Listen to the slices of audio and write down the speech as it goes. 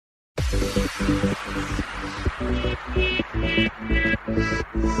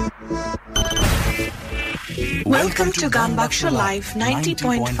Welcome to Gan Baksho Live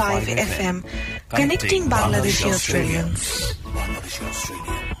 90.5 FM, connecting Bangladeshi Australians.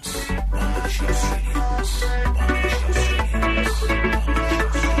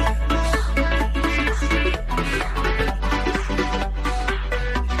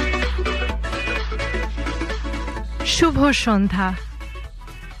 শুভ সন্ধ্যা।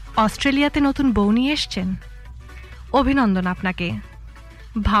 অস্ট্রেলিয়াতে নতুন বউ নিয়ে এসছেন, অভিনন্দন আপনাকে।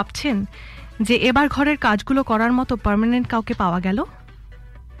 ভাবছেন যে এবার ঘরের কাজগুলো করার মতো পার্মানেন্ট কাউকে পাওয়া গেল?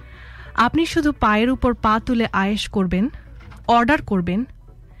 আপনি শুধু পায়ের উপর পা তুলে আয়েশ করবেন, অর্ডার করবেন,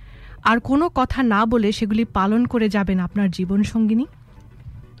 আর কোনো কথা না বলে সেগুলি পালন করে যাবেন আপনার জীবনসঙ্গিনী?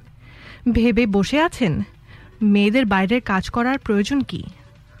 ভেবে বসে আছেন মেয়েদের বাইরের কাজ করার প্রয়োজন কি,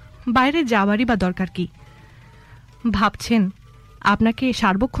 বাইরে যাওয়ারই বা দরকার কি? ভাবছেন আপনাকে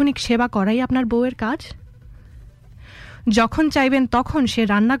সার্বক্ষণিক সেবা করাই আপনার বউয়ের কাজ? যখন চাইবেন তখন সে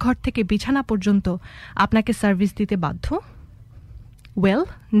রান্নাঘর থেকে বিছানা পর্যন্ত আপনাকে সার্ভিস দিতে বাধ্য? Well,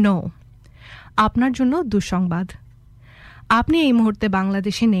 no. আপনার জন্য দুঃসংবাদ, আপনি এই মুহূর্তে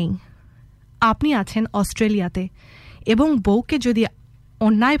বাংলাদেশে নেই, আপনি আছেন অস্ট্রেলিয়াতে। এবং বউকে যদি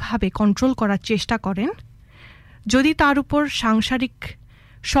অন্যায়ভাবে কন্ট্রোল করার চেষ্টা করেন, যদি তার উপর সাংসারিক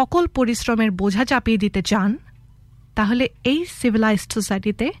সকল পরিশ্রমের বোঝা চাপিয়ে দিতে চান, তাহলে এই সিভিলাইজড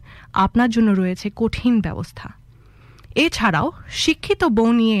সোসাইটিতে আপনার জন্য রয়েছে কঠিন ব্যবস্থা। এছাড়াও শিক্ষিত বউ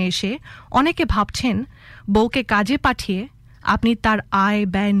নিয়ে এসে অনেকে ভাবছেন বউকে কাজে পাঠিয়ে আপনি তার আয়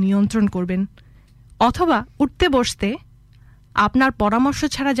ব্যয় নিয়ন্ত্রণ করবেন, অথবা উঠতে বসতে আপনার পরামর্শ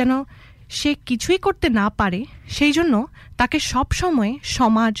ছাড়া যেন সে কিছুই করতে না পারে, সেই জন্য তাকে সবসময়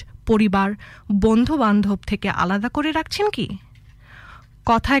সমাজ, পরিবার, বন্ধু বান্ধব থেকে আলাদা করে রাখছেন কি?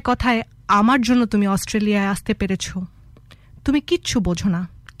 কথায় কথায় আমার জন্য তুমি অস্ট্রেলিয়ায় আসতে পেরেছ, তুমি কিচ্ছু বোঝো না,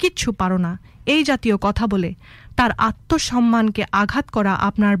 কিচ্ছু পারো না, এই জাতীয় কথা বলে তার আত্মসম্মানকে আঘাত করা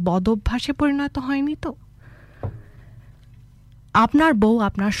আপনার বদঅভ্যাসে পরিণত হয়নি তো? আপনার বউ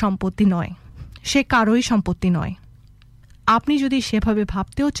আপনার সম্পত্তি নয়, সে কারোই সম্পত্তি নয়। আপনি যদি সেভাবে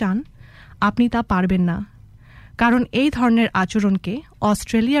ভাবতেও চান, আপনি তা পারবেন না, কারণ এই ধরনের আচরণকে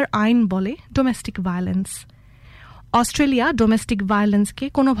অস্ট্রেলিয়ার আইন বলে ডোমেস্টিক ভায়োলেন্স। অস্ট্রেলিয়া ডোমেস্টিক ভায়োলেন্সকে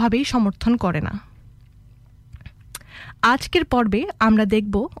কোনোভাবেই সমর্থন করে না। আজকের পর্বে আমরা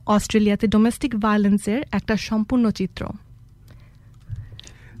দেখব অস্ট্রেলিয়াতে ডোমেস্টিক ভায়োলেন্সের একটা সম্পূর্ণ চিত্র।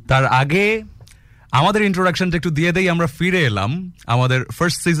 তার আগে আমাদের ইন্ট্রোডাকশনটা একটু দিয়ে দেই। আমরা ফিরে এলাম আমাদের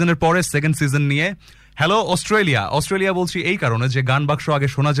ফার্স্ট সিজনের পরে সেকেন্ড সিজন নিয়ে। Hello Australia. অস্ট্রেলিয়া বলছি এই কারণে যে গান বাক্স আগে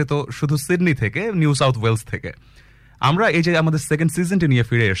শোনা যেত শুধু সিডনি থেকে, নিউ সাউথ ওয়েলস থেকে। আমরা এই যে আমাদের সেকেন্ড সিজনটি নিয়ে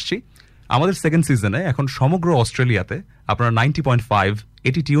ফিরে এসেছি, আমাদের সেকেন্ড সিজনে এখন সমগ্র অস্ট্রেলিয়াতে আপনারা 90.5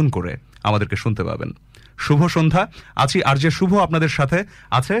 এটি টিউন করে আমাদেরকে শুনতে পাবেন। শুভ সন্ধ্যা, আছি আরজে শুভ, আপনাদের সাথে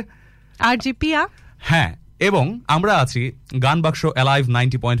আছে আরজে পিয়া। হ্যাঁ, এবং আমরা আছি গান বাক্স অ্যালাইভ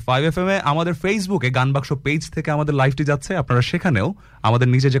 90.5 FM এ। আমাদের ফেসবুকে গান বাক্স পেজ থেকে আমাদের লাইভটি যাচ্ছে, আপনারা সেখানেও আমাদের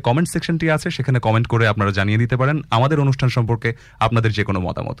নিজে যে কমেন্ট সেকশনটি আছে সেখানে কমেন্ট করে আপনারা জানিয়ে দিতে পারেন আমাদের অনুষ্ঠান সম্পর্কে আপনাদের যে কোনো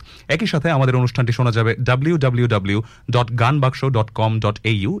মতামত। একই সাথে আমাদের অনুষ্ঠানটি শোনা যাবে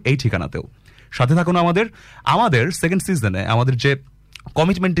www.ganbaksho.com.au এই ঠিকানাতেও। সাথে থাকুন আমাদের সেকেন্ড সিজনে আমাদের যে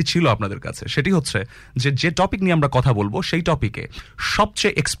কমিটমেন্টটি ছিল আপনাদের কাছে, সেটি হচ্ছে যে টপিক নিয়ে আমরা কথা বলবো সেই টপিকে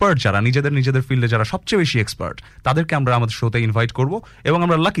সবচেয়ে এক্সপার্ট যারা, নিজেদের ফিল্ডে যারা সবচেয়ে বেশি এক্সপার্ট, তাদেরকে আমরা আমাদের শোতে ইনভাইট করব। এবং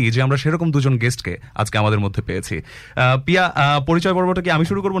আমরা লাকি যে আমরা সেরকম দুজন গেস্টকে আজকে আমাদের মধ্যে পেয়েছি। পিয়া, পরিচয় পর্বটা কি আমি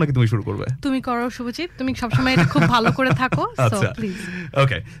শুরু করবো নাকি তুমি শুরু করবে? তুমি করো শুভজিৎ, তুমি সবসময় এটা খুব ভালো করে থাকো। আচ্ছা,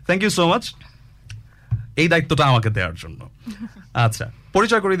 ওকে, থ্যাংক ইউ সো মাচ এই দায়িত্বটা আমাকে দেওয়ার জন্য। আচ্ছা,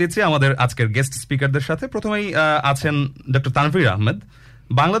 পরিচয় করে দিচ্ছি আমাদের আজকের গেস্ট স্পিকারদের সাথে। প্রথমেই আছেন ডক্টর তানভীর আহমেদ।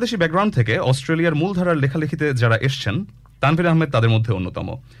 বাংলাদেশি ব্যাকগ্রাউন্ড থেকে অস্ট্রেলিয়ার মূলধারার লেখালেখিতে যারা এসছেন, তানভীর আহমেদ তাদের মধ্যে অন্যতম।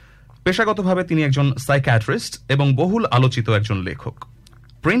 পেশাগতভাবে তিনি একজন সাইকিয়াট্রিস্ট এবং বহুল আলোচিত একজন লেখক।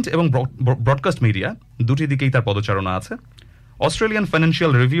 প্রিন্ট এবং ব্রডকাস্ট মিডিয়া দুটি দিকেই তার পদচারণা আছে। অস্ট্রেলিয়ান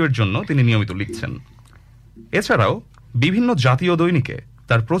ফাইন্যান্সিয়াল রিভিউয়ের জন্য তিনি নিয়মিত লিখছেন। এছাড়াও বিভিন্ন জাতীয় দৈনিকে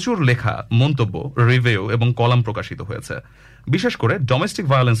তার প্রচুর লেখা, মন্তব্য, রিভিউ এবং কলাম প্রকাশিত হয়েছে। বিশেষ করে ডোমেস্টিক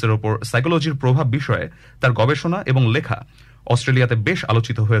ভায়োলেন্সের ওপর সাইকোলজির প্রভাব বিষয়ে তার গবেষণা এবং লেখা অস্ট্রেলিয়াতে বেশ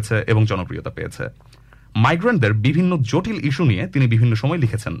আলোচিত হয়েছে এবং জনপ্রিয়তা পেয়েছে। মাইগ্রেন্টদের বিভিন্ন জটিল ইস্যু নিয়ে তিনি বিভিন্ন সময়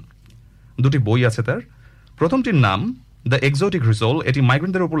লিখেছেন। দুটি বই আছে তার। প্রথমটির নাম দ্য এক্সোটিক রিসোল, এটি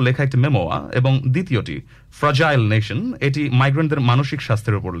মাইগ্রেন্টদের উপর লেখা একটি মেমোয়া, এবং দ্বিতীয়টি ফ্রাজাইল নেশন, এটি মাইগ্রেন্টদের মানসিক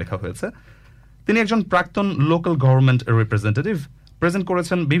স্বাস্থ্যের উপর লেখা হয়েছে। তিনি একজন প্রাক্তন লোকাল গভর্নমেন্ট রিপ্রেজেন্টেটিভ, প্রেজেন্ট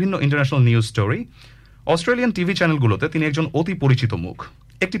করেছেন বিভিন্ন international news story. Australian TV চ্যানেলগুলোতে তিনি একজন অতি পরিচিত মুখ।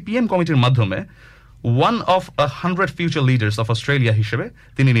 একটি পিএম কমিটির মাধ্যমে one of 100 future leaders of Australia হিসেবে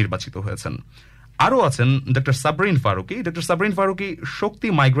তিনি নির্বাচিত হয়েছেন। আরও আছেন doctor Sabrin Faruqi. Doctor Sabrin Faruqi Shakti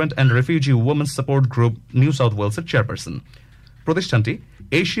migrant and refugee women support group New South ওয়েলসের চেয়ারপারসন। প্রতিষ্ঠানটি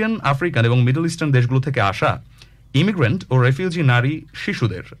এশিয়ান, আফ্রিকান এবং মিডল ইস্টার্ন দেশগুলো থেকে আসা ইমিগ্রেন্ট ও রেফিউজি নারী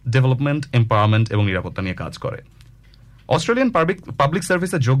শিশুদের ডেভেলপমেন্ট, এম্পাওয়ারমেন্ট এবং নিরাপত্তা নিয়ে কাজ করে। অস্ট্রেলিয়ান পাবলিক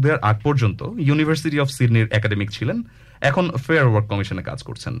সার্ভিসে যোগ দেওয়ার আগ পর্যন্ত ইউনিভার্সিটি অফ সিডনির একাডেমিক ছিলেন, এখন ফেয়ার ওয়ার্ক কমিশনে কাজ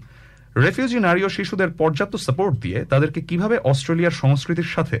করছেন। রেফিউজি নারী ও শিশুদের পর্যাপ্ত সাপোর্ট দিয়ে তাদেরকে কিভাবে অস্ট্রেলিয়ার সংস্কৃতির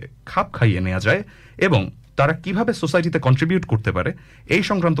সাথে খাপ খাইয়ে নেওয়া যায় এবং তারা কিভাবে সোসাইটিতে কন্ট্রিবিউট করতে পারে এই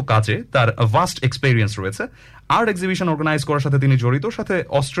সংক্রান্ত কাজে তার ভাস্ট এক্সপেরিয়েন্স রয়েছে। আর্ট এক্সিবিশন অর্গানাইজ করার সাথে তিনি জড়িত, সাথে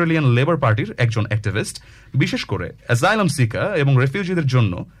অস্ট্রেলিয়ান লেবার পার্টির একজন অ্যাক্টিভিস্ট। বিশেষ করে অ্যাসাইলাম সিকার এবং রেফিউজিদের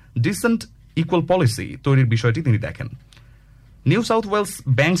জন্য ডিসেন্ট ইকুয়াল পলিসি তৈরির বিষয়টি তিনি দেখেন। নিউ সাউথ ওয়েলস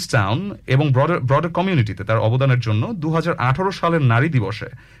ব্যাংকসটাউন এবং ব্রডার কমিউনিটিতে তার অবদানের জন্য 2018 সালের নারী দিবসে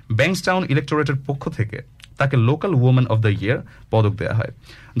ব্যাংকসটাউন ইলেক্টোরেটের পক্ষ থেকে তাকে local women of the year পদক দেওয়া হয়।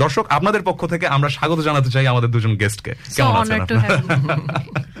 দর্শক, আপনাদের পক্ষ থেকে আমরা স্বাগত জানাতে চাই আমাদের দুজন গেস্টকে। কেমন আছেন আপনারা?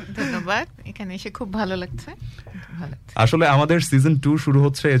 ধন্যবাদ, এখানে এসে খুব ভালো লাগছে। আসলে আমাদের সিজন 2 শুরু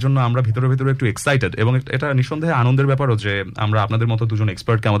হচ্ছে, এজন্য আমরা ভিতরে ভিতরে একটু এক্সাইটেড এবং এটা নিঃসন্দেহে আনন্দের ব্যাপারও যে আমরা আপনাদের মতো দুজন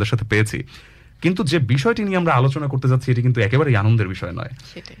এক্সপার্টকে আমাদের সাথে পেয়েছি। কিন্তু যে বিষয়টি নিয়ে আমরা আলোচনা করতে যাচ্ছি এটি কিন্তু একেবারেই আনন্দের বিষয় নয়।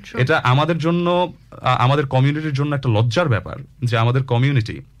 এটা আমাদের জন্য, আমাদের কমিউনিটির জন্য একটা লজ্জার ব্যাপার যে আমাদের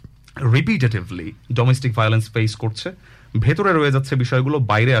community repetitively domestic violence face করছে। ভেতরে রয়ে যাচ্ছে বিষয়গুলো,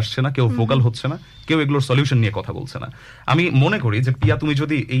 বাইরে আসছে না, কেউ ভোকাল হচ্ছে না, কেউ এগুলোর সলিউশন নিয়ে কথা বলছে না। আমি মনে করি যে পিয়া, তুমি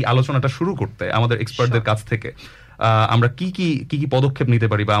যদি এই আলোচনাটা শুরু করতে আমাদের এক্সপার্টদের কাছ থেকে, আমরা কি কি পদক্ষেপ নিতে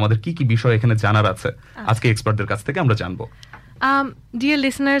পারি বা আমাদের কি কি বিষয় এখানে জানার আছে আজকে এক্সপার্টদের কাছ থেকে আমরা জানবো। ডিয়ার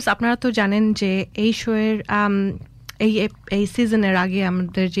লিসনার্স, আপনারা তো জানেন যে এই শোয়ের এই সিজনের আগে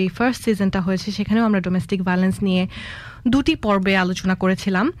আমাদের যে ফার্স্ট সিজনটা হয়েছে সেখানেও আমরা ডোমেস্টিক ভায়োলেন্স নিয়ে 2টি পর্বে আলোচনা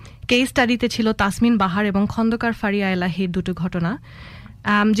করেছিলাম। কেস স্টাডিতে ছিল তাসমিন বাহার এবং খন্দকার ফারিয়া এলাহির 2টি ঘটনা,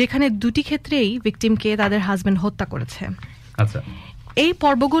 যেখানে 2টি ক্ষেত্রেই ভিকটিমকে তাদের হাজবেন্ড হত্যা করেছে। আচ্ছা, এই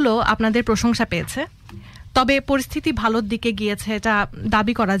পর্বগুলো আপনাদের প্রশংসা পেয়েছে, তবে পরিস্থিতি ভালোর দিকে গিয়েছে এটা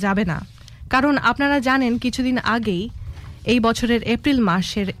দাবি করা যাবে না। কারণ আপনারা জানেন কিছুদিন আগেই এই বছরের এপ্রিল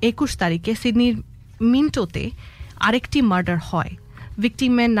মাসের 21 তারিখে সিডনির মিন্টোতে আরেকটি মার্ডার হয়।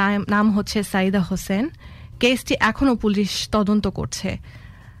 ভিকটিমের নাম হচ্ছে সাইদা হোসেন। কেসটি এখনও পুলিশ তদন্ত করছে।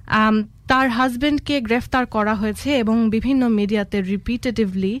 তার হাজবেন্ডকে গ্রেফতার করা হয়েছে এবং বিভিন্ন মিডিয়াতে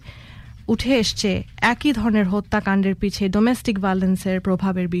রিপিটেটিভলি উঠে এসছে একই ধরনের হত্যাকাণ্ডের পিছে ডোমেস্টিক ভায়োলেন্সের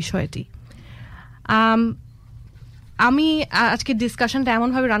প্রভাবের বিষয়টি। আমি আজকে ডিসকাশনটা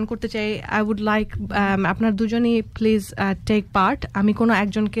এমনভাবে রান করতে চাই, আই উড লাইক আপনার দুজনই প্লিজ টেক পার্ট। আমি কোনো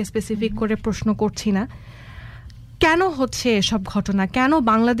একজনকে স্পেসিফিক করে প্রশ্ন করছি না। কেন হচ্ছে এসব ঘটনা? কেন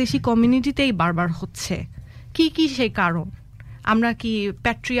বাংলাদেশি কমিউনিটিতেই বারবার হচ্ছে? কি সেই কারণ? আমরা কি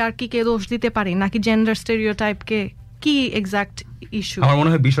প্যাট্রিয়ার্কিকে দোষ দিতে পারি নাকি জেন্ডার স্টেরিওটাইপকে? কি এক্সাক্ট ইস্যু? আমার মনে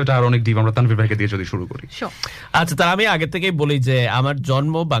হয় বিষয়টা আর অনেক ডিপ। আমরা তানভীর ভাইকে দিয়ে যদি শুরু করি। আচ্ছা, তার আমি আগে থেকেই বলি যে আমার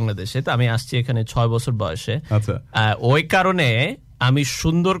জন্ম বাংলাদেশে, তো আমি আসছি এখানে 6 বছর বয়সে। আচ্ছা, ওই কারণে আমি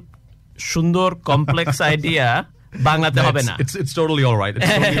সুন্দর কমপ্লেক্স আইডিয়া বাংলাতে হবে না। It's totally all right.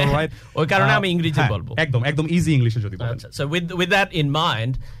 It's totally all right. ওই কারণে আমি ইংরেজি বলবো। একদম ইজি ইংলিশে যদি বলেন। So with that in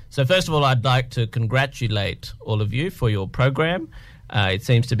mind, so first of all I'd like to congratulate all of you for your program. It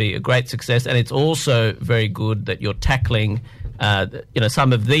seems to be a great success, and it's also very good that you're tackling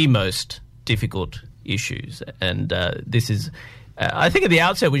some of the most difficult issues. And this is I think at the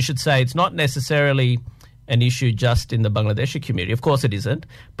outset we should say it's not necessarily an issue just in the Bangladeshi community. Of course it isn't,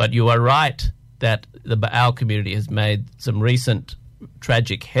 but you are right that our community has made some recent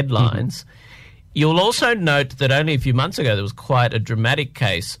tragic headlines. You'll also note that only a few months ago there was quite a dramatic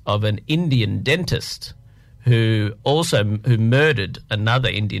case of an Indian dentist who murdered another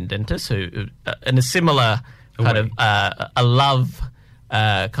Indian dentist who in a similar kind of a love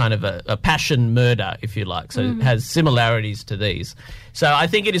kind of a passion murder, if you like. So it has similarities to these. So I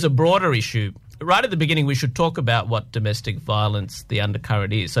think it is a broader issue. Right at the beginning, we should talk about what domestic violence, the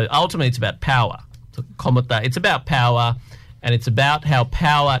undercurrent is. So ultimately, it's about power. It's about power, and it's about how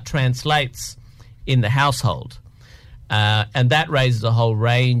power translates in the household. And that raises a whole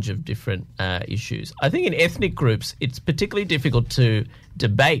range of different issues. I think in ethnic groups, it's particularly difficult to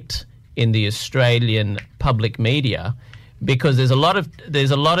debate in the Australian public media because there's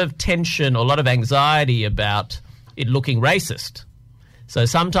a lot of tension or a lot of anxiety about it looking racist. So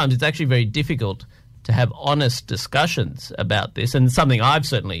sometimes it's actually very difficult to have honest discussions about this, and something I've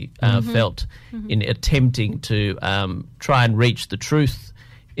certainly felt in attempting to try and reach the truth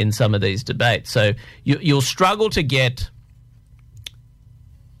in some of these debates. So you'll struggle to get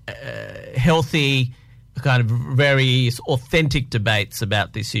healthy, kind of very authentic debates about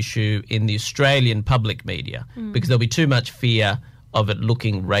this issue in the Australian public media because there'll be too much fear of it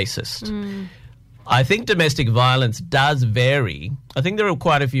looking racist. I think domestic violence does vary. I think there are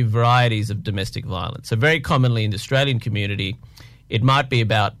quite a few varieties of domestic violence. So very commonly in the Australian community, it might be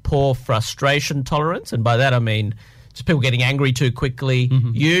about poor frustration tolerance, and by that I mean just people getting angry too quickly,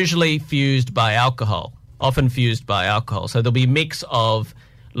 usually fused by alcohol, often fused by alcohol. So there'll be a mix of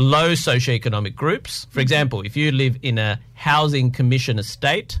low socioeconomic groups. For example, if you live in a housing commission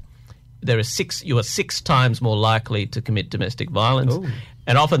estate, you are 6 times more likely to commit domestic violence. Ooh.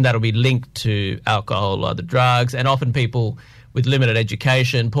 And often that'll be linked to alcohol or other drugs, and often people with limited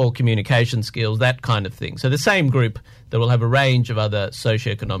education, poor communication skills, that kind of thing. So the same group that will have a range of other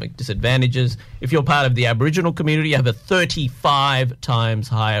socioeconomic disadvantages. If you're part of the Aboriginal community, you have a 35 times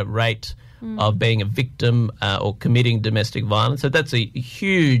higher rate of being a victim or committing domestic violence. So that's a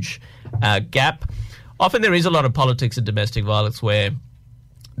huge gap. Often there is a lot of politics in domestic violence where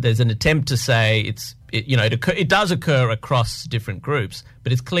there's an attempt to say it does occur across different groups,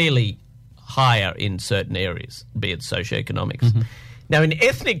 but it's clearly higher in certain areas, be it socioeconomics. Now, in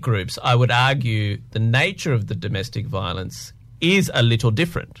ethnic groups, I would argue the nature of the domestic violence is a little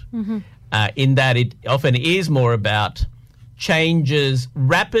different in that it often is more about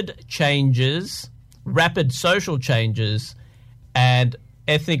rapid social changes, and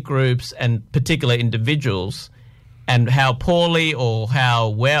ethnic groups and particular individuals, and how poorly or how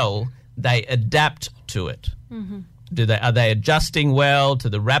well they adapt to it. Are they adjusting well to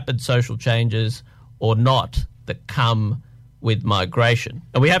the rapid social changes or not that come with migration?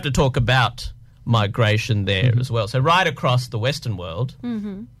 And we have to talk about migration there as well. So right across the Western world,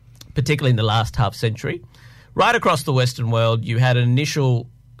 particularly in the last half century, right across the Western world, you had an initial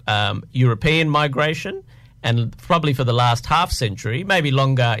European migration, and probably for the last half century, maybe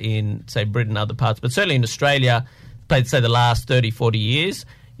longer in, say, Britain and other parts, but certainly in Australia, say the last 30, 40 years,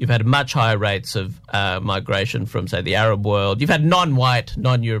 you've had much higher rates of migration from, say, the Arab world. You've had non-white,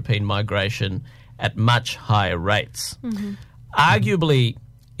 non-European migration at much higher rates. Arguably,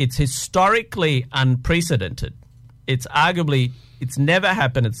 it's historically unprecedented. It's never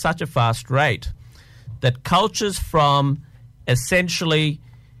happened at such a fast rate that cultures from essentially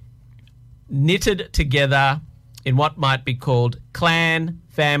knitted together in what might be called clan,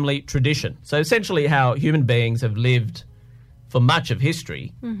 family, tradition. So essentially how human beings have lived for much of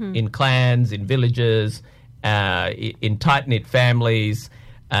history in clans, in villages, in tight-knit families,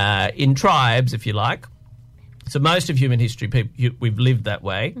 in tribes, if you like. So most of human history, we've lived that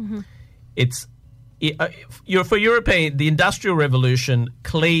way. For European, the Industrial Revolution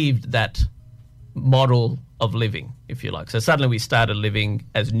cleaved that model of living, if you like. So suddenly we started living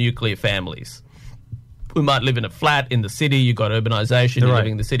as nuclear families. We might live in a flat in the city, you've got urbanisation, you're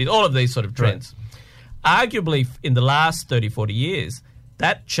living in the cities, all of these sort of trends. Arguably, in the last 30, 40 years,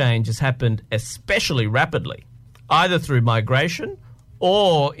 that change has happened especially rapidly, either through migration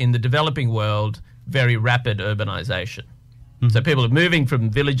or, in the developing world, very rapid urbanisation. So people are moving from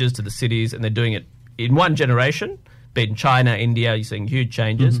villages to the cities, and they're doing it in one generation, be it in China, India, you're seeing huge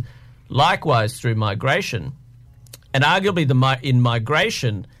changes. Likewise, through migration. And arguably, in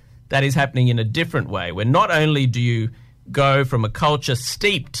migration, that is happening in a different way, where not only do you go from a culture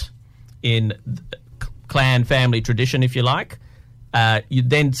steeped in clan, family, tradition, if you like,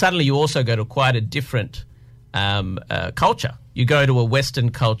 then suddenly you also go to quite a different culture. You go to a Western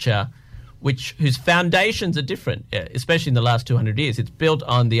culture whose foundations are different, especially in the last 200 years. It's built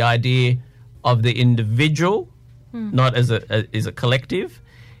on the idea of the individual, not as a collective.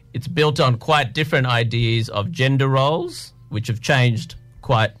 It's built on quite different ideas of gender roles, which have changed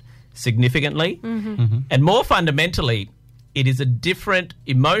quite significantly. And more fundamentally, it is a different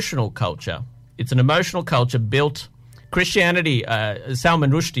emotional culture. It's an emotional culture built... Christianity,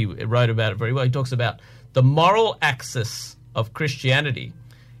 Salman Rushdie wrote about it very well. He talks about the moral axis of Christianity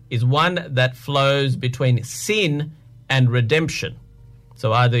is one that flows between sin and redemption.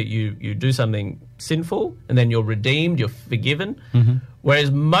 So either you do something sinful and then you're redeemed, you're forgiven,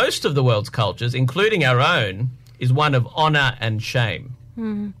 whereas most of the world's cultures, including our own, is one of honour and shame.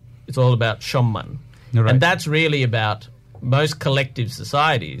 It's all about shomman. Right. And that's really about most collective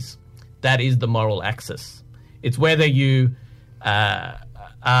societies. That is the moral axis. It's whether you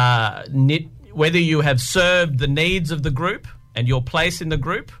whether you have served the needs of the group and your place in the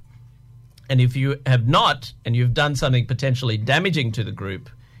group, and if you have not and you've done something potentially damaging to the group,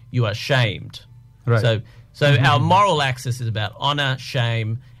 you are shamed. Right. So our moral axis is about honour,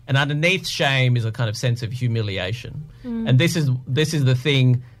 shame, and underneath shame is a kind of sense of humiliation. And this is the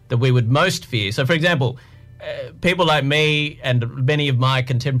thing that we would most fear. So, for example, people like me and many of my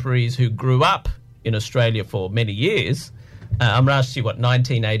contemporaries who grew up in Australia for many years, I'm asked you,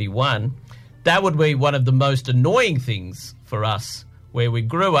 1981, that would be one of the most annoying things for us, where we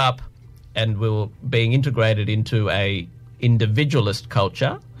grew up and we were being integrated into a individualist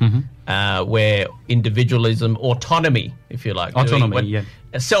culture where individualism, autonomy, if you like,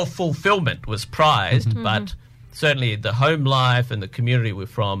 self-fulfillment was prized, but certainly the home life and the community we're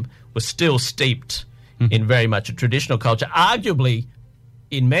from was still steeped in very much a traditional culture, arguably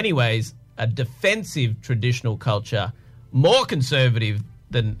in many ways a defensive traditional culture, more conservative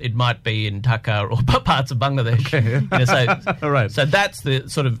than it might be in Dhaka or parts of Bangladesh. So that's the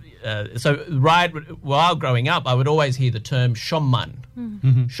sort of right while growing up, I would always hear the term Shomman.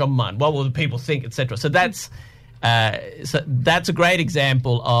 Shomman. What will the people think, etc. So that's a great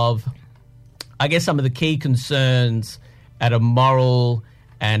example of, I guess, some of the key concerns at a moral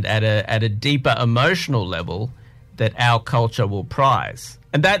and at a deeper emotional level that our culture will prize,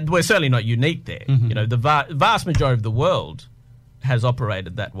 and that we're certainly not unique there. You know, the vast majority of the world has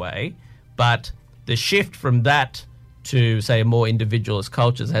operated that way, but the shift from that to, say, more individualist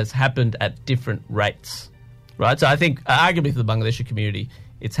cultures has happened at different rates, right? So I think, arguably for the Bangladeshi community,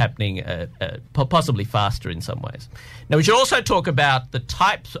 it's happening possibly faster in some ways. Now, we should also talk about the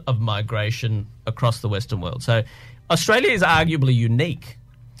types of migration across the Western world. So Australia is arguably unique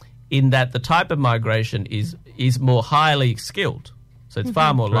in that the type of migration is more highly skilled. So it's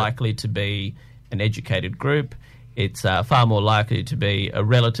far more likely to be an educated group. It's far more likely to be a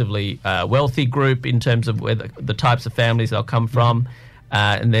relatively wealthy group in terms of where the types of families they'll come from.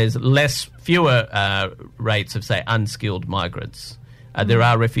 And there's fewer rates of, say, unskilled migrants. There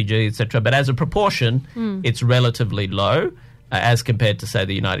are refugees, etc. But as a proportion, it's relatively low as compared to, say,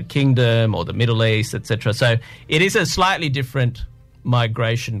 the United Kingdom or the Middle East, etc. So it is a slightly different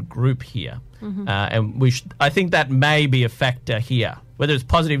migration group here. And I think that may be a factor here. Whether it's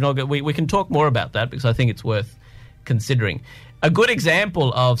positive or not, we can talk more about that because I think it's worth considering. A good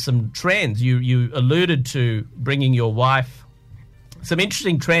example of some trends, you alluded to bringing your wife, some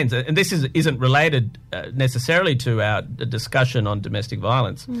interesting trends, and this isn't related necessarily to our discussion on domestic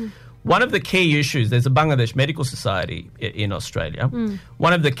violence. One of the key issues, there's a Bangladesh Medical Society in Australia.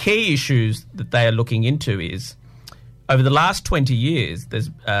 One of the key issues that they are looking into is, over the last 20 years,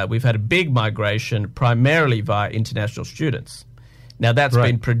 we've had a big migration primarily via international students. Now, that's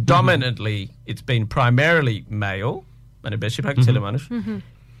been predominantly, it's been primarily male.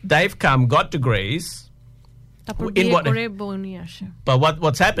 They've come, got degrees. But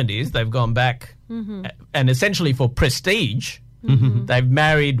what's happened is they've gone back and essentially for prestige, they've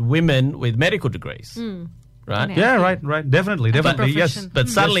married women with medical degrees. Right? Yeah, right. Definitely, yes. But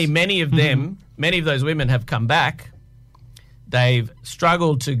suddenly many of them, many of those women have come back. They've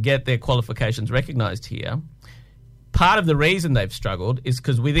struggled to get their qualifications recognised here. Part of the reason they've struggled is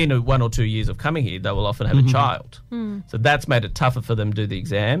because within 1 or 2 years of coming here, they will often have a child. So that's made it tougher for them to do the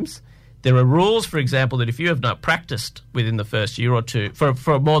exams. There are rules, for example, that if you have not practiced within the first year or two,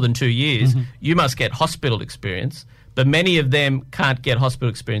 for more than 2 years, you must get hospital experience. But many of them can't get hospital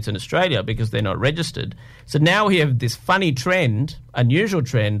experience in Australia because they're not registered. So now we have this funny trend, unusual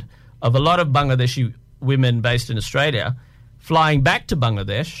trend, of a lot of Bangladeshi women based in Australia flying back to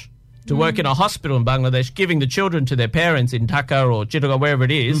Bangladesh to work in a hospital in Bangladesh, giving the children to their parents in Dhaka or Chittagong, wherever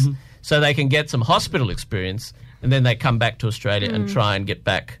it is, so they can get some hospital experience, and then they come back to Australia and try and get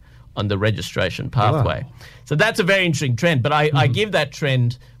back on the registration pathway. Wow. So that's a very interesting trend, but I give that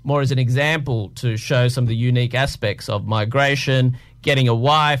trend more as an example to show some of the unique aspects of migration, getting a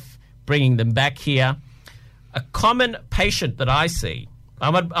wife, bringing them back here. A common patient that I see,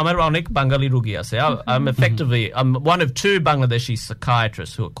 I'm effectively one of 2 Bangladeshi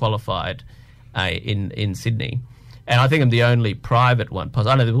psychiatrists who are qualified in Sydney, and I think I'm the only private one.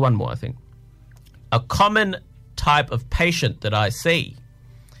 I know there's one more, I think. A common type of patient that I see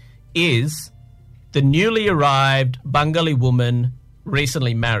is the newly arrived Bengali woman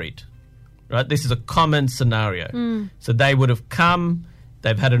recently married. Right? This is a common scenario. So they would have come,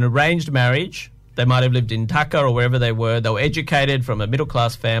 they've had an arranged marriage. They might have lived in Dhaka or wherever they were. They were educated from a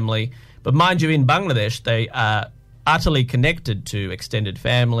middle-class family. But mind you, in Bangladesh, they are utterly connected to extended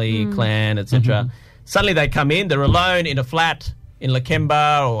family, clan, etc. Suddenly they come in, they're alone in a flat in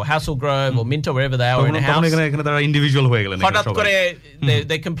Lakemba or Hassel Grove or Minto, wherever they are, in a house. They're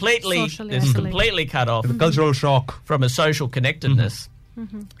completely cut off. The cultural shock. From a social connectedness.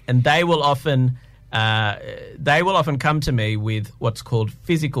 And they will often come to me with what's called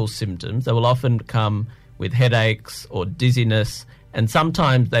physical symptoms. They will often come with headaches or dizziness, and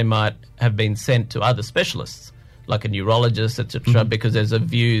sometimes they might have been sent to other specialists, like a neurologist, etc., because there's a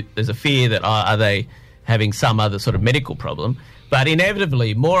fear that are they having some other sort of medical problem. But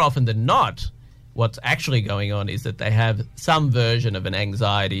inevitably, more often than not, what's actually going on is that they have some version of an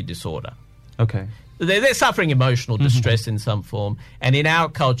anxiety disorder. Okay. they're suffering emotional distress in some form. And in our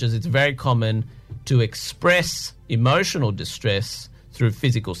cultures, it's very common to express emotional distress through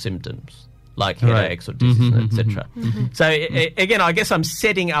physical symptoms like headaches or dizziness, etc. So again, I guess I'm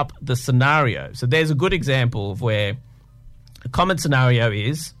setting up the scenario. So there's a good example of where a common scenario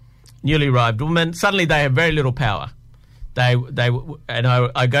is newly arrived woman, suddenly they have very little power. I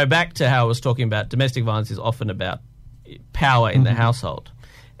go back to how I was talking about domestic violence is often about power in the household.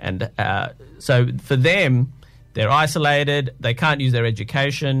 And so for them, they're isolated, they can't use their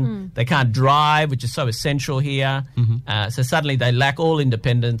education, they can't drive, which is so essential here. So suddenly they lack all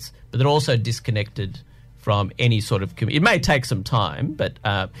independence, but they're also disconnected from any sort of community. It may take some time, but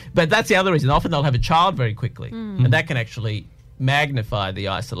that's the other reason. Often they'll have a child very quickly, and that can actually magnify the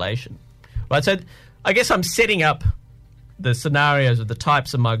isolation. Right, so I guess I'm setting up the scenarios of the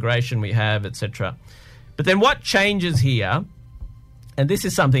types of migration we have, etc. But then what changes here, and this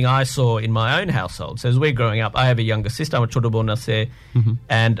is something I saw in my own household. So as we're growing up, I have a younger sister, I'm a Chorobonase,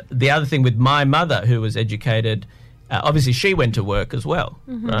 and the other thing with my mother, who was educated, obviously she went to work as well,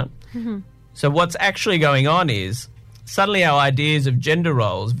 right? So what's actually going on is suddenly our ideas of gender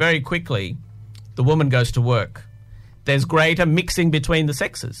roles, very quickly, the woman goes to work. There's greater mixing between the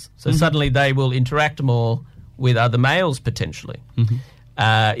sexes. So suddenly they will interact more with other males potentially.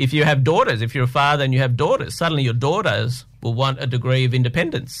 If you have daughters, if you're a father and you have daughters, suddenly your daughters will want a degree of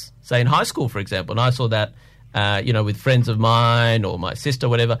independence, say in high school, for example. And I saw that, with friends of mine or my sister,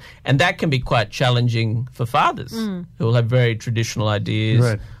 whatever. And that can be quite challenging for fathers who will have very traditional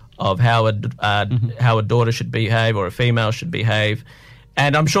ideas of how a daughter should behave or a female should behave.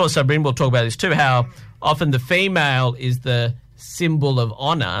 And I'm sure Sabrina will talk about this too, how often the female is the symbol of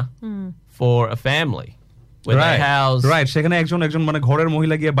honor for a family. সেখানে একজন মানে ঘরের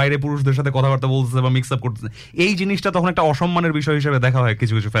মহিলা গিয়ে বাইরে পুরুষদের সাথে কথাবার্তা বলতেছে বা মিক্স আপ করতেছে, এই জিনিসটা তখন একটা অসম্মানের বিষয় হিসেবে দেখা হয়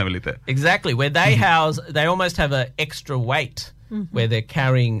কিছু কিছু ফ্যামিলিতে। Exactly, where they almost have an extra weight where they're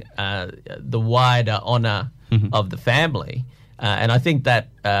carrying the wider honor of the family, and I think that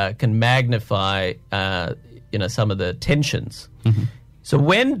can magnify some of the tensions. So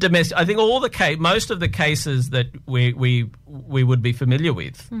when domestic, I think most of the cases that we would be familiar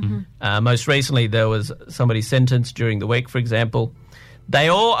with. Most recently, there was somebody sentenced during the week, for example. They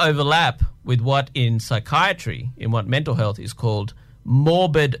all overlap with what in psychiatry, in what mental health is called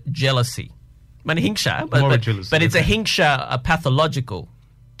morbid jealousy. I mean, hingsha, but it's a hingsha, a pathological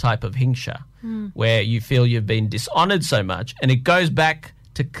type of hingsha, where you feel you've been dishonored so much, and it goes back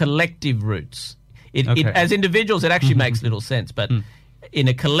to collective roots. It as individuals, it actually makes little sense, but in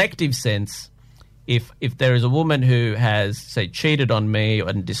a collective sense, if there is a woman who has, say, cheated on me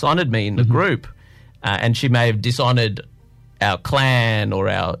and dishonored me in the group, and she may have dishonored our clan or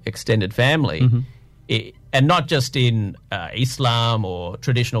our extended family, and not just in Islam or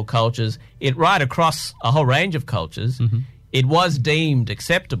traditional cultures, right across a whole range of cultures, it was deemed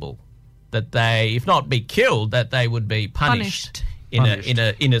acceptable that they, if not be killed, that they would be punished.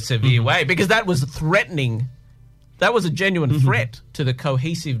 In a severe way, because that was threatening. That was a genuine threat to the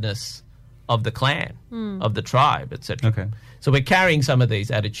cohesiveness of the clan, of the tribe, etc. So we're carrying some of these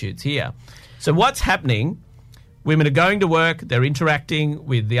attitudes here. So what's happening? Women are going to work, they're interacting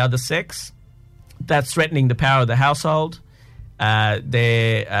with the other sex. That's threatening the power of the household. I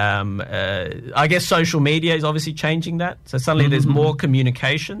guess social media is obviously changing that. So suddenly there's more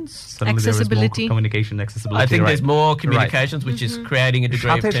communications. Accessibility. I think there's more communications, which is creating a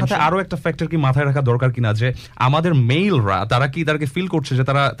degree of tension. আরো একটা factor কি মাথায় রাখা দরকার কিনা যে আমাদের মেইলরা তারা কি ফিল করছে যে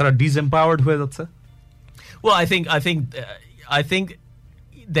তারা ডিসএম্পাওয়ার্ড হয়ে যাচ্ছে? Well, I think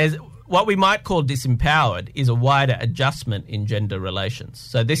there's what we might call disempowered is a wider adjustment in gender relations.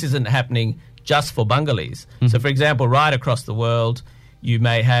 So this isn't happening just for Bengalis. So, for example, right across the world, you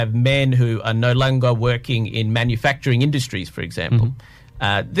may have men who are no longer working in manufacturing industries, for example.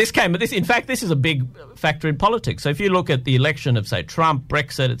 In fact, this is a big factor in politics. So if you look at the election of, say, Trump,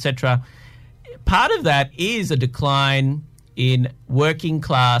 Brexit, etc., part of that is a decline in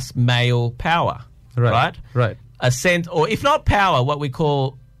working-class male power, right? A sense, or if not power, what we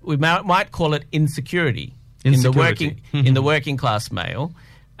might call it insecurity. In the working-class male.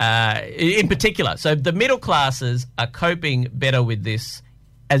 In particular. So the middle classes are coping better with this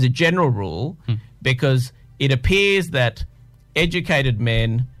as a general rule because it appears that educated men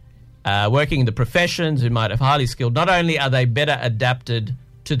working in the professions who might have highly skilled, not only are they better adapted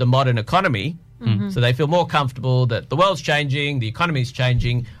to the modern economy, so they feel more comfortable that the world's changing, the economy's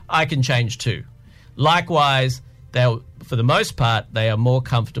changing, I can change too. Likewise, for the most part, they are more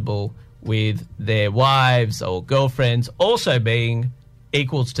comfortable with their wives or girlfriends also being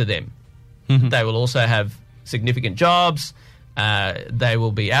equals to them. They will also have significant jobs. they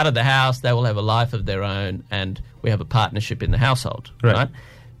will be out of the house, they will have a life of their own, and we have a partnership in the household. Right?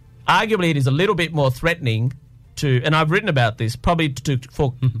 Arguably, it is a little bit more threatening to, and I've written about this, probably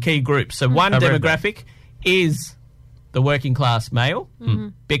for key groups. So one demographic is the working class male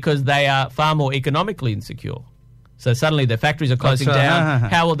because they are far more economically insecure. So suddenly their factories are closing down.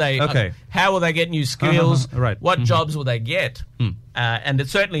 How will they? How will they get new skills? What jobs will they get? And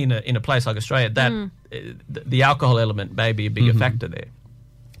it's certainly in a place like Australia that the alcohol element may be a bigger factor there.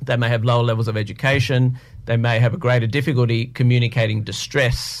 They may have lower levels of education. They may have a greater difficulty communicating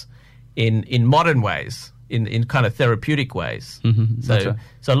distress in modern ways, in kind of therapeutic ways. So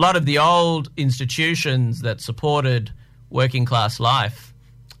a lot of the old institutions that supported working class life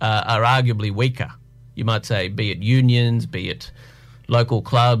are arguably weaker. You might say, be it unions, be it local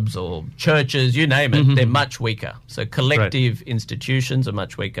clubs or churches, you name it, they're much weaker. So collective institutions are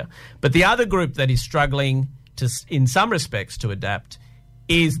much weaker. But the other group that is struggling to, in some respects, to adapt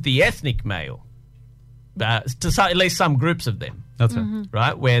is the ethnic male. At least some groups of them. That's right.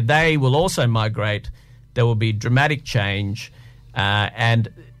 Right? Where they will also migrate, there will be dramatic change, and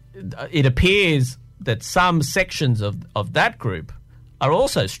it appears that some sections of that group are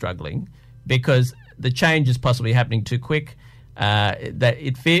also struggling because the change is possibly happening too quick. That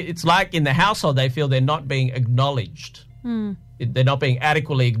it's like in the household they feel they're not being acknowledged. They're not being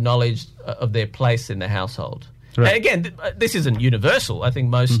adequately acknowledged of their place in the household. Right. And again, this isn't universal. I think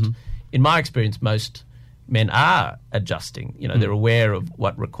most, in my experience, most men are adjusting. You know, they're aware of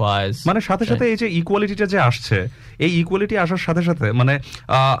what requires. মানে সাথে সাথে এই যে ইকুয়ালিটিটা যে আসছে, এই equality আসার সাথে সাথে মানে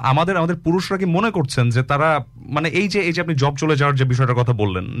আমাদের পুরুষরা কি মনে করছেন যে তারা মানে এই যে আপনি জব চলে যাওয়ার যে বিষয়টার কথা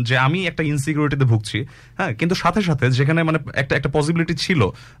বললেন, যে আমি একটা ইনসিকিউরিটিতে ভুগছি, হ্যাঁ, কিন্তু সাথে সাথে যেখানে মানে একটা পসিবিলিটি ছিল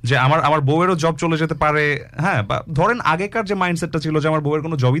যে আমার বউয়েরও জব চলে যেতে পারে, হ্যাঁ, বা ধরেন আগেকার যে মাইন্ডসেটটা ছিল যে আমার বউয়ের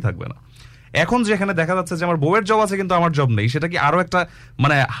কোনো জবই থাকবে না, এখন যেখানে দেখা যাচ্ছে যে আমার বউয়ের জব আছে কিন্তু আমার জব নেই, সেটা কি আরো একটা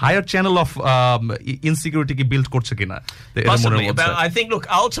মানে হায়ার চ্যানেল অফ ইনসিকিউরিটি কি বিল্ড করছে কিনা? Possibly, but I think, look,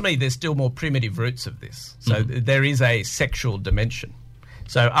 ultimately there's still more primitive roots of this. So there is a sexual dimension.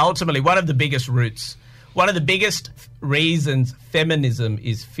 So ultimately one of the biggest roots, one of the biggest reasons feminism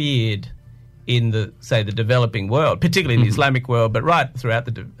is feared in the developing world, particularly in the Islamic world, but right throughout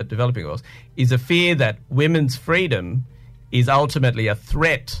the developing world, is a fear that women's freedom is ultimately a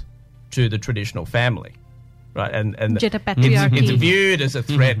threat to the traditional family, right? And it's viewed as a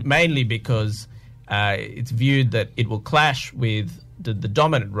threat mainly because it's viewed that it will clash with the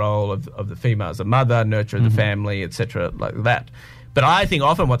dominant role of the female as a mother, nurturer of the family, etc., like that. But I think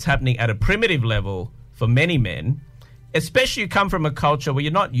often what's happening at a primitive level for many men, especially you come from a culture where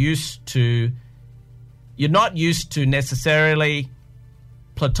you're not used to necessarily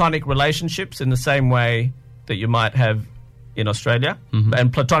platonic relationships in the same way that you might have in Australia. And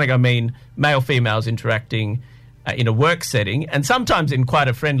platonic, I mean male-females interacting in a work setting, and sometimes in quite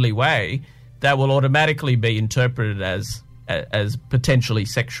a friendly way, that will automatically be interpreted as potentially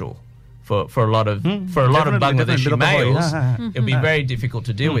sexual for a lot of Bangladeshi males. It'll be very difficult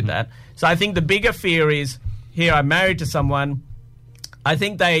to deal with that. So I think the bigger fear is, here I'm married to someone, I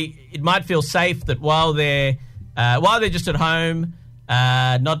think it might feel safe that while they're just at home,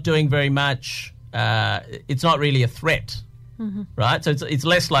 not doing very much, it's not really a threat. Right? So it's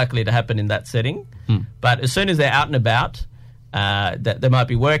less likely to happen in that setting. But as soon as they're out and about, that they might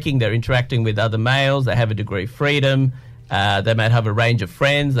be working, they're interacting with other males, they have a degree of freedom, they might have a range of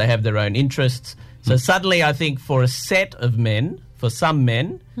friends, they have their own interests. So suddenly I think for a set of men, for some men,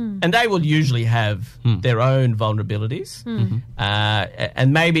 and they will usually have their own vulnerabilities, and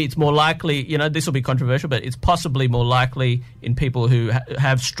maybe it's more likely, you know, this will be controversial, but it's possibly more likely in people who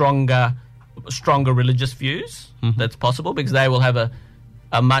have stronger religious views. That's possible because they will have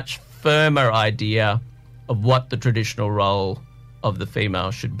a much firmer idea of what the traditional role of the female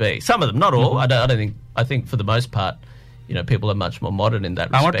should be. Some of them, not all. I think for the most part, you know, people are much more modern in that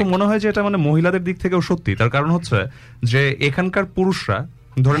respect. আমার তো মনে হয় যে এটা মানে মহিলাদের দিক থেকেও সত্যি, তার কারণ হচ্ছে যে এখানকার পুরুষরা,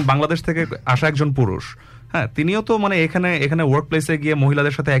 ধরেন বাংলাদেশ থেকে আসা একজন পুরুষ, হ্যাঁ, তিনিও তো মানে এখানে ওয়ার্ক প্লেসে গিয়ে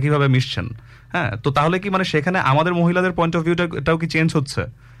মহিলাদের সাথে একইভাবে মিশছেন, হ্যাঁ, তো তাহলে কি মানে সেখানে আমাদের মহিলাদের পয়েন্ট অফ ভিউটাও কি চেঞ্জ হচ্ছে?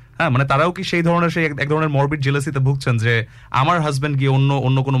 হ্যাঁ, মানে তারাও কি সেই ধরনের মরবিড জেলাসিতে ভুগছেন যে আমার হাজবেন্ড গিয়ে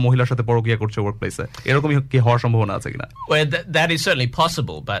অন্য কোনো মহিলার সাথে পরকীয়া করছে ওয়ার্ক প্লেসে, এরকমই কি হওয়ার সম্ভাবনা আছে কিনা? Well, that is certainly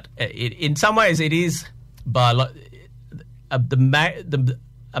possible, but in some ways it is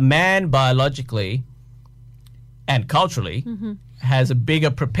a man biologically and culturally has a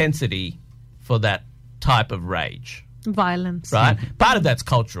bigger propensity for that type of rage. Violence. Right? Part of that's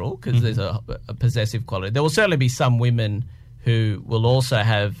cultural because there's a possessive quality. There will certainly be some women who will also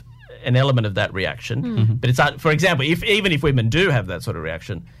have an element of that reaction. But it's, for example, even if women do have that sort of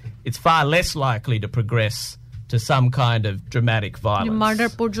reaction, it's far less likely to progress to some kind of dramatic violence. Murder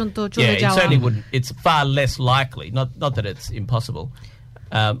পর্যন্ত চলে Yeah, it যাওয়া certainly wouldn't. It's far less likely. Not that it's impossible.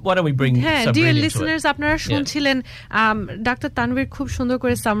 Why don't we bring হ্যাঁ Sabrina dear into listeners it? আপনারা শুনছিলেন doctor Tanvir খুব সুন্দর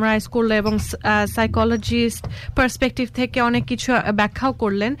করে summarise করলো এবং সাইকোলজিস্ট পার্সপেক্টিভ থেকে অনেক কিছু ব্যাখ্যাও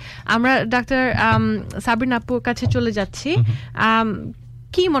করলেন আমরা ডাক্তার সাবরিন আপুর কাছে চলে যাচ্ছি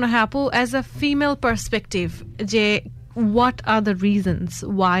কি মনে হয় আপু অ্যাজ আ ফিমেল পার্সপেক্টিভ যে what are the reasons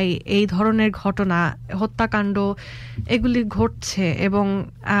why এই ধরনের ঘটনা হত্যাকাণ্ড এগুলি ঘটছে এবং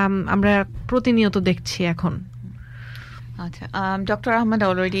আমরা প্রতিনিয়ত দেখছি এখন আচ্ছা ডক্টর আহমেদ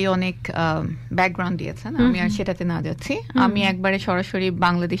অলরেডি অনেক ব্যাকগ্রাউন্ড দিয়েছেন আমি আর সেটাতে না যাচ্ছি আমি একবারে সরাসরি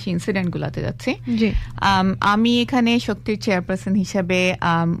বাংলাদেশি ইনসিডেন্ট গুলাতে যাচ্ছি আমি এখানে শক্তির চেয়ারপারসন হিসেবে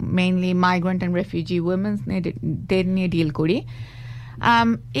মেইনলি মাইগ্রেন্ট অ্যান্ড রেফিউজি উইমেন্সদের নিয়ে ডিল করি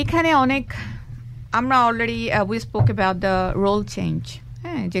এখানে অনেক আমরা already we spoke about the role change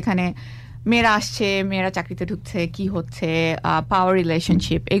হ্যাঁ যেখানে মেয়েরা আসছে মেয়েরা চাকরিতে ঢুকছে কি হচ্ছে পাওয়ার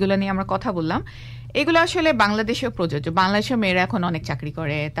রিলেশনশিপ এগুলো নিয়ে আমরা কথা বললাম এগুলো আসলে বাংলাদেশেও প্রযোজ্য বাংলাদেশেও মেয়েরা এখন অনেক চাকরি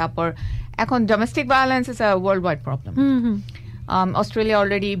করে তারপর এখন domestic violence is a worldwide problem Australia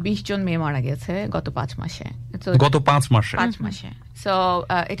already 20 জন মেয়ে মারা গেছে গত 5 মাসে সো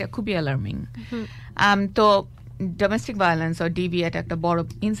এটা খুবই অ্যালার্মিং তো ডোমেস্টিক ভায়োলেন্স ও ডিভি এটা একটা বড়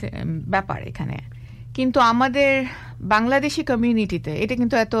ব্যাপার এখানে কিন্তু আমাদের বাংলাদেশি কমিউনিটিতে এটা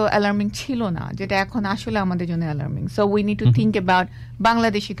কিন্তু এত অ্যালার্মিং ছিল না যেটা এখন আসলে আমাদের জন্য alarming so we need to think about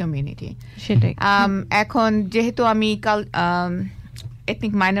Bangladeshi community সেটাই এখন যেহেতু আমি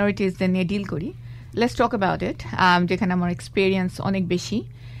এথনিক মাইনরিটিসদের নিয়ে ডিল করি লেটস টক অ্যাবাউট ইট যেখানে আমার এক্সপিরিয়েন্স অনেক বেশি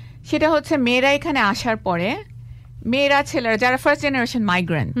সেটা হচ্ছে মেয়েরা এখানে আসার পরে মেয়েরা ছেলেরা যারা ফার্স্ট জেনারেশন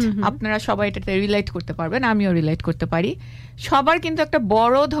মাইগ্রেন্ট আপনারা সবাই এটাতে রিলেট করতে পারবেন আমিও রিলেট করতে পারি সবার কিন্তু একটা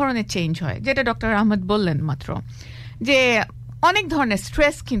বড় ধরনের চেঞ্জ হয় যেটা ডক্টর আহমেদ বললেন মাত্র যে অনেক ধরনের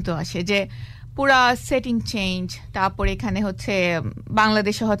স্ট্রেস কিন্তু আসে যে পুরা সেটিং চেঞ্জ তারপর এখানে হচ্ছে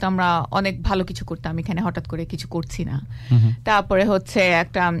বাংলাদেশে হয়তো আমরা অনেক ভালো কিছু করতাম এখানে হঠাৎ করে কিছু করছি না তারপরে হচ্ছে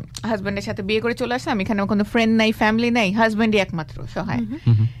একটা হাজব্যান্ডের সাথে বিয়ে করে চলে আসলাম এখানে কোনো ফ্রেন্ড নাই ফ্যামিলি নাই হাজব্যান্ডই একমাত্র সহায়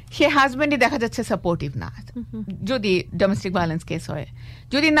সে হাজব্যান্ডই দেখা যাচ্ছে সাপোর্টিভ না যদি ডোমেস্টিক ভায়োলেন্স কেস হয়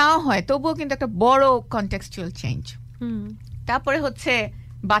যদি নাও হয় তবুও কিন্তু একটা বড় কনটেক্সচুয়াল চেঞ্জ তারপরে হচ্ছে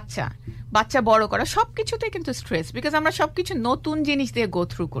বাচ্চা বড় করা সবকিছুতে কিন্তু স্ট্রেস বিকজ আমরা সবকিছু নতুন জিনিস দিয়ে গো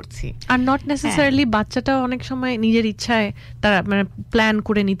থ্রু করছি আর নট নেসেসারিলি বাচ্চাটা অনেক সময় নিজের ইচ্ছায় তারা মানে প্ল্যান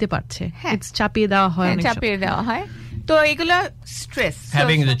করে নিতে পারছে চাপিয়ে দেওয়া হয় তো এগুলা stress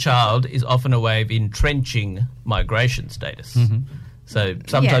having the child is often a way of entrenching migration status so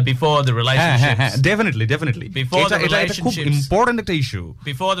sometimes before the relationships definitely before the relationships খুব important একটা issue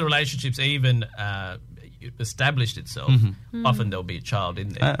before the relationships even established itself often there'll be a child in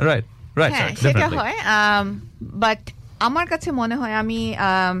there right সেটা হয় but আমার কাছে মনে হয় আমি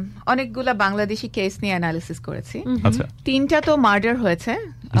অনেকগুলা বাংলাদেশি কেস নিয়ে অ্যানালিসিস করেছি 3টা তো মার্ডার হয়েছে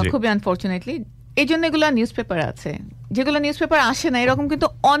খুবই আনফরচুনেটলি এই জন্য এগুলো নিউজ পেপার আছে যেগুলো নিউজ পেপার আসে না এরকম কিন্তু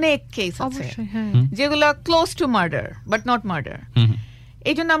অনেক কেস আছে যেগুলো close to murder but not murder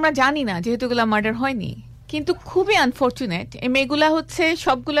এই জন্য আমরা জানি না যেহেতু এগুলো মার্ডার হয়নি কিন্তু খুবই আনফরচুনেট এই মেয়েগুলা হচ্ছে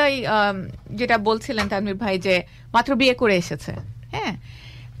সবগুলাই যেটা বলছিলেন তানভীর ভাই যে মাত্র বিয়ে করে এসেছে হ্যাঁ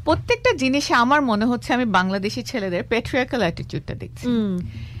প্রত্যেকটা জিনিসে আমার মনে হচ্ছে আমি বাংলাদেশি ছেলেদের প্যাট্রিয়ার্কাল অ্যাটিটিউডটা দেখছি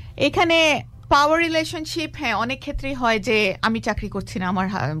এখানে পাওয়ার রিলেশনশিপ হ্যাঁ অনেক ক্ষেত্রেই হয় যে আমি চাকরি করছি না আমার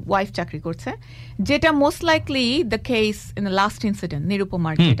ওয়াইফ চাকরি করছে যেটা most likely the case in the last incident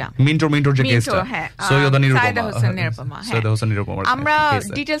নিরুপমার যেটা মিন্টর যে কেসটা সাইদা হোসেন নিরুপমা আমরা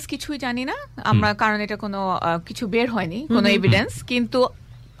ডিটেইলস কিছুই জানি না আমরা কারণ এটা কোনো কিছু বের হয়নি কোনো এভিডেন্স কিন্তু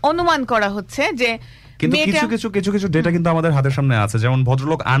অনুমান করা হচ্ছে যে কিন্তু কিছু ডেটা কিন্তু আমাদের হাতের সামনে আছে যেমন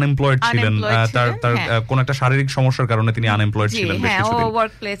ভদ্রলোক আনএমপ্লয়েড ছিলেন তার কোন একটা শারীরিক সমস্যার কারণে তিনি আনএমপ্লয়েড ছিলেন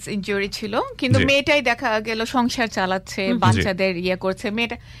ওয়ার্ক প্লেস ইনজুরি ছিল কিন্তু মেয়েটাই দেখা গেল সংসার চালাচ্ছে বাচ্চাদের করছে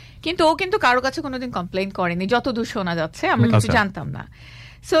মেয়েটা কিন্তু ও কিন্তু কারো কাছে কোনোদিন কমপ্লেইন করেনি যতদূর শোনা যাচ্ছে আমরা কিছু জানতাম না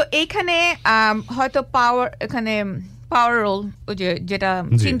সো এইখানে হয়তো পাওয়ার রোল যেটা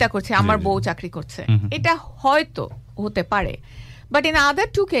চিন্তা করছে আমার বউ চাকরি করছে এটা হয়তো হতে পারে বাট ইন আদার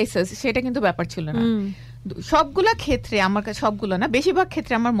 2 কেসেস সেটা কিন্তু ব্যাপার ছিল না সবগুলা ক্ষেত্রে আমার কাছে সবগুলো না বেশিরভাগ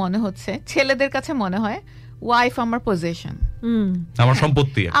ক্ষেত্রে আমার মনে হচ্ছে ছেলেদের কাছে মনে হয় ওয়াইফ আমার পজিশন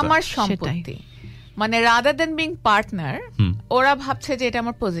আমার সম্পত্তি মানে রাদার দেন বিং পার্টনার ওরা ভাবছে যে এটা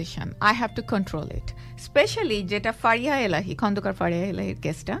আমার position I have to control it specially যেটা খন্দকার ফারিয়া এলাহির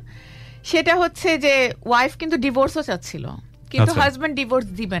কেসটা সেটা হচ্ছে যে ওয়াইফ কিন্তু ডিভোর্সও চাচ্ছিল কিন্তু হাজব্যান্ড ডিভোর্স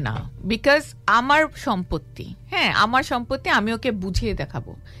দিবে না বিকজ আমার সম্পত্তি আমার সম্পত্তি আমি ওকে বুঝিয়ে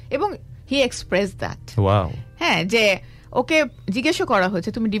দেখাবো এবং হি এক্সপ্রেস দ্যাট যে ওকে জিজ্ঞেস করা হয়েছে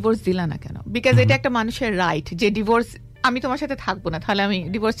তুমি ডিভোর্স দিলা না কেন বিকজ এটা একটা মানুষের রাইট যে ডিভোর্স আমি তোমার সাথে থাকবো না, তাহলে আমি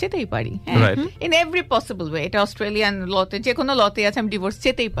ডিভোর্স চেতেই পারি। ইন এভরি পসিবল ওয়ে, এটা অস্ট্রেলিয়ান লতে, যে কোনো লতে আছে, আমি ডিভোর্স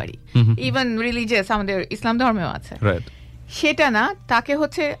চেতেই পারি। ইভেন রিলিজিয়াস, আমাদের ইসলাম ধর্মেও আছে। সেটা না, তাকে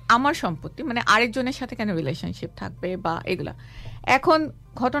হচ্ছে আমার সম্পত্তি, মানে আরেকজনের সাথে কেন রিলেশনশিপ থাকবে বা এগুলা। এখন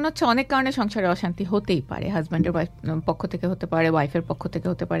ঘটনা হচ্ছে অনেক কারণে সংসারে অশান্তি হতেই পারে, হাজব্যান্ডের পক্ষ থেকে হতে পারে, ওয়াইফের পক্ষ থেকে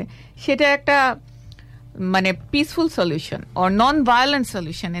হতে পারে। সেটা একটা মানে peaceful solution or non violent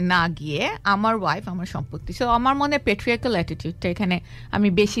সলিউশনে না গিয়ে আমার ওয়াইফ আমার সম্পত্তি। সো আমার মনে পেট্রিয়ার্কাল অ্যাটিটিউডটা এখানে আমি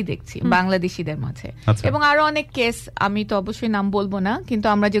বেশি দেখছি বাংলাদেশিদের মাঝে। এবং আরো অনেক কেস, আমি তো অবশ্যই নাম বলবো না, কিন্তু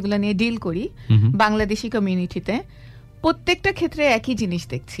আমরা যেগুলো নিয়ে ডিল করি বাংলাদেশি কমিউনিটিতে, প্রত্যেকটা ক্ষেত্রে একই জিনিস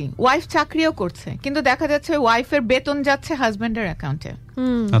দেখছি। ওয়াইফ চাকরিও করছে, কিন্তু দেখা যাচ্ছে ওয়াইফের বেতন যাচ্ছে হাজবেন্ডের অ্যাকাউন্টে।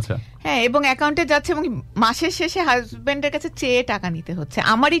 হ্যাঁ, এবং অ্যাকাউন্টে যাচ্ছে, এবং মাসের শেষে হাজবেন্ডের কাছে চেয়ে টাকা নিতে হচ্ছে।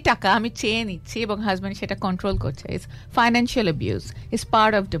 আমারই টাকা আমি চেয়ে নিচ্ছি এবং হাজবেন্ড সেটা কন্ট্রোল করছে। It's financial abuse, it's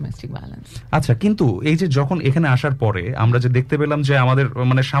part of domestic violence. আচ্ছা, কিন্তু এই যে যখন এখানে আসার পরে আমরা যে দেখতে পেলাম যে আমাদের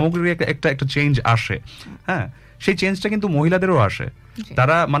মানে সামগ্রিক একটা চেঞ্জ আসে, হ্যাঁ, সেই চেঞ্জটা কিন্তু মহিলাদেরও আসে।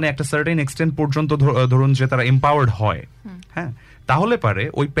 তারা মানে একটা সার্টেন এক্সটেন্ট পর্যন্ত ধরুন যে তারা এম্পাওয়ার্ড হয়, হ্যাঁ, তাহলে পারে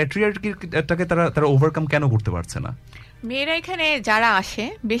ওই প্যাট্রিয়ার্কিটাকে তারা ওভারকাম কেন করতে পারছে না? মেয়েরা এখানে যারা আসে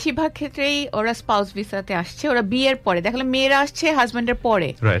বেশিরভাগ ক্ষেত্রেই ওরা স্পাউস ভিসাতে আসছে, ওরা বিয়ের পরে। দেখালে মেয়েরা আসছে হাজবেন্ডের পরে,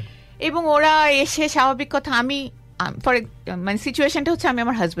 এবং ওরা এসে স্বাভাবিক কথা, আমি মানে সিচুয়েশনটা হচ্ছে আমি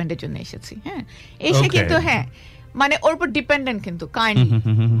আমার হাজবেন্ডের জন্য এসেছি, হ্যাঁ, এসে কিন্তু হ্যাঁ মানে ওর উপর ডিপেন্ডেন্ট, কিন্তু কাইন্ডলি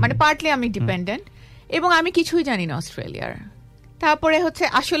মানে পার্টলি আমি ডিপেন্ডেন্ট, এবং আমি কিছুই জানি না অস্ট্রেলিয়ার। তারপরে হচ্ছে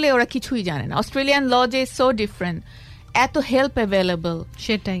আসলে ওরা কিছুই জানে না। অস্ট্রেলিয়ান ল যে সো ডিফারেন্ট, এত হেল্প অ্যাভেলেবল,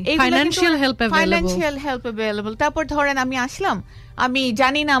 সেটাই ফাইন্যান্সিয়াল হেল্প অ্যাভেলেবল। তারপর ধরেন আমি আসলাম, আমি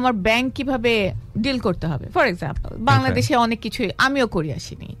জানি না আমার ব্যাংক কিভাবে ডিল করতে হবে। ফর এক্সাম্পল, বাংলাদেশে অনেক কিছুই আমিও করে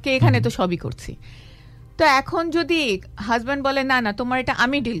আসিনি, কে এখানে তো সবই করছি। তো এখন যদি হাজব্যান্ড বলে না না তোমার এটা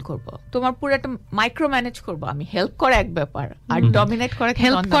আমি ডিল করব, তোমার পুরো একটা মাইক্রো ম্যানেজ করব, আমি হেল্প করা এক ব্যাপার, আর ডমিনেট করা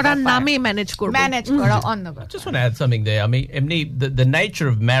হেল্প করার নামে ম্যানেজ করা অন্য ব্যাপার। I just want to add something there. I mean, the nature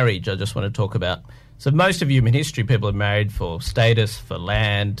of marriage I just want to talk about. So most of human history, people are married for status, for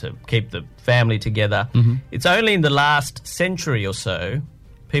land, to keep the family together. It's only in the last century or so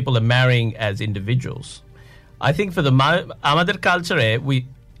people are marrying as individuals. I think for the Amadir culture,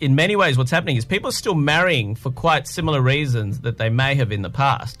 in many ways what's happening is people are still marrying for quite similar reasons that they may have in the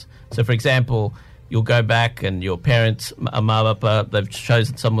past. So for example, you'll go back and your parents, they've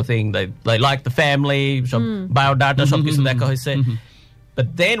chosen something, they like the family, but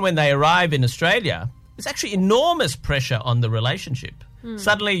then when they arrive in Australia, there's actually enormous pressure on the relationship.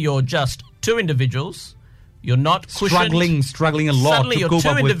 Suddenly you're just two individuals, you're not cushioned. Struggling a lot. Suddenly to you're cope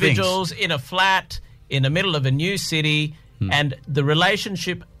two up with individuals things. in a flat in the middle of a new city, and the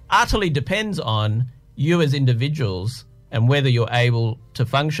relationship utterly depends on you as individuals and whether you're able to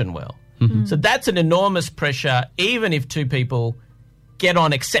function well. So that's an enormous pressure, even if two people get on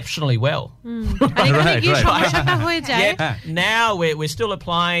exceptionally well. Yet now we're still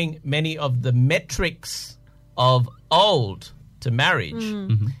applying many of the metrics of old to marriage.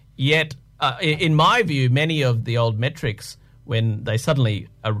 Yet, in my view, many of the old metrics, when they suddenly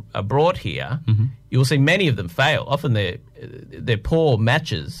are brought here, you'll see many of them fail. Often they're poor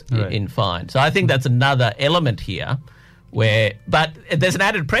matches in find. So I think that's another element here but there's an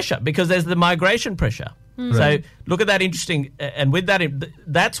added pressure because there's the migration pressure. So look at that interesting, and with that,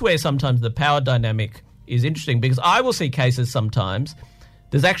 that's where sometimes the power dynamic is interesting, because I will see cases sometimes,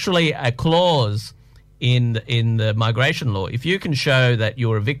 there's actually a clause in the migration law. If you can show that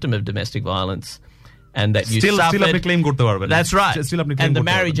you're a victim of domestic violence and that you suffered, that's right, and the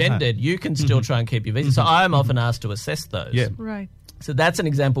marriage ended, you can still try and keep your visa. So I'm often asked to assess those. Right. So that's an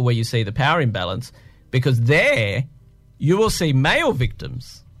example where you see the power imbalance, because there you will see male victims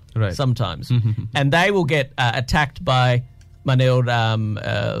sometimes, and they will get attacked by the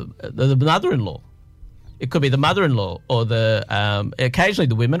mother-in-law. It could be the mother-in-law or occasionally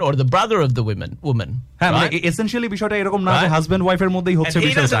the women or the brother of the woman. Right? Essentially, বিষয়টা এরকম না যে husband ওয়াইফের মধ্যেই হচ্ছে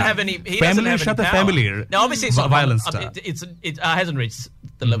বিষয়টা। ফ্যামিলির সাথে ফ্যামিলির now obviously it's violence. It hasn't reached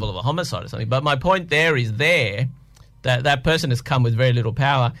the level of a homicide or something. But my point there is that person has come with very little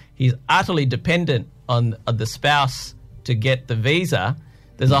power. He's utterly dependent on the spouse to get the visa.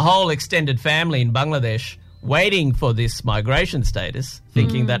 There's a whole extended family in Bangladesh waiting for this migration status,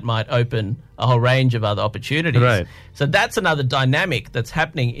 thinking that might open a whole range of other opportunities. Right. So that's another dynamic that's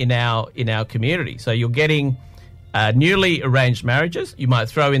happening in our community. So you're getting newly arranged marriages. You might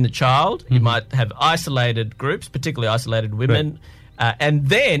throw in the child. You might have isolated groups, particularly isolated women, and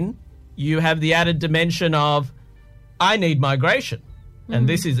then you have the added dimension of I need migration, and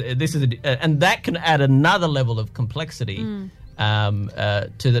this is and that can add another level of complexity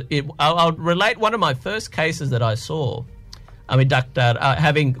I'll relate one of my first cases that I saw. I mean,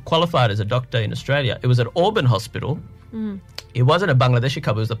 having qualified as a doctor in Australia, it was at Auburn Hospital. It wasn't a Bangladeshi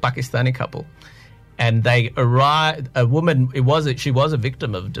couple; it was a Pakistani couple, and they arrived. A woman. She was a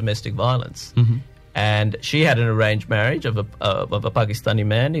victim of domestic violence, and she had an arranged marriage of a Pakistani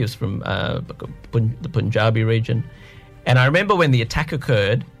man. He was from the Punjabi region, and I remember when the attack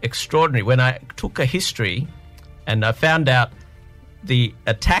occurred. Extraordinary. When I took a history, and I found out the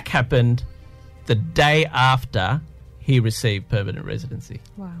attack happened the day after he received permanent residency.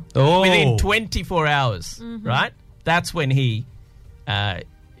 Wow. Within 24 hours, right? That's when he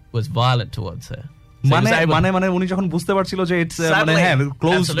was violent towards her. So মানে উনি যখন বুঝতে পারছিল যে it's মানে হ্যাঁ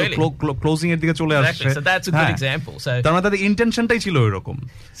closing এর দিকে চলে আসছে, so that's a good example. So তার মানে তাদের ইন্টেনশনটাই ছিল এরকম,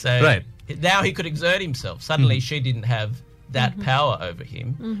 so right? Now he could exert himself. Suddenly she didn't have that power over him.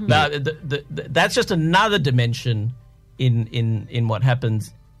 But that's just another dimension in what happens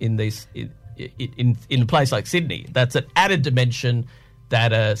in these in a place like Sydney. That's an added dimension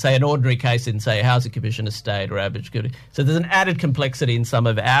that, say, an ordinary case in, say, a housing commission estate or average community. So there's an added complexity in some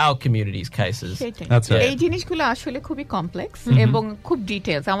of our communities' cases. That's right. এই জিনিসগুলো আসলে খুবই complex এবং খুব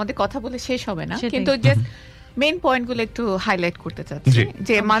details, আমাদের কথা বলে শেষ হবে না, কিন্তু জাস্ট মেইন পয়েন্টগুলো একটু হাইলাইট করতে চাচ্ছি।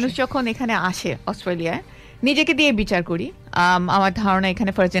 যে মানুষ যখন এখানে আসে অস্ট্রেলিয়ায়, নিজেকে দিয়ে বিচার করি, আমার ধারণা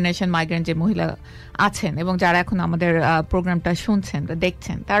এখানে ফার্স্ট জেনারেশন মাইগ্রেন্ট যে মহিলা আছেন এবং যারা এখন আমাদের প্রোগ্রামটা শুনছেন বা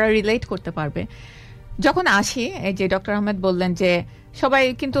দেখছেন, তারা রিলেট করতে পারবে। যখন আসি, এই যে ডক্টর আহমেদ বললেন যে সবাই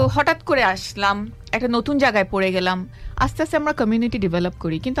কিন্তু হঠাৎ করে আসলাম, একটা নতুন জায়গায় পড়ে গেলাম, আস্তে আস্তে আমরা কমিউনিটি ডেভেলপ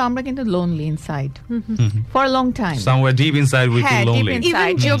করি, কিন্তু আমরা কিন্তু lonely inside for long time, somewhere deep inside we feel lonely,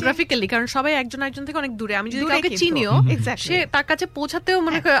 even geographically, কারণ সবাই একজন থেকে অনেক দূরে। আমি যদি কাউকে চিনিও, সে তার কাছে পৌঁছাতেও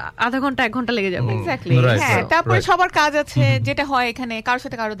মনে করে আধা ঘন্টা 1 ঘন্টা লেগে যাবে। এক্স্যাক্টলি, হ্যাঁ। তারপরে সবার কাজ আছে, যেটা হয় এখানে কারোর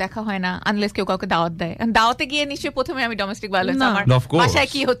সাথে কারো দেখা হয় না আনলেস কেউ কাউকে দাওয়াত দেয়। দাওয়াতে গিয়ে নিশ্চয়ই প্রথমে আমি ডোমেস্টিক ভায়োলেন্স, আমার বাসায়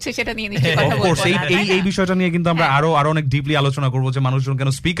কি হচ্ছে সেটা নিয়ে নিশ্চয়ই কথা বলবো। এই বিষয়টা নিয়ে কিন্তু আমরা আরো অনেক ডিপলি আলোচনা করব যে মানুষজন কেন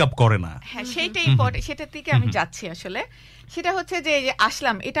স্পিক আপ করে না। হ্যাঁ, সেইটাই ইম্পর্টেন্ট, সেটার দিকে আমি যাচ্ছি আসলে। সেটা হচ্ছে যে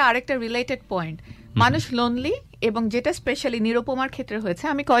আসলাম, এটা আরেকটা রিলেটেড পয়েন্ট। মানুষ লোনলি, এবং যেটা স্পেশালি নিরুপমার ক্ষেত্রে হয়েছে,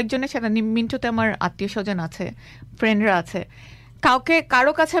 আমি কয়েকজনের সাথে, মিন্টুতে আমার আত্মীয় স্বজন আছে, ফ্রেন্ডরা আছে,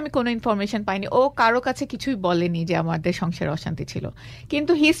 কারো কাছে আমি কোনো ইনফরমেশন পাইনি, ও কারো কাছে কিছুই বলেনি যে আমাদের সংসারে অশান্তি ছিল,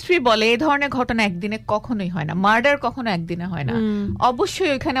 কিন্তু হিস্ট্রি বলে এই ধরনের ঘটনা একদিনে কখনোই হয় না, মার্ডার কখনো একদিনে হয় না। অবশ্যই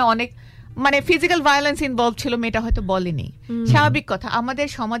ওইখানে অনেক মানে ফিজিক্যাল ভায়োলেন্স ইনভলভ ছিল, মেয়েটা হয়তো বলেনি, স্বাভাবিক কথা। আমাদের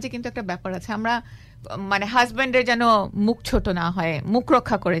সমাজে কিন্তু একটা ব্যাপার আছে, আমরা মানে হাজব্যান্ডের যেন মুখ ছোট না হয়, মুখ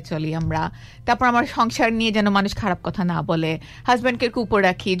রক্ষা করে চলি আমরা। তারপর আমার সংসার নিয়ে যেন মানুষ খারাপ কথা না বলে, হাজব্যান্ডকে উপর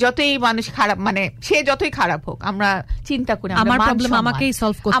রাখি, যতই মানুষ খারাপ, মানে সে যতই খারাপ হোক, আমরা চিন্তা করি আমার প্রবলেম আমাকেই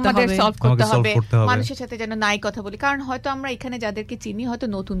সলভ করতে হবে, আমাদের সলভ করতে হবে, মানুষের সাথে যেন নাই কথা বলি। কারণ হয়তো আমরা এখানে যাদেরকে চিনি হয়তো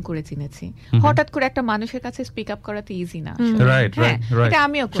নতুন করে চিনেছি, হঠাৎ করে একটা মানুষের কাছে স্পিক আপ করা তো ইজি না। এটা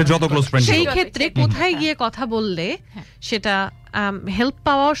আমিও সেই ক্ষেত্রে কোথায় গিয়ে কথা বললে সেটা হেল্প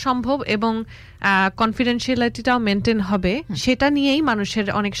পাওয়া সম্ভব এবং কনফিডেন্সিয়ালিটিটাও মেনটেন হবে, সেটা নিয়েই মানুষের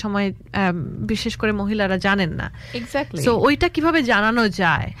অনেক সময়, বিশেষ করে মহিলারা জানেন না। এক্স্যাক্টলি, সো ওইটা কিভাবে জানানো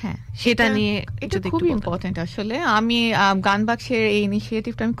যায়, সেটা নিয়ে এটা খুব ইম্পর্টেন্ট আসলে। আমি গান বাক্সের এই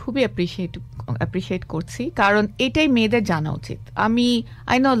ইনিশিয়েটিভটা আমি খুবই অ্যাপ্রিশিয়েট করছি, কারণ এটাই মেয়েদের জানা উচিত।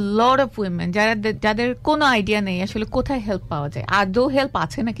 I know lot of women যাদের কোনো আইডিয়া নেই আসলে কোথায় হেল্প পাওয়া যায়, আদৌ হেল্প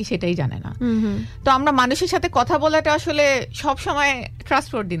আছে নাকি সেটাই জানে না। তো আমরা মানুষের সাথে কথা বলাটা আসলে সব সময়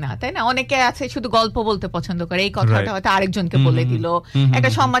ট্রাস্টওয়ার্দি না, তাই না? অনেকে আছে শুধু গল্প বলতে পছন্দ করে, এই কথাটা হয়তো আরেকজনকে বলে দিল।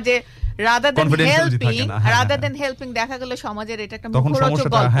 একটা সমাজে রাদার দেন হেল্পিং দেখা গেল সমাজের এটা একটা মুখরোচক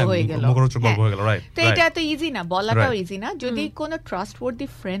গল্প হয়ে গেল। তো এটা এত ইজি না, বলাটাও ইজি না। যদি কোনো ট্রাস্টওয়ার্দি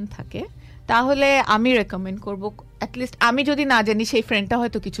ফ্রেন্ড থাকে তাহলে আমি রেকমেন্ড করবো, অ্যাটলিস্ট আমি যদি না জানি সেই ফ্রেন্ডটা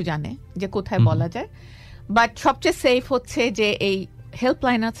হয়তো কিছু জানে যে কোথায় বলা যায়। বাট সবচেয়ে সেফ হচ্ছে যে এই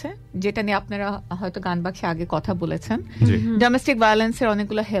হেল্পলাইন আছে, যেটা নিয়ে আপনারা হয়তো গান বাক্সে আগে কথা বলেছেন, ডোমেস্টিক ভায়োলেন্সের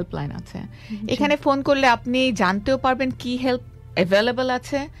অনেকগুলো হেল্পলাইন আছে। এখানে ফোন করলে আপনি জানতেও পারবেন কি হেল্প অ্যাভেলেবল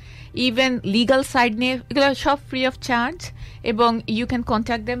আছে, ইভেন লিগাল সাইড নিয়ে, এগুলো সব ফ্রি অফ চার্জ, এবং ইউ ক্যান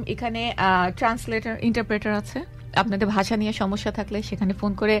কন্ট্যাক্ট দেম। এখানে ট্রান্সলেটর, ইন্টারপ্রেটার আছে, আপনাদের ভাষা নিয়ে সমস্যা থাকলে সেখানে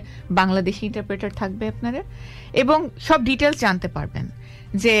ফোন করে বাংলাদেশি ইন্টারপ্রেটার থাকবে আপনাদের, এবং সব ডিটেলস জানতে পারবেন।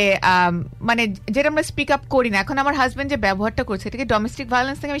 যে মানে যেটা আমরা স্পিক আপ করি না, এখন আমার হাজবেন্ড যে ব্যবহারটা করছে এটাকে ডোমেস্টিক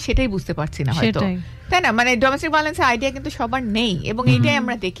ভায়োলেন্স থেকে আমি সেটাই বুঝতে পারছি না হয়তো, তাই না? মানে ডোমেস্টিক ভায়োলেন্সের আইডিয়া কিন্তু সবার নেই, এবং এইটাই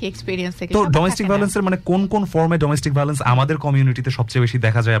আমরা দেখি এক্সপেরিয়েন্স থেকে। তো ডোমেস্টিক ভায়োলেন্সের মানে কোন কোন ফর্মে ডোমেস্টিক ভায়োলেন্স আমাদের কমিউনিটিতে সবচেয়ে বেশি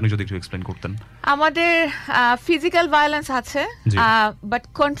দেখা যায়, আপনি যদি একটু এক্সপ্লেইন করতেন। আমাদের ফিজিক্যাল ভায়োলেন্স আছে, বাট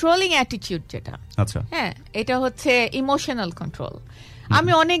কন্ট্রোলিং অ্যাটিটিউড যেটা, আচ্ছা, হ্যাঁ, এটা হচ্ছে ইমোশনাল কন্ট্রোল।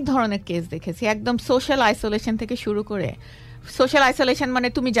 আমি অনেক ধরনের কেস দেখেছি, একদম সোশ্যাল আইসোলেশন থেকে শুরু করে সোশ্যাল আইসোলেশন মানে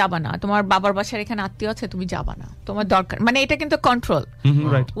তুমি যাবা না, তোমার বাবার বাসার এখানে আত্মীয় আছে, তুমি যাবা না, তোমার দরকার, মানে এটা কিন্তু কন্ট্রোল।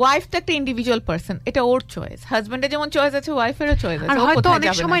 ওয়াইফ তো একটা ইন্ডিভিজুয়াল পারসন, এটা ওর চয়েস। হাজবেন্ডের যেমন চয়েস আছে, ওয়াইফেরও চয়েস আছে। আর হয়তো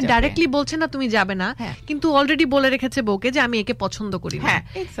অনেক সময় ডাইরেক্টলি বলছে না তুমি যাবে না, কিন্তু অলরেডি বলে রেখেছে বউকে যে আমি একে পছন্দ করি না। হ্যাঁ,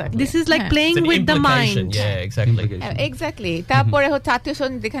 exactly, this is like playing with the mind. Exactly. তারপরে হচ্ছে আত্মীয়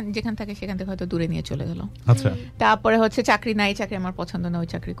স্বজন যেখান থাকে সেখান থেকে হয়তো দূরে নিয়ে চলে গেল। আচ্ছা, তারপরে হচ্ছে চাকরি নাই, চাকরি আমার পছন্দ না, ওই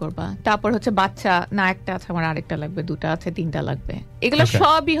চাকরি করবা। তারপর হচ্ছে বাচ্চা না, একটা আছে আমার, আরেকটা লাগবে, দুটা আছে, তিনটা লাগবে। এগুলো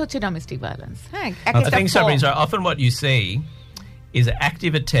সবই হচ্ছে ডোমেস্টিক ভায়োলেন্স। হ্যাঁ, I think Sabrina, often what you see is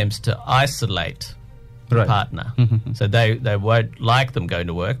active attempts to isolate the partner. So they won't like them going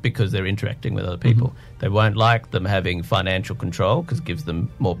to work because they're interacting with other people. They won't like them having financial control because it gives them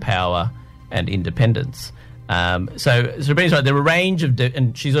more power and independence. So Sabrina's right, there are a range of, and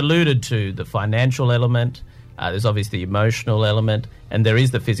she's alluded to the financial element, there's obviously the emotional element, and there is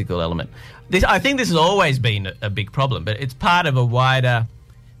the physical element. I think this has always been a big problem, but it's part of a wider,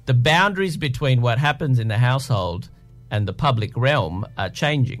 the boundaries between what happens in the household and the public realm are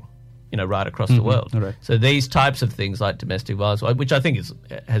changing, right across the world. Right. So these types of things like domestic violence, which I think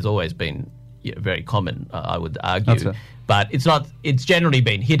has always been very common, I would argue, but it's generally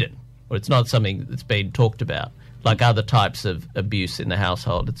been hidden, or it's not something that's been talked about, like other types of abuse in the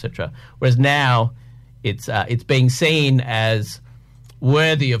household, etc. Whereas now it's being seen as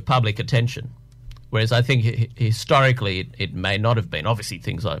worthy of public attention. Whereas I think historically it may not have been. Obviously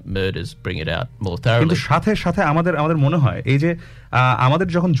things like murders bring it out more thoroughly. কিন্তু সাথে সাথে আমাদের মনে হয় এই যে আমাদের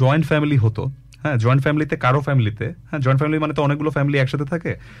যখন জয়েন্ট ফ্যামিলি হতো, হ্যাঁ, জয়েন্ট ফ্যামিলিতে কারো ফ্যামিলিতে, হ্যাঁ, জয়েন্ট ফ্যামিলি মানে তো অনেকগুলো ফ্যামিলি একসাথে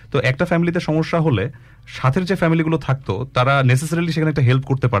থাকে, তো একটা ফ্যামিলিতে সমস্যা হলে সাথের যে ফ্যামিলিগুলো থাকতো তারা নেসেসারিলি সেখানে একটা হেল্প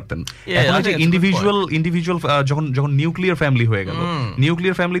করতে পারতেন। এখন যে ইন্ডিভিজুয়াল যখন নিউক্লিয়ার ফ্যামিলি হয়ে গেল,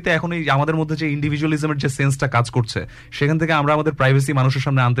 নিউক্লিয়ার ফ্যামিলিতে এখন এই আমাদের মধ্যে যে ইন্ডিভিজুয়ালিজমের যে সেন্সটা কাজ করছে, সেখান থেকে আমরা আমাদের প্রাইভেসি মানুষের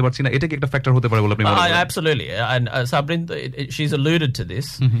সামনে আনতে পারছি না। এটা কি একটা ফ্যাক্টর হতে পারে বলে আপনি মনে করেন? Absolutely, and Sabrina, she's alluded to this,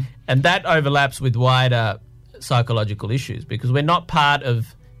 and that overlaps with wider psychological issues because we're not part of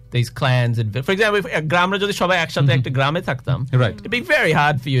these clans. And for example, if গ্রামে যদি সবাই একসাথে একটা গ্রামে থাকতাম, it'd be very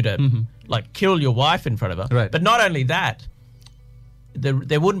hard for you to like kill your wife in front of her. But not only that,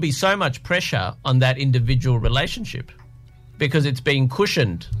 there wouldn't be so much pressure on that individual relationship because it's being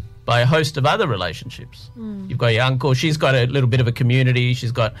cushioned by a host of other relationships. You've got your uncle, she's got a little bit of a community,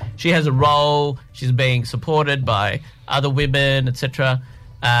 she has a role, she's being supported by other women, etc.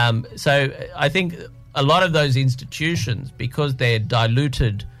 So I think a lot of those institutions, because they're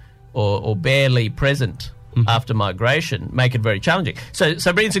diluted or barely present after migration, make it very challenging. So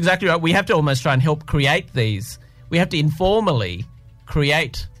Sabrina's exactly right. We have to almost try and help create these. We have to informally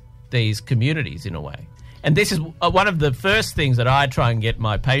create these communities in a way. And this is one of the first things that I try and get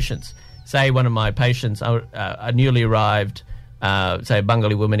my patients. Say one of my patients, a newly arrived, say a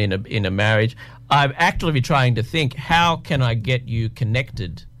Bengali woman in a marriage. I'm actively trying to think, how can I get you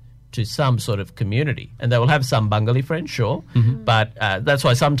connected to some sort of community? And they will have some Bengali friends, sure, but that's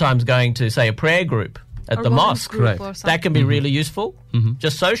why sometimes going to, say, a prayer group at the mosque, that can be really useful,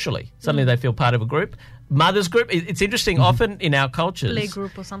 just socially. Suddenly they feel part of a group. Mother's group, it's interesting, often in our cultures, play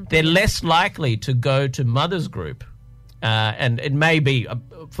group or something, they're less likely to go to mother's group. And it may be,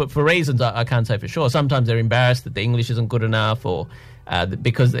 for reasons I can't say for sure, sometimes they're embarrassed that the English isn't good enough, or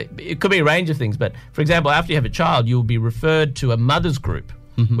because it could be a range of things. But, for example, after you have a child, you'll be referred to a mother's group,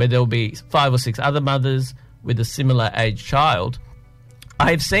 where there'll be 5 or 6 other mothers with a similar age child. I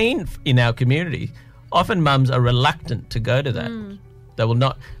have seen in our community, often mums are reluctant to go to that. They will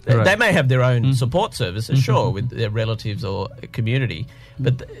not. They may have their own support services, sure, with their relatives or community,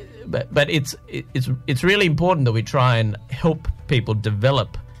 but it's really important that we try and help people develop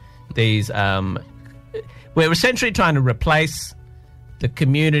these. We're essentially trying to replace the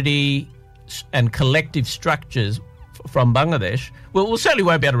community and collective structures from Bangladesh. We'll certainly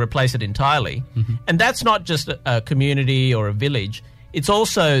won't be able to replace it entirely, and that's not just a community or a village. It's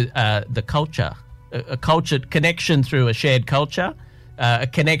also the culture, a culture connection through a shared culture. A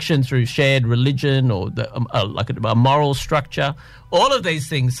connection through shared religion or like a moral structure. All of these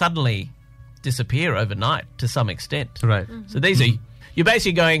things suddenly disappear overnight to some extent. Right. So these are, you're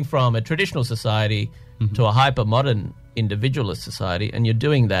basically going from a traditional society to a hyper-modern individualist society, and you're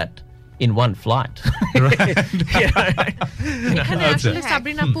doing that in one flight. এখানে আসলে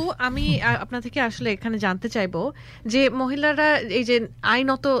সাবরিনা আপু, আমি আপনার থেকে আসলে এখানে জানতে চাইবো যে মহিলারা এই যে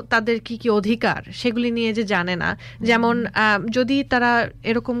আইনত তাদের কি কি অধিকার সেগুলি নিয়ে যে জানে না, যেমন যদি তারা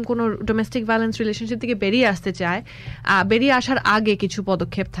এরকম কোনো ডোমেস্টিক ভায়োলেন্স রিলেশনশিপ থেকে বেরিয়ে আসতে চায়, বেরিয়ে আসার আগে কিছু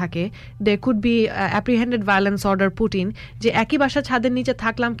পদক্ষেপ থাকে। They could be apprehended violence order put in, যে একই বাসা ছাদের নিচে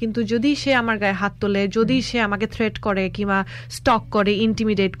থাকলাম, কিন্তু যদি সে আমার গায়ে হাত তোলে, যদি সে আমাকে থ্রেট করে কিংবা স্টক করে,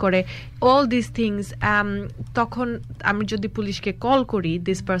 ইন্টিমিডেট করে, all these things তখন আমি যদি পুলিশকে কল করি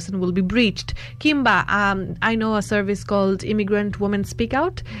this person will be breached কিংবা I know a service called Immigrant Women Speak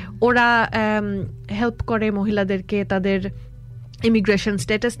Out ওরা হেল্প করে মহিলাদেরকে তাদের ইমিগ্রেশন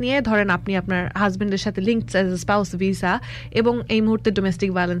স্ট্যাটাস নিয়ে ধরেন আপনি আপনার হাজবেন্ডের সাথে linked as a spouse visa এবং এই মুহূর্তে ডোমেস্টিক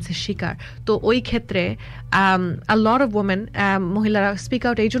ভায়োলেন্সের শিকার তো ওই ক্ষেত্রে আ লট অফ ওমেন মহিলারা স্পিক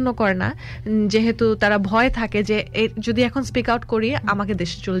আউট এই জন্য করে না যেহেতু তারা ভয় থাকে যে যদি এখন স্পিক আউট করি আমাকে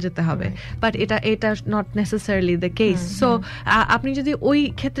দেশে চলে যেতে হবে বাট এটা not necessarily the case so আপনি যদি ওই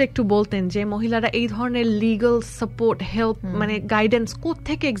ক্ষেত্রে একটু বলতেন যে মহিলারা এই ধরনের লিগাল সাপোর্ট হেল্প মানে গাইডেন্স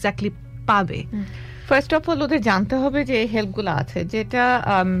কোত্থেকে এক্স্যাক্টলি পাবে ফার্স্ট অফ অল ওদের জানতে হবে যে হেল্পগুলো আছে যেটা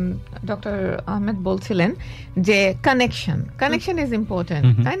ডক্টর আহমেদ বলছিলেন যে কানেকশন ইজ ইম্পর্টেন্ট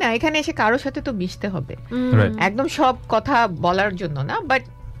তাই না এখানে এসে কারোর সাথে তো মিশতে হবে একদম সব কথা বলার জন্য না বাট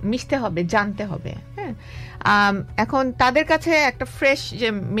মিশতে হবে জানতে হবে হ্যাঁ এখন তাদের কাছে একটা ফ্রেশ যে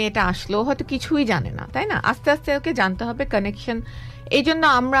মেয়েটা আসলো হয়তো কিছুই জানে না তাই না আস্তে আস্তে ওকে জানতে হবে কানেকশন এই জন্য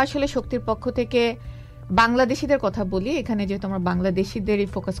আমরা আসলে শক্তির পক্ষ থেকে বাংলাদেশিদের কথা বলি এখানে যেহেতু আমরা বাংলাদেশিদেরই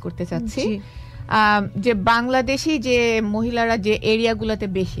ফোকাস করতে চাচ্ছি যে বাংলাদেশি যে মহিলারা যে এরিয়াগুলোতে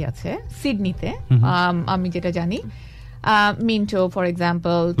বেশি আছে সিডনিতে আমি যেটা জানি মিন্টো ফর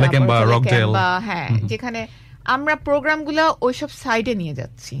এক্সাম্পল হ্যাঁ যেখানে আমরা প্রোগ্রামগুলো ওইসব সাইডে নিয়ে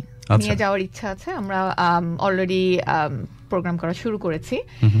যাচ্ছি নিয়ে যাওয়ার ইচ্ছা আছে আমরা অলরেডি প্রোগ্রাম করা শুরু করেছি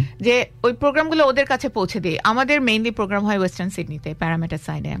যে ওই প্রোগ্রামগুলো ওদের কাছে পৌঁছে দিই আমাদের মেইনলি প্রোগ্রাম হয় ওয়েস্টার্ন সিডনিতে প্যারামিটার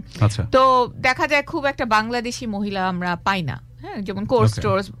সাইডে তো দেখা যায় খুব একটা বাংলাদেশি মহিলা আমরা পাই না হ্যাঁ যেমন কোর্স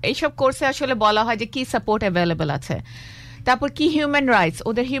টোর্স এইসব কোর্সে আসলে বলা হয় যে কি সাপোর্ট অ্যাভেলেবল আছে তারপর কি হিউম্যান রাইটস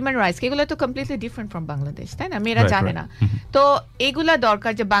ওদের হিউম্যান রাইটস এগুলো তো কমপ্লিটলি ডিফারেন্ট ফ্রম বাংলাদেশ তাই না মেয়েরা জানে না তো এগুলা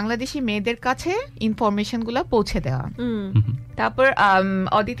দরকার যে বাংলাদেশি মেয়েদের কাছে ইনফরমেশন গুলা পৌঁছে দেওয়া তারপর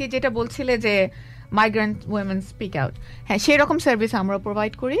অদিতি যেটা বলছিলে যে মাইগ্রেন্ট উইমেন স্পিক আউট হ্যাঁ সেরকম সার্ভিস আমরা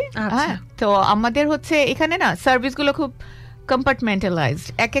প্রোভাইড করি হ্যাঁ তো আমাদের হচ্ছে এখানে না সার্ভিসগুলো খুব কম্পার্টমেন্টালাইজড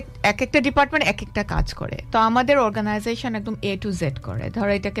এক একটা ডিপার্টমেন্ট এক একটা কাজ করে তো আমাদের অর্গানাইজেশন একদম A to Z করে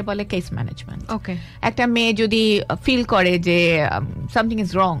ধরো এটাকে বলে কেস ম্যানেজমেন্ট ওকে একটা মেয়ে যদি ফিল করে যে সামথিং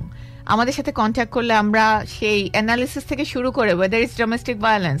ইজ রং আমাদের সাথে কন্ট্যাক্ট করলে আমরা সেই অ্যানালিসিস থেকে শুরু করে whether it's domestic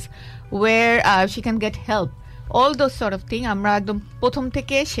violence where she can get help all those sort of thing আমরা একদম প্রথম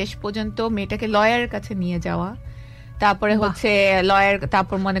থেকে শেষ পর্যন্ত মেয়েটাকে লয়ারের কাছে নিয়ে যাওয়া তারপরে হচ্ছে লয়ার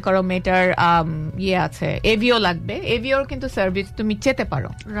তারপর মনে করো মেটার ইয়ে আছে এভিও লাগবে এভিওর কিন্তু সার্ভিস তুমি যেতে পারো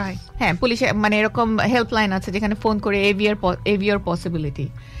রাইট হ্যাঁ পুলিশে মানে এরকম হেল্পলাইন আছে যেখানে ফোন করে এভিওর পসিবিলিটি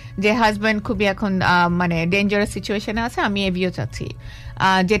যে হাজব্যান্ড খুবই এখন মানে ডেঞ্জারাস সিচুয়েশনে আছে আমি এভিও চাচ্ছি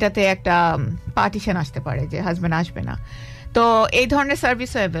যেটাতে একটা পার্টিশন আসতে পারে যে হাজব্যান্ড আসবে না তো এই ধরনের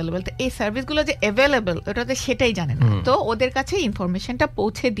সার্ভিসও অ্যাভেলেবল তো এই সার্ভিসগুলো যে অ্যাভেলেবল ওটাতে সেটাই জানে না তো ওদের কাছে ইনফরমেশনটা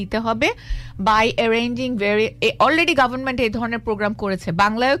পৌঁছে দিতে হবে বাই অ্যারেঞ্জিং অলরেডি গভর্নমেন্ট এই ধরনের প্রোগ্রাম করেছে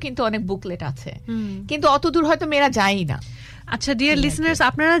বাংলায়ও কিন্তু অনেক বুকলেট আছে কিন্তু অত দূর হয়তো মেয়েরা যায়ই না আচ্ছা ডিয়ার লিসনার্স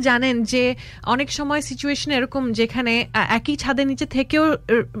আপনারা জানেন যে অনেক সময় সিচুয়েশন এরকম যেখানে একই ছাদের নিচে থেকেও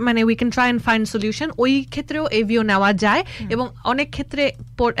মানে we can try and find solution ওই ক্ষেত্রেও এভিও নেওয়া যায় এবং অনেক ক্ষেত্রে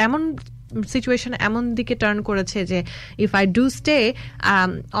এমন সিচুয়েশন এমন দিকে টার্ন করেছে যে ইফ আই ডু স্টে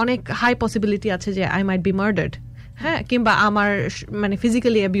অনেক হাই পসিবিলিটি আছে যে আই মাইট বি মার্ডার্ড হ্যাঁ কিংবা আমার মানে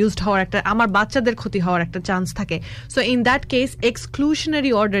ফিজিক্যালি অ্যাবিউজড হওয়ার একটা আমার বাচ্চাদের ক্ষতি হওয়ার একটা চান্স থাকে so in that case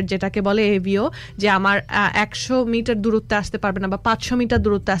এক্সক্লুশনারি order যেটাকে বলে এভিও যে আমার 100 মিটার দূরত্বে আসতে পারবে না বা 500 মিটার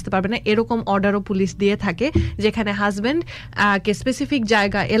দূরত্বে আসতে পারবে না এরকম অর্ডারও পুলিশ দিয়ে থাকে যেখানে হাজব্যান্ড কে স্পেসিফিক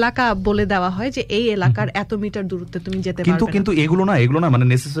জায়গা এলাকা বলে দেওয়া হয় যে এই এলাকার এত মিটার দূরত্বে তুমি যেতে পারবে কিন্তু এগুলো না মানে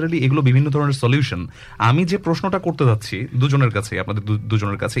নেসেসারিলি এগুলো বিভিন্ন ধরনের সলিউশন আমি যে প্রশ্নটা করতে যাচ্ছি দুজনের কাছে আপনাদের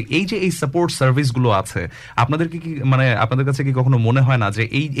দুজনের কাছে এই যে এই সাপোর্ট সার্ভিসগুলো আছে আপনাদের কি মানে আপনাদের কাছে কি কখনো মনে হয় না যে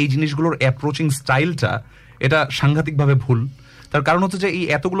এই জিনিসগুলোর অ্যাপ্রোচিং স্টাইলটা এটা সাংঘাতিকভাবে ভুল তার কারণ হচ্ছে যে এই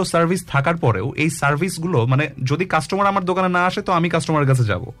এতগুলো সার্ভিস থাকার পরেও এই সার্ভিসগুলো মানে যদি কাস্টমার আমার দোকানে না আসে তো আমি কাস্টমারের কাছে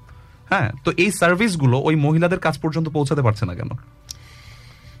যাব হ্যাঁ তো এই সার্ভিসগুলো ওই মহিলাদের কাছ পর্যন্ত পৌঁছাতে পারছে না কেন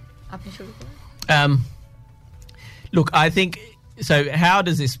আপনি শুরু করুন look I think so how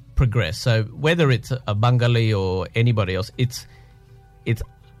does this progress so whether it's a Bengali or anybody else it's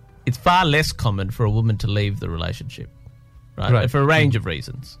far less common for a woman to leave the relationship, right? For a range of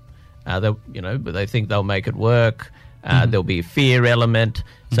reasons. They think they'll make it work. There'll be a fear element.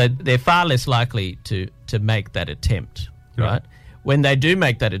 So they're far less likely to make that attempt, right? When they do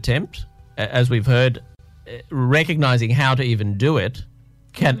make that attempt, as we've heard, recognizing how to even do it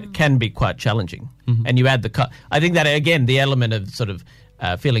can be quite challenging. And you add I think that, again, the element of sort of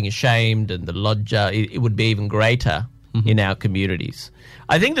feeling ashamed and the lodger, it would be even greater in our communities.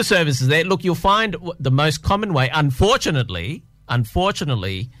 I think the service is there. Look, you'll find the most common way, unfortunately,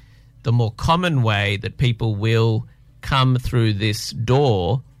 the more common way that people will come through this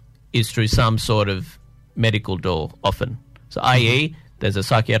door is through some sort of medical door often. So i.e. there's a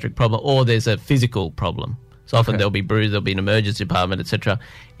psychiatric problem or there's a physical problem. So often there'll be bruise, there'll be an emergency department, etc.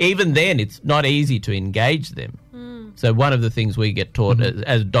 Even then, it's not easy to engage them. So one of the things we get taught,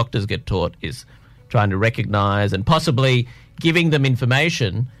 as doctors get taught, is trying to recognise and possibly giving them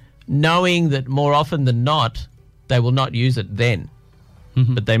information, knowing that more often than not, they will not use it then,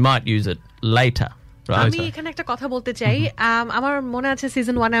 but they might use it later. আমি এখানে একটা কথা বলতে চাই আমার মনে আছে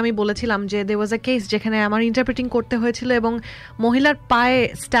season 1 আমি বলেছিলাম যে there was a case যেখানে আমার ইন্টারপ্রেটিং করতে হয়েছিল এবং মহিলার পায়ে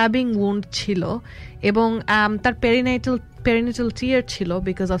স্ট্যাবিং উন্ড ছিল এবং তার পেরিনেটাল টিয়ার ছিল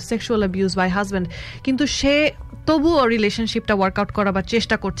because of sexual abuse by husband কিন্তু সে তবুও রিলেশনশিপটা ওয়ার্কআউট করাবার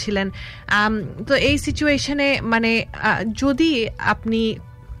চেষ্টা করছিলেন তো এই সিচুয়েশনে মানে যদি আপনি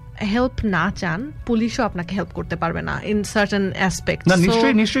হেল্প না চান পুলিশও আপনাকে হেল্প করতে পারবে না ইন সার্টেন অ্যাসপেক্ট না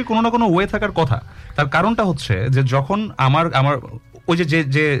নিশ্চয়ই কোনো না কোনো ওয়ে থাকার কথা তার কারণটা হচ্ছে যে যখন আমার ওই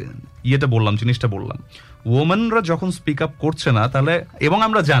যে ইয়েটা বললাম জিনিসটা বললাম ওমেনরা যখন স্পিক আপ করছে না তাহলে এবং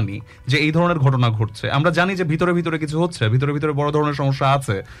আমরা জানি যে এই ধরনের ঘটনা ঘটছে আমরা জানি যে ভিতরে ভিতরে কিছু হচ্ছে ভিতরে বড় ধরনের সমস্যা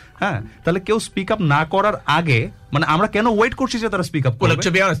আছে হ্যাঁ তাহলে কেউ স্পিক আপ না করার আগে মানে আমরা কেন ওয়েট করছি যে তারা স্পিক আপ করবে Well,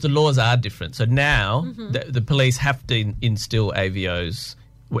 to be honest, the laws are different. So now the police have to instill AVOs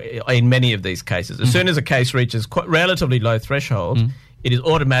in many of these cases. As soon as a case reaches relatively low threshold, it is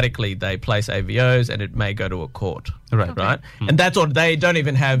automatically they place AVOs and it may go to a court. Right? And that's all. They don't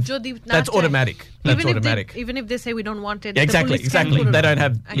even have. That's automatic. That's automatic. Even if they say we don't want it. Exactly. They don't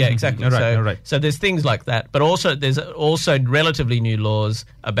have. Yeah, exactly. Right. So there's things like that, but also there's also relatively new laws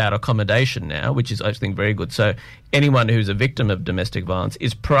about accommodation now, which is I think very good. So anyone who's a victim of domestic violence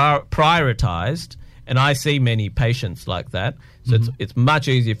is prioritized. And I see many patients like that. So it's much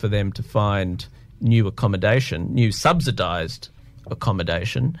easier for them to find new accommodation, new subsidised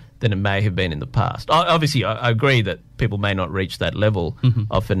accommodation than it may have been in the past. Obviously, I agree that people may not reach that level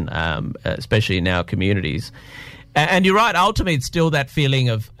often, especially in our communities. And you're right, ultimately it's still that feeling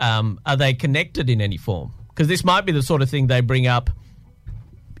of are they connected in any form? Because this might be the sort of thing they bring up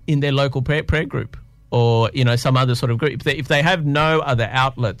in their local prayer group or, you know, some other sort of group. If they have no other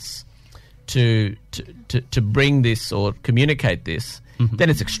outlets to bring this or communicate this, then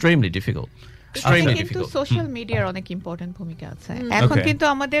it's extremely difficult. Extremely difficult. কিন্তু social মিডিয়ার অনেক important ভূমিকা আছে এখন কিন্তু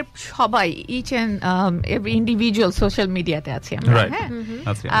আমাদের সবাই each and every individual social মিডিয়াতে আছে আমরা হ্যাঁ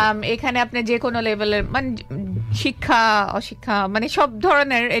এখানে আপনি যে কোনো লেভেলের মানে শিক্ষা অশিক্ষা মানে সব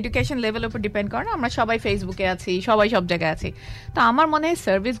ধরনের এডুকেশন লেভেলের উপর ডিপেন্ড করে না আমরা সবাই ফেসবুকে আছি সবাই সব জায়গায় আছি তো আমার মনে হয়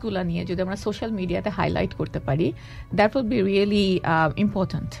সার্ভিসগুলো নিয়ে যদি আমরা সোশ্যাল মিডিয়াতে হাইলাইট করতে পারি that will be really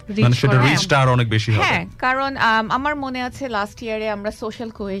important মানে সেটা রিচটা আরো অনেক বেশি হবে হ্যাঁ কারণ আমার মনে আছে লাস্ট ইয়ারে আমরা সোশ্যাল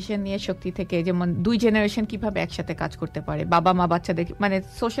কোহেশন নিয়ে শক্তি থেকে যেমন দুই জেনারেশন কিভাবে একসাথে কাজ করতে পারে বাবা মা বাচ্চাদের মানে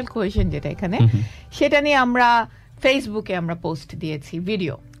সোশ্যাল কোহেশন যেটা এখানে সেটা নিয়ে আমরা ফেসবুকে আমরা পোস্ট দিয়েছি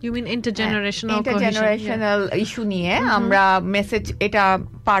video You mean intergenerational issue নিয়ে আমরা মেসেজ এটা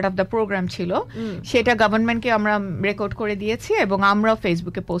পার্ট অফ দ্য প্রোগ্রাম ছিল সেটা গভর্নমেন্টকে আমরা রেকর্ড করে দিয়েছি এবং আমরাও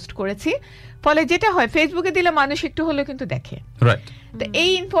ফেসবুকে পোস্ট করেছি ফলে যেটা হয় ফেসবুকে দিলে মানুষ একটু হলেও কিন্তু দেখে তো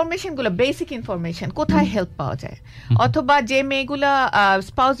এই ইনফরমেশন গুলো বেসিক ইনফরমেশন কোথায় হেল্প পাওয়া যায় অথবা যে মেয়েগুলা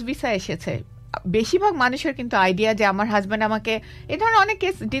স্পাউস ভিসা এসেছে বেশিরভাগ মানুষের কিন্তু আইডিয়া যে আমার হাজব্যান্ড আমাকে এই ধরনের অনেক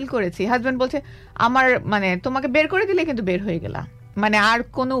কেস ডিল করেছি হাজব্যান্ড বলছে আমার মানে তোমাকে বের করে দিলে কিন্তু বের হয়ে গেলা মানে আর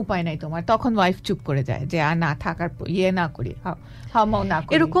কোনো উপায় নাই তোমার তখন ওয়াইফ চুপ করে যায় যে আর না থাকার ইয়ে না করি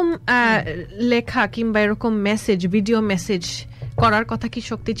এরকম লেখা কিংবা এরকম মেসেজ ভিডিও মেসেজ করার কথা কি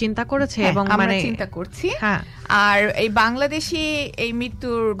শক্তি চিন্তা করেছে এবং মানে চিন্তা করছি আর এই বাংলাদেশি এই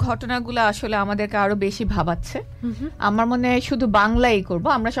মৃত্যুর ঘটনাগুলো আসলে আমাদেরকে আরো বেশি ভাবাচ্ছে আমার মনে হয় শুধু বাংলাই করব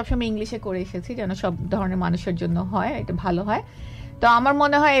আমরা সবসময় ইংলিশে করে এসেছি যেন সব ধরনের মানুষের জন্য হয় এটা ভালো হয় তো আমার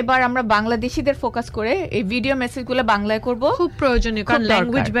মনে হয় এবার আমরা বাংলাদেশিদের ফোকাস করে এই ভিডিও মেসেজগুলো বাংলায় করব খুব প্রয়োজনীয় কারণ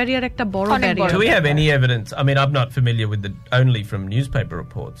ল্যাঙ্গুয়েজ ব্যারিয়ার একটা বড় barrier Do we have any evidence I mean I'm not familiar with the only from newspaper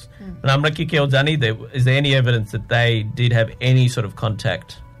reports but আমরা কি কেউ জানি is there any evidence that they did have any sort of contact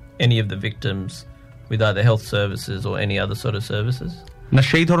any of the victims with either health services or any other sort of services না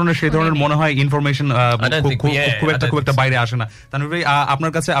সেই ধরনের মনে হয় information খুব একটা বাইরে আসে না তানভীর ভাই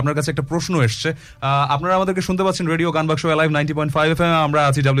আপনার কাছে একটা প্রশ্ন এসছে আপনারা আমাদেরকে শুনতে পাচ্ছেন রেডিও গানবাক্স লাইভ 90.5 FM আমরা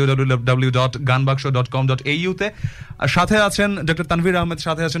আছি www.ganbaksho.com.au তে সাথে আছেন ডক্টর তানভীর আহমেদ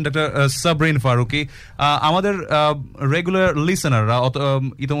সাথে আছেন ডক্টর সাবরিন ফারুকি আমাদের রেগুলার লিসেনাররা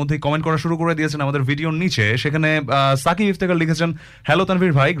ইতিমধ্যে কমেন্ট করা শুরু করে দিয়েছেন আমাদের ভিডিওর নিচে সেখানে সাকিব ইফতেখার লিখেছেন হ্যালো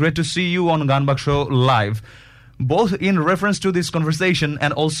তানভীর ভাই great two C you on Gaanbaksho live both in reference to this conversation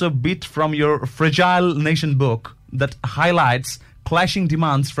and also bit from your Fragile Nation book that highlights clashing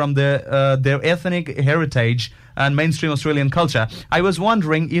demands from their ethnic heritage and mainstream Australian culture. I was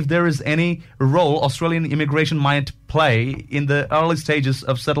wondering if there is any role Australian immigration might play in the early stages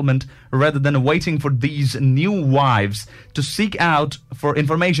of settlement rather than waiting for these new wives to seek out for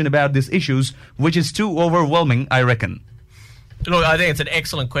information about these issues, which is too overwhelming, I reckon. Look, I think it's an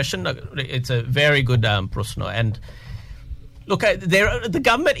excellent question. It's a very good prashna. And look, the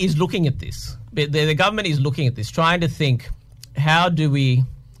government is looking at this. The government is looking at this, trying to think, how do we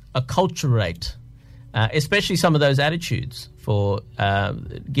acculturate especially some of those attitudes for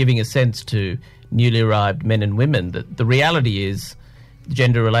giving a sense to newly arrived men and women that the reality is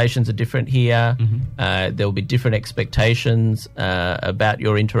gender relations are different here. There will be different expectations about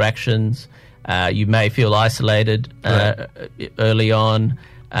your interactions. You may feel isolated early on.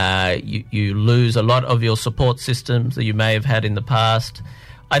 You lose a lot of your support systems that you may have had in the past.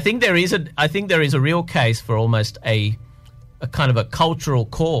 I think there is a real case for almost a kind of a cultural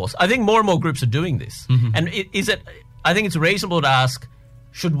course. I think more and more groups are doing this. And I think it's reasonable to ask,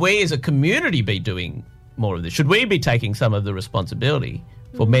 should we as a community be doing more of this? Should we be taking some of the responsibility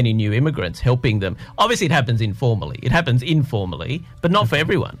for many new immigrants, helping them? Obviously, it happens informally. It happens informally, but not for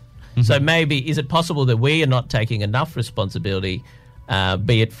everyone. So maybe, is it possible that we are not taking enough responsibility,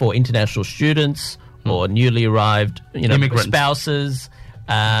 be it for international students or newly arrived spouses,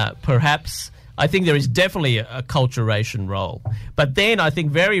 perhaps? I think there is definitely a acculturation role. But then I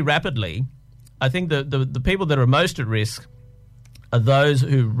think very rapidly, I think the people that are most at risk are those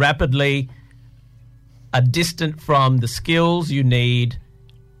who rapidly are distant from the skills you need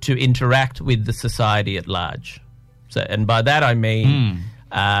to interact with the society at large. So, and by that I mean,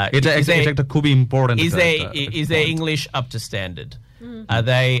 is their English up to standard? Are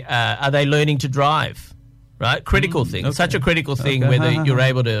they learning to drive? Right, critical thing. Okay. Such a critical thing whether you're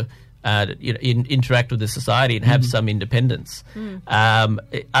able to interact with the society and have some independence.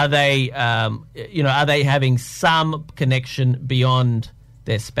 Are they having some connection beyond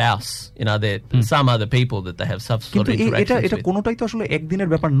their spouse? Some other people that they have some sort of interaction with. এটা কোনোটাই তো আসলে একদিনের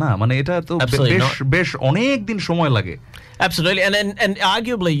ব্যাপার না, মানে এটা তো বেশ অনেক দিন সময় লাগে. Absolutely, and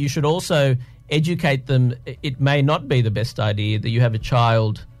arguably you should also educate them. It may not be the best idea that you have a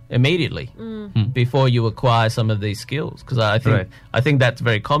child immediately before you acquire some of these skills, because I think that's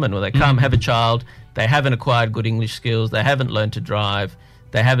very common when they come, have a child, they haven't acquired good English skills, they haven't learned to drive,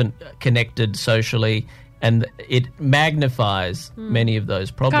 they haven't connected socially, and it magnifies many of those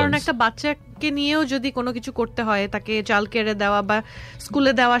problems. কারণ একটা বাচ্চাকে নিয়েও যদি কোনো কিছু করতে হয়, তাকে চাইল্ডকেয়ারে দেওয়া বা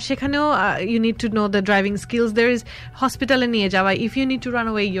স্কুলে দেওয়া, সেখানেও you need to know the driving skills. There is হসপিটালে নিয়ে যাওয়া, if you need to run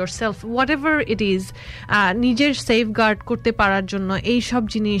away yourself, whatever it is, নিজের সেফগার্ড করতে পারার জন্য এই সব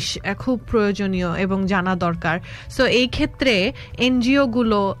জিনিস খুব প্রয়োজনীয় এবং জানা দরকার. সো এই ক্ষেত্রে এনজিও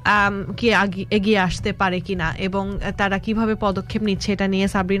গুলো কি এগিয়ে আসতে পারে কিনা এবং তারা কিভাবে পদক্ষেপ নিচ্ছে এটা নিয়ে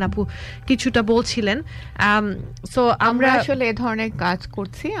সাবরিন আপু কিছুটা বলছিলেন. সো আমরা আসলে এই ধরনের কাজ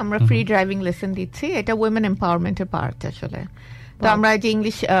করছি. আমরা ফ্রি ড্রাইভিং লেসন দিচ্ছি. এটা উইমেন এম্পাওয়ারমেন্টের পার্ট আসলে. তো আমরা যে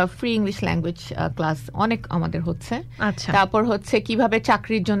ফ্রি ইংলিশ ল্যাঙ্গুয়েজ ক্লাস অনেক আমাদের হচ্ছে. তারপর হচ্ছে কিভাবে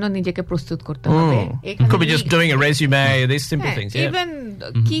চাকরির জন্য নিজেকে প্রস্তুত করতে হবে. Could be just doing a resume, these simple things. Even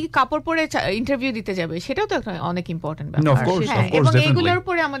কি কাপড় পরে ইন্টারভিউ দিতে যাবে, সেটাও তো অনেক ইম্পর্টেন্ট ব্যাপার. Of course, এবং এইগুলোর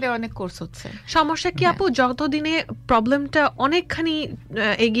উপরে আমাদের অনেক কোর্স হচ্ছে. সমস্যা কি আপু, যতদিনে প্রবলেমটা অনেকখানি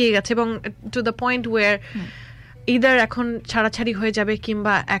এগিয়ে গেছে এবং to the point where either এখন ছাড়াছাড়ি হয়ে যাবে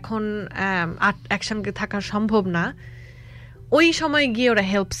কিংবা এখন একসঙ্গে থাকা সম্ভব না, ওই সময় গিয়ে ওরা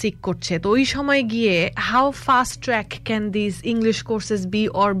হেল্প সিক করছে. তো ওই সময় গিয়ে how fast track can this English courses be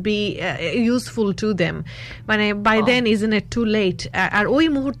or be useful to them, মানে by then isn't it too late? আর ওই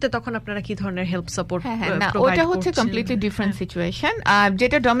মুহূর্তে তখন আপনারা কি ধরনের হেল্প সাপোর্ট? ওটা হচ্ছে কমপ্লিটলি ডিফারেন্ট সিচুয়েশন.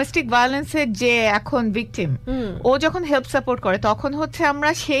 যেটা ডোমেস্টিক ভায়োলেন্সের যে এখন ভিকটিম, ও যখন হেল্প সাপোর্ট করে তখন হচ্ছে আমরা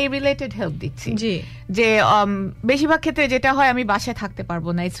সেই রিলেটেড হেল্প দিচ্ছি. যে বেশিরভাগ ক্ষেত্রে যেটা হয়, আমি বাসায় থাকতে পারবো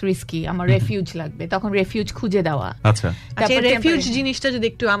না, ইটস রিস্কি, আমার রেফিউজ লাগবে, তখন রেফিউজ খুঁজে দেওয়া. আচ্ছা, রেফিউজ জিনিসটা যদি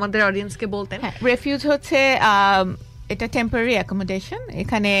একটু আমাদের অডিয়েন্সকে বলতেন. রেফিউজ হচ্ছে এটা টেম্পোরারি অ্যাকোমোডেশন.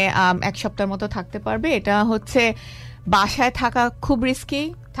 এখানে এক সপ্তাহের মতো থাকতে পারবে. এটা হচ্ছে বাসায় থাকা খুব রিস্কি,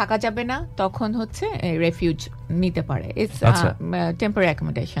 থাকা যাবে না, তখন হচ্ছে রেফিউজ নিতে পারে. It's temporary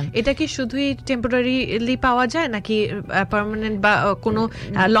accommodation. এটা কি শুধুই টেম্পোরারিলি পাওয়া যায় নাকি পার্মানেন্ট বা কোনো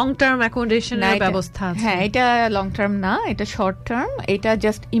লং টার্ম অ্যাকোমোডেশনের ব্যবস্থা আছে? হ্যাঁ, এটা লং টার্ম না, এটা শর্ট টার্ম. এটা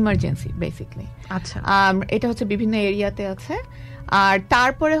জাস্ট ইমার্জেন্সি বেসিক্যালি. আচ্ছা, এটা হচ্ছে বিভিন্ন এরিয়াতে আছে. আর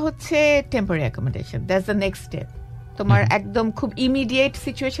তারপরে হচ্ছে temporary accommodation, that's the next step. তোমার একদম খুব ইমিডিয়েট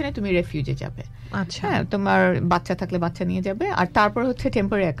সিচুয়েশনে তুমি রেফিউজে যাবে। আচ্ছা, হ্যাঁ, তোমার বাচ্চা থাকলে বাচ্চা নিয়ে যাবে, আর তারপর হচ্ছে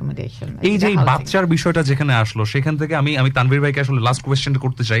টেম্পোরারি অ্যাকোমোডেশন। এই যে বাচ্চার বিষয়টা যেখানে আসলো, সেখান থেকে আমি তানভীর ভাইকে আসলে লাস্ট কোয়েশ্চেন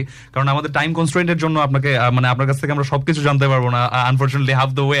করতে চাই, কারণ আমাদের টাইম কনস্ট্রেন্টের জন্য আপনাকে মানে আপনার কাছ থেকে আমরা সবকিছু জানতে পারবো না, আনফরচুনেটলি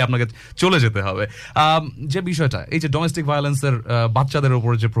হাফ দ্য ওয়ে আপনাকে চলে যেতে হবে। যে বিষয়টা এই যে ডোমেস্টিক ভায়োলেন্সের বাচ্চাদের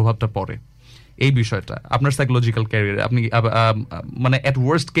উপরে যে প্রভাবটা পড়ে, এই বিষয়টা আপনার সাইকোলজিক্যাল ক্যারিয়ারে আপনি মানে এট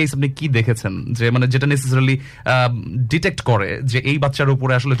ওয়ার্স্ট কেস আপনি কি দেখেছেন, যে মানে যেটা নেসেসারিলি ডিটেক্ট করে যে এই বাচ্চার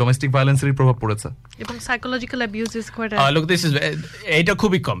উপরে আসলে ডোমেস্টিক ভায়োলেন্সের প্রভাব পড়েছে? এবং psychological abuse is quite Look, this is এটা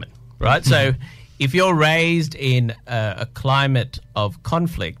খুবই common, right? So if you're raised in a climate of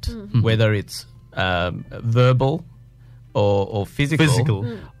conflict, whether it's verbal or physical.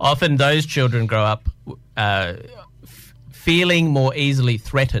 Often those children grow up feeling more easily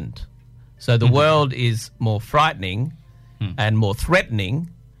threatened. So the world is more frightening and more threatening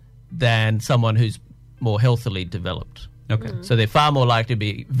than someone who's more healthily developed. Okay. So they're far more likely to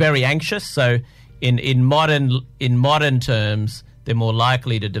be very anxious. So in modern terms, they're more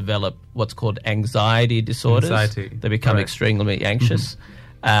likely to develop what's called anxiety disorders. They become extremely anxious.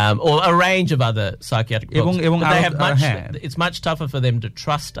 Or a range of other psychiatric problems. But they have it's much tougher for them to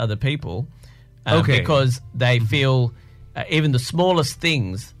trust other people because they feel even the smallest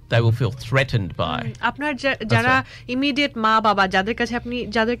things they will feel threatened by. আপনার যারা immediate মা বাবা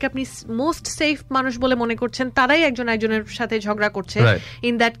যাদেরকে আপনি most safe মানুষ বলে মনে করছেন, তারাই একজনের সাথে ঝগড়া করছে,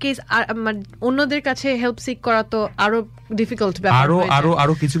 ইন দ্যাট কেস অন্যদের কাছে হেল্প সিক করা তো আরো ডিফিকাল্ট ব্যাপার।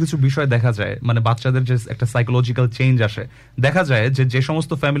 আরো কিছু বিষয় দেখা যায়, মানে বাচ্চাদের যে একটা সাইকোলজিক্যাল চেঞ্জ আসে, দেখা যায় যে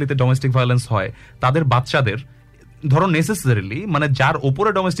সমস্ত ফ্যামিলিতে ডোমেস্টিক ভায়োলেন্স হয় তাদের বাচ্চাদের ধরো নেসেসারিলি মানে যার উপরে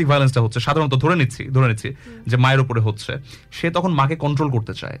ডোমেস্টিক ভায়োলেন্সটা হচ্ছে, সাধারণত ধরে নিচ্ছি যে মায়ের উপরে হচ্ছে, সে তখন মাকে কন্ট্রোল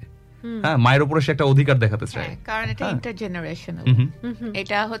করতে চায়। হ্যাঁ, মায়ের উপরে সে একটা অধিকার দেখাতে চায়, কারণ এটা ইন্টারজেনারেশনাল,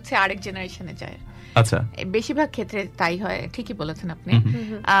 এটা হচ্ছে আরেক জেনারেশনে যায়। আচ্ছা, বেশিরভাগ ক্ষেত্রে তাই হয়, ঠিকই বলেছেন আপনি।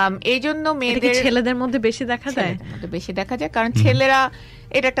 এই জন্য মেয়েদের ছেলেদের মধ্যে বেশি দেখা যায়, কারণ ছেলেরা,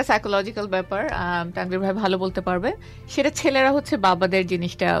 এটা একটা সাইকোলজিক্যাল ব্যাপার, তানভীর ভাই ভালো বলতে পারবে, সেটা ছেলেরা হচ্ছে বাবাদের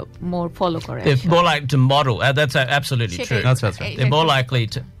জিনিসটা মোর ফলো করে। They're more like to model. That's absolutely true. They're more likely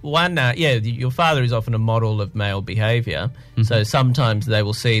to your father is often a model of male behavior, so sometimes they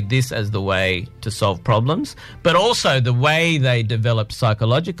will see this as the way to solve problems, but also the way they develop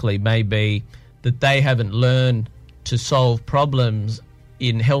psychologically may be that they haven't learned to solve problems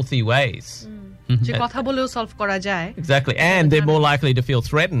in healthy ways. যে কথা বলেও solve করা যায়। Exactly, and they're more likely to feel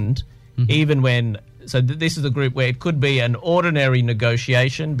threatened even when, so this is a group where it could be an ordinary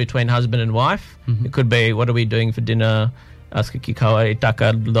negotiation between husband and wife. It could be, what are we doing for dinner? Aska ki khawai,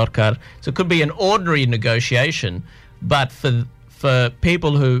 takar, dorkar. So it could be an ordinary negotiation, but for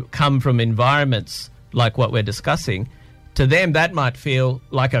people who come from environments like what we're discussing, to them that might feel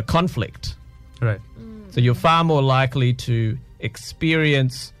like a conflict. Right. So you're far more likely to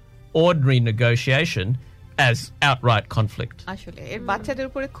experience ordinary negotiation as outright conflict. আসলে এর বাচ্চাদের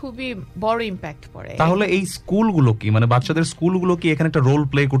উপরে খুবই বড় impact পড়ে। তাহলে এই স্কুলগুলো কি, মানে বাচ্চাদের স্কুলগুলো কি এখানে একটা রোল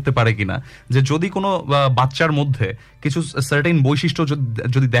প্লে করতে পারে কিনা, যে যদি কোনো বাচ্চার মধ্যে কিছু সার্টেন বৈশিষ্ট্য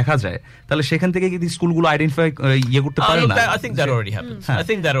যদি দেখা যায়, তাহলে সেখান থেকে কি স্কুলগুলো আইডেন্টিফাই করতে পারে না? I think that already happens. I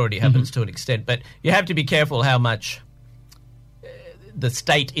think that already happens to an extent, but you have to be careful how much the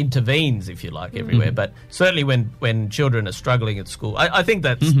state intervenes, if you like, everywhere. But certainly when children are struggling at school, I think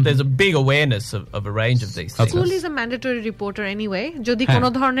that there's a big awareness of a range of these things. School is a mandatory reporter anyway. যদি কোনো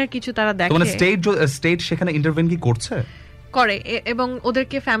ধরনের কিছু তারা দেখে, মানে state সেখানে intervene কি করছে করে, এবং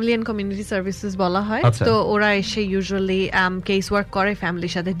ওদেরকে ফ্যামিলি এন্ড কমিউনিটি সার্ভিসেস বলা হয়। তো ওরা এসে ইউজুয়ালি কেস ওয়ার্ক করে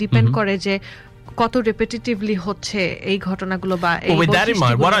ফ্যামিলির সাথে, ডিপেন্ড করে যে কত রিপিটিটিভলি হচ্ছে এই ঘটনাগুলো বা এই। With that in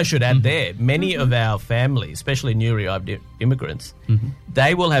mind, what I should add there, many of our families, especially newly arrived immigrants,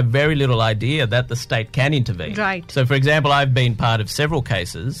 they will have very little idea that the state can intervene. Right. So for example, I've been part of several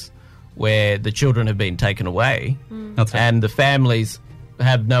cases where the children have been taken away and the families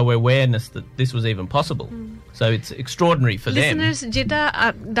have no awareness that this was even possible. So it's extraordinary for them. Listeners, যেটা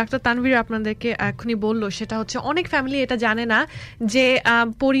doctor Tanvir আপনাদেরকে এখনি বললো, সেটা হচ্ছে অনেক family এটা জানে না যে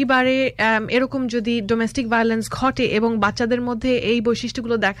পরিবারে এরকম যদি ডোমেস্টিক ভায়োলেন্স ঘটে এবং বাচ্চাদের মধ্যে এই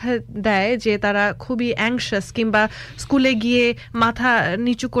বৈশিষ্ট্যগুলো দেখা দেয় যে তারা খুবই অ্যাংশাস, কিংবা স্কুলে গিয়ে মাথা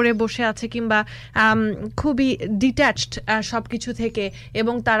নিচু করে বসে আছে, কিংবা খুবই ডিট্যাচড সবকিছু থেকে,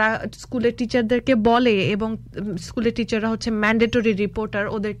 এবং তারা স্কুলের টিচারদেরকে বলে, এবং স্কুলের টিচাররা হচ্ছে ম্যান্ডেটরি রিপোর্টার,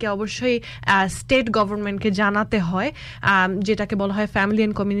 ওদেরকে অবশ্যই স্টেট গভর্নমেন্টকে জানাতে হয়, যেটাকে বলা হয় ফ্যামিলি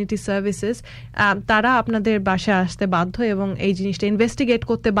এন্ড কমিউনিটি সার্ভিসেস। তারা আপনাদের বাসায় আসতে বাধ্য এবং এই জিনিসটা ইনভেস্টিগেট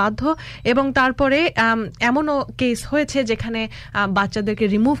করতে বাধ্য, এবং তারপরে এমনও কেস হয়েছে যেখানে বাচ্চাদেরকে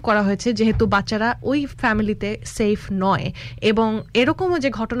রিমুভ করা হয়েছে যেহেতু বাচ্চারা ওই ফ্যামিলিতে সেফ নয়। এবং এরকমও যে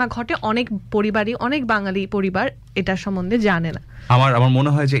ঘটনা ঘটে, অনেক পরিবারই, অনেক বাঙালি পরিবার এটার সম্বন্ধে জানে না। আমার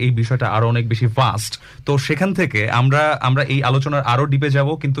মনে হয় যে এই বিষয়টা আরো অনেক বেশি ফাস্ট। তো সেখান থেকে আমরা এই আলোচনার আরো ডিপে যাব,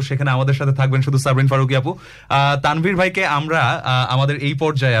 কিন্তু সেখানে আমাদের সাথে থাকবেন শুধু সাবরিন ফারুকী আপু। তানভীর ভাইকে আমরা আমাদের এই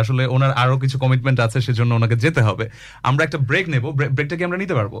পর্যায়ে আসলে ওনার আরো কিছু কমিটমেন্ট আছে, সেজন্য ওনাকে যেতে হবে। আমরা একটা ব্রেক নেব, ব্রেকটা কি আমরা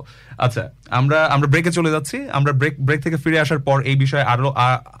নিতে পারবো? আচ্ছা, আমরা ব্রেকে চলে যাচ্ছি। আমরা ব্রেক থেকে ফিরে আসার পর এই বিষয়ে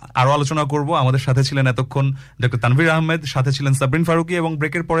আরো আলোচনা করব। আমাদের সাথে ছিলেন এতক্ষণ ডক্টর তানভীর আহমেদ, সাথে ছিলেন সাবরিন ফারুকী, এবং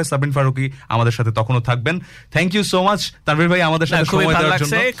ব্রেকের পরে সাবরিন ফারুকী আমাদের সাথে তখনও থাকবেন। Thank you so much Tanvir ভাই আমাদের সাথে সময় দেওয়ার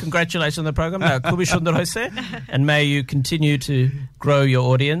জন্য। Congratulations on the program. খুবই সুন্দর হয়েছে, and may you continue to grow your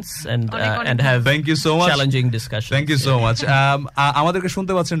audience and have thank you so much challenging discussions. Thank you so much. আমাদেরকে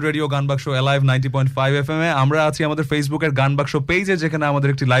শুনতে পাচ্ছেন রেডিও গান বাক্স Alive 90.5 FM এ। আমরা আছি আমাদের ফেসবুকের গান বাক্স পেজে, যেখানে আমাদের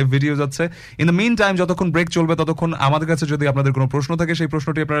একটি লাইভ ভিডিও যাচ্ছে। ইন দ্য মিন টাইম, যতক্ষণ ব্রেক চলবে ততক্ষণ আমাদের কাছে যদি আপনাদের কোনো প্রশ্ন থাকে, সেই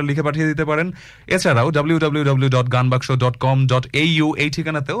প্রশ্নটি আপনারা লিখে পাঠিয়ে দিতে পারেন। এছাড়াও www.ganbaksho.com.au এই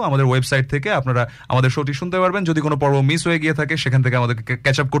ঠিকানাতেও আমাদের ওয়েবসাইট থেকে আপনারা আমাদের শোটি শুনতে পারবেন। যদি কোনো পর্ব মিস হয়ে গিয়ে থাকে, সেখান থেকে আমাদেরকে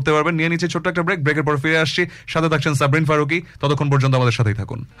ক্যাচ আপ করতে পারবেন। নিয়ে নিচ্ছে ছোট্ট একটা ব্রেকের পর ফিরে আসছি। সাথে থাকছেন সাবরিন ফারুকী, ততক্ষণ পর্যন্ত আমাদের সাথেই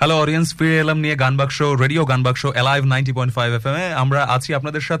থাকুন। হ্যালো অডিয়েন্স, ফিরে এলাম নিয়ে গান বাক্স, রেডিও গান বাক্স Alive 90.5 FM এ। আমরা আছি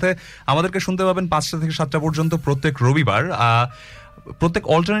আপনাদের সাথে। আমাদেরকে শুনতে পাবেন 5টা থেকে 7টা পর্যন্ত প্রত্যেক রবিবার। প্রত্যেক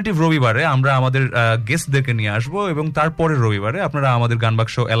অল্টারনেটিভ রবিবারে আমরা আমাদের গেস্টদেরকে নিয়ে আসবো, এবং তারপরের রবিবারে আপনারা আমাদের গান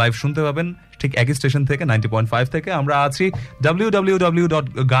বাক্স Alive শুনতে পাবেন ঠিক একই স্টেশন থেকে 90.5 থেকে। আমরা আছি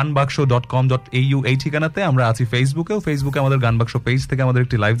www.ganbaksho.com.au এই ঠিকানাতে। আমরা আছি ফেসবুকে আমাদের গান বাক্স পেজ থেকে আমাদের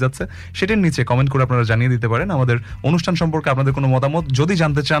একটি লাইভ যাচ্ছে, সেটির নিচে কমেন্ট করে আপনারা জানিয়ে দিতে পারেন আমাদের অনুষ্ঠান সম্পর্কে আপনাদের কোনো মতামত। যদি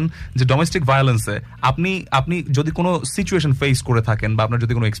জানতে চান যে ডোমেস্টিক ভায়োলেন্সে আপনি যদি কোনো সিচুয়েশন ফেস করে থাকেন, বা আপনার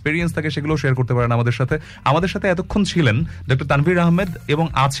যদি কোনো এক্সপেরিয়েন্স থাকে, সেগুলো শেয়ার করতে পারেন আমাদের সাথে। আমাদের সাথে এতক্ষণ ছিলেন ডক্টর তানভীর আহমেদ এবং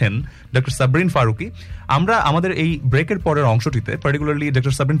আছেন ডক্টর সাবরিন ফারুকী। আমরা আমাদের এই ব্রেকের পরের অংশটিতে পার্টিকুলারলি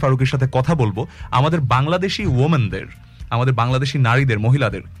ডক্টর সাবরিন ফারুকীর সাথে কথা বলবো আমাদের বাংলাদেশি ওমেনদের, আমাদের বাংলাদেশি নারীদের,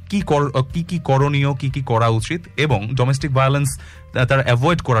 মহিলাদের কি করণীয়, কি করা উচিত, এবং ডোমেস্টিক ভায়োলেন্স তারা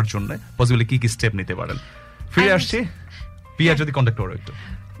অ্যাভয়েড করার জন্য পসিবলি কি স্টেপ নিতে পারেন। ফিরে আসছি, পিয়া যদি কন্ট্যাক্ট করো একটু।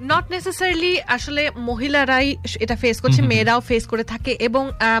 নট নেসেসারিলি আসলে মহিলারাই এটা ফেস করছে, মেয়েরাও ফেস করে থাকে। এবং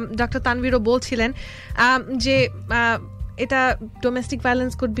ডক্টর তানভীরও বলছিলেন যে এটা ডোমেস্টিক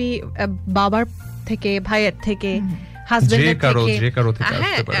ভায়োলেন্স কুড বি বাবার থেকে, ভাইয়ের থেকে, হাজবেন্ডের থেকে,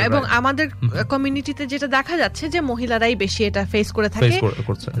 হ্যাঁ। এবং আমাদের কমিউনিটিতে যেটা দেখা যাচ্ছে যে মহিলারাই বেশি এটা ফেস করে থাকে।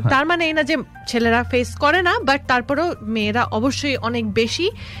 তার মানে এই না যে ছেলেরা ফেস করে না, বাট তারপরেও মেয়েরা অবশ্যই অনেক বেশি।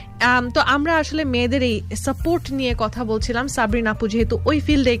 তো আমরা আসলে মেয়েদের এই সাপোর্ট নিয়ে কথা বলছিলাম। সাবরিন আপু যেহেতু ওই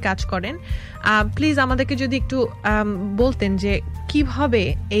ফিল্ডেই কাজ করেন, প্লিজ আমাদেরকে যদি একটু বলতেন যে কিভাবে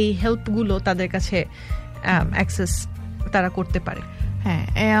এই হেল্পগুলো তাদের কাছে অ্যাক্সেস তারা করতে পারে। হ্যাঁ,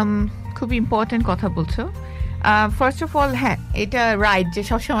 খুব ইম্পর্টেন্ট কথা বলছো। ফার্স্ট অফ অল, হ্যাঁ, এটা রাইট যে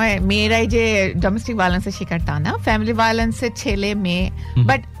সবসময় মেয়েরাই যে ডোমেস্টিক ভায়োলেন্সের শিকার তা না। ফ্যামিলি ভায়োলেন্সের ছেলে মেয়ে,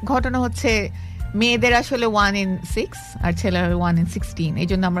 বাট ঘটনা হচ্ছে মেয়েদের আসলে 1 in 6 আর ছেলেরা 1 in 16। এই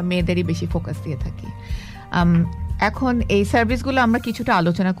জন্য আমরা মেয়েদেরই বেশি ফোকাস দিয়ে থাকি। এখন এই সার্ভিসগুলো আমরা কিছুটা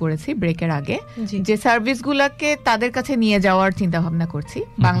আলোচনা করেছি ব্রেকের আগে, যে সার্ভিসগুলোকে তাদের কাছে নিয়ে যাওয়ার চিন্তা ভাবনা করছি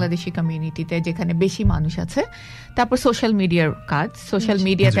বাংলাদেশি কমিউনিটিতে, যেখানে বেশি মানুষ আছে। তারপর সোশ্যাল মিডিয়ার কাজ, সোশ্যাল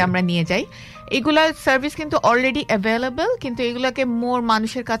মিডিয়াতে আমরা নিয়ে যাই। এগুলা সার্ভিস কিন্তু অলরেডি অ্যাভেলেবল, কিন্তু এগুলোকে মোর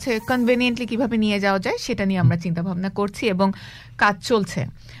মানুষের কাছে কনভিনিয়েন্টলি কিভাবে নিয়ে যাওয়া যায় সেটা নিয়ে আমরা চিন্তা ভাবনা করছি, এবং কাজ চলছে।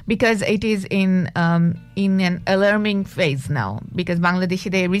 Because it is in an alarming phase now, because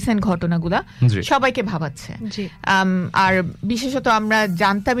বাংলাদেশিদের রিসেন্ট ঘটনাগুলা সবাইকে ভাবাচ্ছে। আর বিশেষত আমরা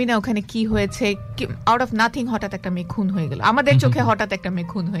জানতামই না ওখানে কি হয়েছে। আউট অফ নাথিং হঠাৎ একটা মেয়ে খুন হয়ে গেল, আমাদের চোখে হঠাৎ একটা মেয়ে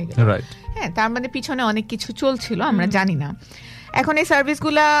খুন হয়ে গেল। হ্যাঁ, তার মানে পিছনে অনেক কিছু চলছিল, আমরা জানি না। এখন এই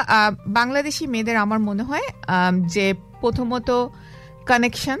সার্ভিসগুলা বাংলাদেশি মেয়েদের আমার মনে হয় যে প্রথমত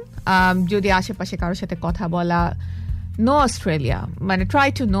কানেকশন, যদি আশেপাশে কারোর সাথে কথা বলা, নো অস্ট্রেলিয়া, মানে try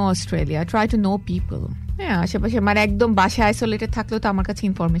to know Australia, try to know people. হ্যাঁ, আশেপাশে মানে একদম বাসায় আইসোলেটেড থাকলেও তো আমার কাছে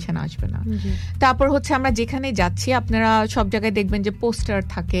ইনফরমেশন আসবে না। তারপর হচ্ছে আমরা যেখানে যাচ্ছি, আপনারা সব জায়গায় দেখবেন যে পোস্টার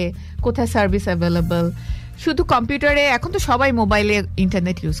থাকে কোথায় সার্ভিস অ্যাভেলেবল। শুধু কম্পিউটারে, এখন তো সবাই মোবাইলে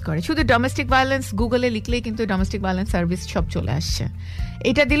ইন্টারনেট ইউজ করে, শুধু ডোমেস্টিক ভায়োলেন্স গুগলে লিখলেই কিন্তু ডোমেস্টিক ভায়োলেন্স সার্ভিস সব চলে আসছে।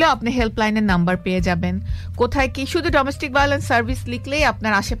 এটা দিলেও আপনি হেল্পলাইনের নাম্বার পেয়ে যাবেন, কোথায় কি, শুধু ডোমেস্টিক ভায়োলেন্স সার্ভিস লিখলেই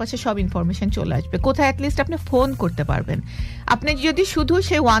আপনার আশেপাশে সব ইনফরমেশন চলে আসবে, কোথায় অ্যাটলিস্ট আপনি ফোন করতে পারবেন। আপনি যদি শুধু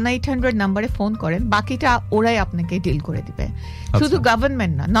সেই 1-800 নাম্বারে ফোন করেন, বাকিটা ওরাই আপনাকে ডিল করে দিবে। শুধু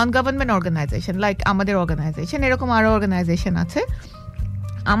গভর্নমেন্ট না, নন গভর্নমেন্ট অর্গানাইজেশন লাইক আমাদের অর্গানাইজেশন, এরকম আরো অর্গানাইজেশন আছে।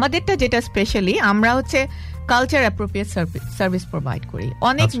 আমাদেরটা যেটা স্পেশালি, আমরা হচ্ছে কালচার অ্যাপ্রোপ্রিয়েট সার্ভিস প্রোভাইড করি।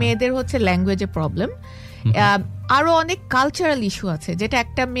 অনেক মেয়েদের হচ্ছে ল্যাঙ্গুয়েজে প্রবলেম, আরো অনেক কালচারাল ইস্যু আছে যেটা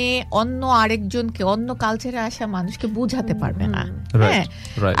একটা মেয়ে অন্য আরেকজনকে, অন্য কালচারে আসা মানুষকে বুঝাতে পারবে না। হ্যাঁ,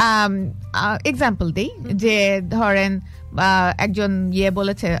 এক্সাম্পল দেই, যে ধরেন একজন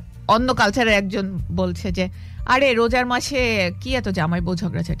বলেছে অন্য কালচারের একজন বলছে যে আরে রোজার মাসে কি এত জামাই বউ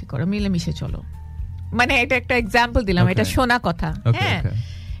ঝগড়াঝাটি করো, মিলেমিশে চলো। মানে এটা একটা এক্সাম্পল দিলাম, এটা শোনা কথা। হ্যাঁ,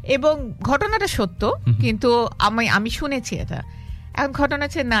 এবং ঘটনাটা সত্য, কিন্তু আমি শুনেছি এটা। এখন ঘটনা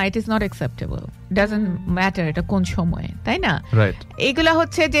হচ্ছে না, it is not acceptable, doesn't matter এটা কোন সময়ে, তাই না? এইগুলা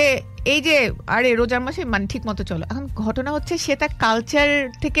হচ্ছে যে এই যে আরে রোজার মাসে মানে ঠিক মতো চলো। এখন ঘটনা হচ্ছে সে তার কালচার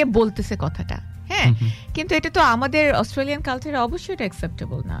থেকে বলতেছে কথাটা, হ্যাঁ, কিন্তু এটা তো আমাদের অস্ট্রেলিয়ান কালচারে অবশ্যই এটা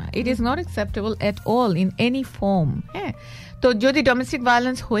অ্যাকসেপ্টেবল না। It is not acceptable at all in any form. হ্যাঁ, তো যদি ডোমেস্টিক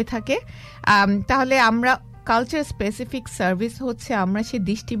ভায়োলেন্স হয়ে থাকে তাহলে আমরা কালচার স্পেসিফিক সার্ভিস হচ্ছে আমরা সেই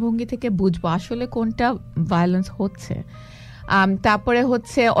দৃষ্টিভঙ্গি থেকে বুঝবো আসলে কোনটা ভায়োলেন্স হচ্ছে। তারপরে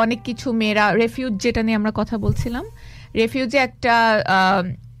হচ্ছে অনেক কিছু মেয়েরা রেফিউজ, যেটা নিয়ে আমরা কথা বলছিলাম, রেফিউজে একটা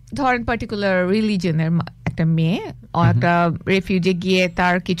ধরেন পার্টিকুলার রিলিজনের একটা মেয়ে একটা রেফিউজে গিয়ে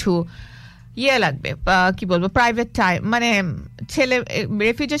তার কিছু লাগবে, কি বলবো, প্রাইভেট টাইম, মানে ছেলে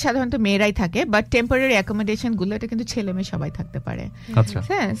রেফিউজে সাধারণত মেয়েরাই থাকে, বাট টেম্পোরারি অ্যাকোমোডেশন গুলো এটা কিন্তু ছেলে মেয়ে সবাই থাকতে পারে।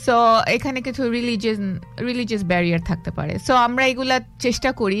 হ্যাঁ, সো এখানে কিছু রিলিজিয়াস ব্যারিয়ার থাকতে পারে। সো আমরা এগুলা চেষ্টা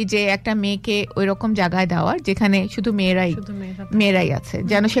করি যে একটা মেয়েকে ওই রকম জায়গায় দেওয়ার যেখানে শুধু মেয়েরাই আছে,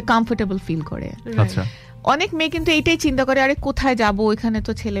 যেন সে কমফোর্টেবল ফিল করে। অনেক মেয়ে কিন্তু এইটাই চিন্তা করে, আরে কোথায় যাবো, ওইখানে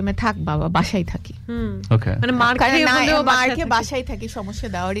তো ছেলে মেয়ে থাক, বাবা বাসায় থাকি, মানে মারকে বাসায় থাকি, সমস্যা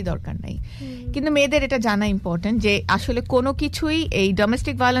দেওয়ারই দরকার নাই। কিন্তু মেয়েদের এটা জানা ইম্পর্টেন্ট যে আসলে কোনো কিছুই এই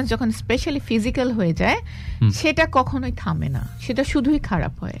ডোমেস্টিক ভায়োলেন্স যখন স্পেশালি ফিজিক্যাল হয়ে যায় সেটা কখনোই থামে না, সেটা শুধুই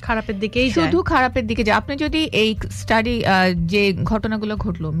খারাপ হয়, খারাপের দিকেই শুধু খারাপের দিকে যায়। আপনি যদি এই স্টাডি যে ঘটনাগুলো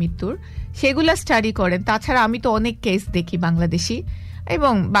ঘটলো মৃত্যুর সেগুলা স্টাডি করেন, তাছাড়া আমি তো অনেক কেস দেখি বাংলাদেশি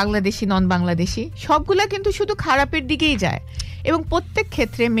এবং বাংলাদেশি নন বাংলাদেশি, সবগুলা কিন্তু শুধু খারাপের দিকেই যায়। এবং প্রত্যেক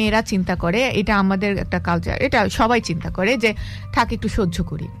ক্ষেত্রে মেয়েরা চিন্তা করে, এটা আমাদের একটা কালচার, এটা সবাই চিন্তা করে যে থাক একটু সহ্য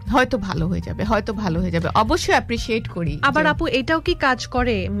করি, হয়তো ভালো হয়ে যাবে, হয়তো ভালো হয়ে যাবে। অবশ্যই অ্যাপ্রিশিয়েট করি। আবার আপু এটাও কি কাজ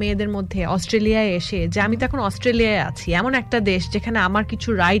করে মেয়েদের মধ্যে অস্ট্রেলিয়ায় এসে, যে আমি তো এখন অস্ট্রেলিয়ায় আছি, এমন একটা দেশ যেখানে আমার কিছু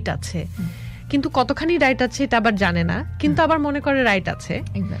রাইট আছে, কিন্তু কতখানি রাইট আছে এটা আবার জানে না, কিন্তু আবার মনে করে রাইট আছে।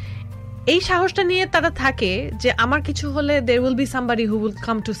 এই সাহসটা নিয়ে তারা থাকে যে আমার কিছু হলে there will be somebody who will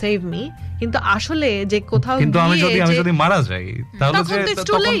come to save me, কিন্তু আসলে যে কোথাও কিন্তু আমি যদি মারা যাই তাহলে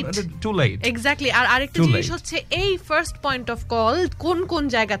too late। এক্স্যাক্টলি। আর আরেকটা জিনিস হচ্ছে এই ফার্স্ট পয়েন্ট অফ কল কোন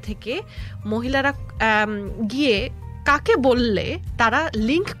জায়গা থেকে মহিলারা গিয়ে কাকে বললে তারা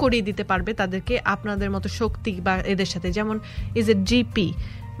লিংক করিয়ে দিতে পারবে তাদেরকে আপনাদের মতো শক্তি বা এদের সাথে, যেমন ইজ ইট জিপি,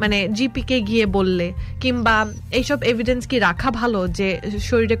 মানে জিপি কে গিয়ে বললে, কিংবা এইসব এভিডেন্স কি রাখা ভালো, যে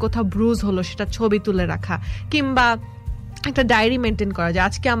শরীরে কোথাও ব্রুজ হলো সেটা ছবি তুলে রাখা, কিংবা একটা ডায়েরি মেনটেন করা, যে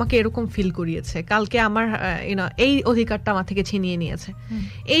আজকে আমাকে এরকম ফিল করিয়েছে, কালকে আমার এই অধিকারটা আমার থেকে ছিনিয়ে নিয়েছে।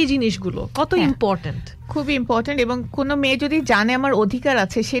 এই জিনিসগুলো কত ইম্পর্টেন্ট, খুবই ইম্পর্টেন্ট। এবং কোনো মেয়ে যদি জানে আমার অধিকার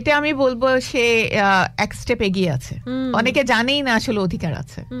আছে, সেটা আমি বলবো সে এক স্টেপ এগিয়ে আছে। অনেকে জানেই না আসলে অধিকার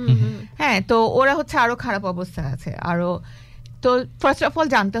আছে। হ্যাঁ, তো ওরা হচ্ছে আরো খারাপ অবস্থায় আছে আরো। তো ফার্স্ট অফ অল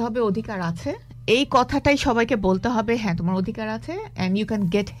জানতে হবে অধিকার আছে, এই কথাটাই সবাইকে বলতে হবে, হ্যাঁ তোমার অধিকার আছে and you can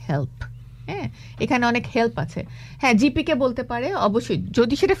get help. হ্যাঁ, এখানে অনেক হেল্প আছে। হ্যাঁ, জিপি কে বলতে পারে, অবশ্যই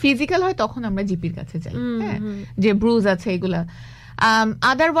যদি সেটা ফিজিক্যাল হয় তখন আমরা জিপির কাছে যাই, হ্যাঁ, যে ব্রুজ আছে এগুলা।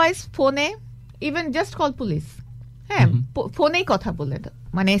 আদারওয়াইজ ফোনে, ইভেন জাস্ট কল পুলিশ, হ্যাঁ, ফোনেই কথা বলে,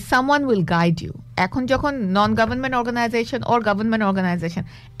 মানে সামওয়ান উইল গাইড ইউ। এখন যখন non government organisation or government organisation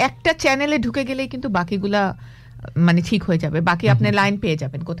একটা চ্যানেলে ঢুকে গেলেই কিন্তু বাকিগুলা মানে ঠিক হয়ে যাবে, বাকি আপনি লাইন পেয়ে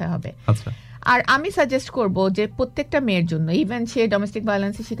যাবেন কোথায় হবে। আর আমি সাজেস্ট করব যে প্রত্যেকটা মেয়ের জন্য, ইভেন সে ডোমেস্টিক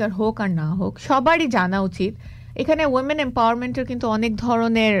ভায়োলেন্সের শিকার হোক আর না হোক, সবারই জানা উচিত এখানে উইমেন এম্পাওয়ারমেন্টের কিন্তু অনেক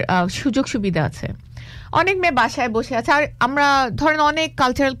ধরনের সুযোগ সুবিধা আছে। অনেক মেয়ে বাসায় বসে আছে, আর আমরা ধরেন অনেক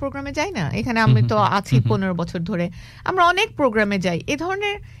কালচারাল প্রোগ্রামে যাই না, এখানে আমি তো আছি 15 বছর ধরে, আমরা অনেক প্রোগ্রামে যাই, এ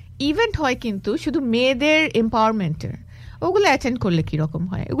ধরনের ইভেন্ট হয় কিন্তু শুধু মেয়েদের এম্পাওয়ারমেন্টের। ওগুলো অ্যাটেন্ড করলে কিরকম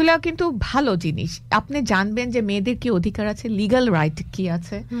হয়, এগুলো কিন্তু ভালো জিনিস। আপনি জানবেন যে মেয়েদের কি অধিকার আছে, লিগ্যাল রাইট কি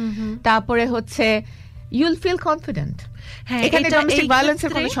আছে, তারপরে হচ্ছে ইউল ফিল কনফিডেন্ট। এখানে ডোমেস্টিক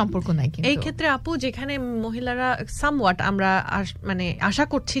ভায়োলেন্সের কোনো সম্পর্ক নাই। কিন্তু এই ক্ষেত্রে আপু যেখানে মহিলারা সামওয়াট আমরা মানে আশা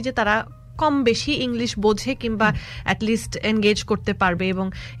করছি যে তারা কম বেশি ইংলিশ বোঝে কিংবা অ্যাটলিস্ট এনগেজ করতে পারবে এবং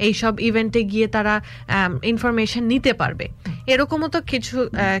এইসব ইভেন্টে গিয়ে তারা ইনফরমেশন নিতে পারবে, এরকমও তো কিছু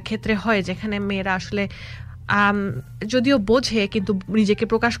ক্ষেত্রে হয় যেখানে মেয়েরা আসলে যদিও বোঝে কিন্তু নিজেকে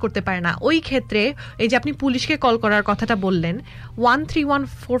প্রকাশ করতে পারে না। ওই ক্ষেত্রে এই যে আপনি পুলিশকে কল করার কথাটা বললেন,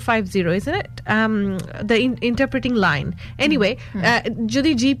 131450 isn't it the interpreting line anyway,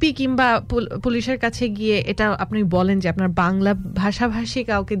 যদি জিপি কিংবা পুলিশের কাছে গিয়ে এটা আপনি বলেন যে আপনার বাংলা ভাষাভাষী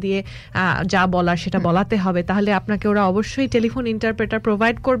কাউকে দিয়ে যা বলার সেটা বলাতে হবে, তাহলে আপনাকে ওরা অবশ্যই টেলিফোন ইন্টারপ্রেটার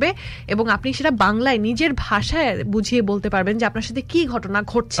প্রোভাইড করবে এবং আপনি সেটা বাংলায় নিজের ভাষায় বুঝিয়ে বলতে পারবেন যে আপনার সাথে কি ঘটনা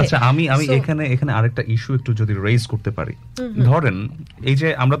ঘটছে। আচ্ছা, আমি এখানে আরেকটা ইস্যু একটু যদি রেইজ করতে পারি, ধরেন এই যে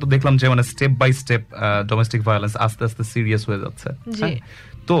আমরা তো দেখলাম যে মানে step by step domestic violence আস্তে আস্তে সিরিয়াস হয়ে যাচ্ছে,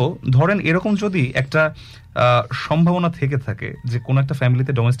 তো ধরেন এরকম যদি একটা সম্ভাবনা থেকে থাকে যে কোন একটা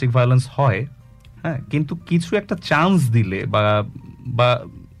ফ্যামিলিতে ডোমেস্টিক ভায়োলেন্স হয়, হ্যাঁ, কিন্তু কিছু একটা চান্স দিলে বা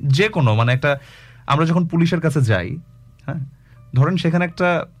যে কোনো মানে একটা আমরা যখন পুলিশের কাছে যাই, হ্যাঁ, ধরেন সেখানে একটা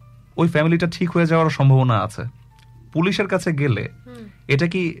ওই ফ্যামিলিটা ঠিক হয়ে যাওয়ার সম্ভাবনা আছে, পুলিশের কাছে গেলে এটা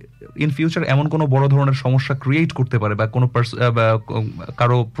কি ইন ফিউচার এমন কোনো বড় ধরনের সমস্যা ক্রিয়েট করতে পারে বা কোনো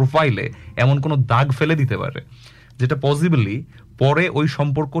কারো প্রোফাইলে এমন কোনো দাগ ফেলে দিতে পারে যেটা পসিবলি পরে ওই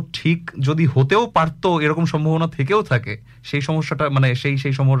সম্পর্ক ঠিক যদি হতেও পারতো এরকম সম্ভাবনা থেকেও থাকে, সেই সমস্যাটা মানে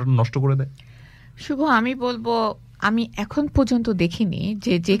সেই সম্ভাবনাটা নষ্ট করে দেয়? শুভ, আমি বলবো আমি এখন পর্যন্ত দেখিনি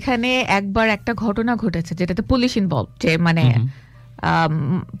যে যেখানে একবার একটা ঘটনা ঘটেছে যেটাতে পুলিশ ইনভলভ, যে মানে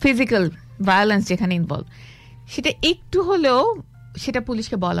ফিজিক্যাল ভায়োলেন্স যেখানে ইনভলভ, সেটা একটু হলেও সেটা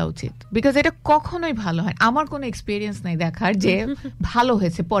পুলিশকে বলা উচিত, বিকজ এটা কখনোই ভালো হয়। আমার কোনো এক্সপিরিয়েন্স নাই দেখার যে ভালো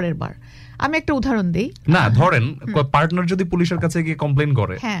হয়েছে পরের বার। আমি একটা উদাহরণ দিই না, ধরেন পার্টনার যদি পুলিশের কাছে গিয়ে কমপ্লেইন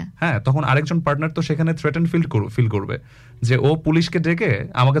করে, হ্যাঁ, তখন আরেকজন পার্টনার তো সেখানে থ্রেটেন ফিল করবে যে ও পুলিশকে ডেকে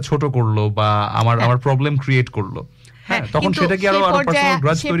আমাকে ছোট করলো বা আমার প্রবলেম ক্রিয়েট করলো, হ্যাঁ, তখন সেটা কি আরো পার্সোনাল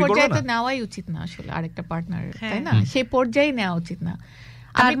গ্রাজ তৈরি করবে না? নেওয়াই উচিত না আসলে আরেকটা পার্টনার, তাই না? সেই পর্যায়ে নেওয়া উচিত না,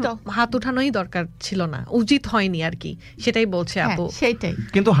 আমি তো হাত উঠানোই দরকার ছিল না, উচিত হয়নি আর কি, সেটাই বলছে আপু। সেইটাই,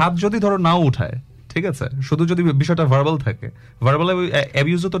 কিন্তু হাত যদি ধরো নাও উঠায়, ঠিক আছে, শুধু যদি বিষয়টা ভার্বাল থাকে, ভার্বাল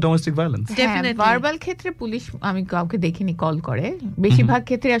অ্যাবিউজও তো ডোমেস্টিক ভায়োলেন্স। ভার্বাল ক্ষেত্রে পুলিশ আমি কাউকে দেখিনি কল করে, বেশিরভাগ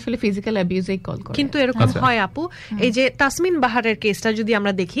ক্ষেত্রে আসলে ফিজিক্যাল অ্যাবিউজেই কল করে। কিন্তু এরকম হয় আপু, এই যে তাসমিন বাহারের কেসটা যদি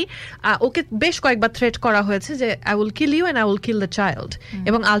আমরা দেখি, ওকে বেশ কয়েকবার থ্রেট করা হয়েছে যে I will kill you and I will kill the child,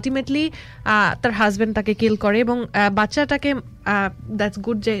 এবং আলটিমেটলি তার হাজবেন্ড তাকে কিল করে এবং বাচ্চাটাকে দ্যাটস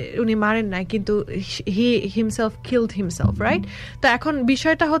গুড যে উনি মারেন নাই, কিন্তু he himself killed himself, right? তো এখন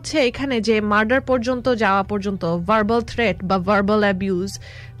বিষয়টা হচ্ছে এখানে যে মার্ডার পর্যন্ত যাওয়া পর্যন্ত ভার্বাল থ্রেট বা ভার্বাল অ্যাবিউজ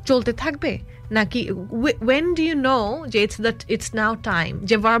চলতে থাকবে নাকি when do you know যে it's now time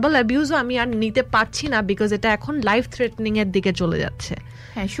যে ভার্বাল অ্যাবিউজও আমি আর নিতে পারছি না বিকজ এটা এখন লাইফ থ্রেটনিং এর দিকে চলে যাচ্ছে।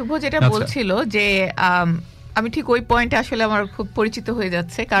 হ্যাঁ, শুভ যেটা বলছিল যে আমি ঠিক ওই পয়েন্টে আসলে আমার খুব পরিচিত হয়ে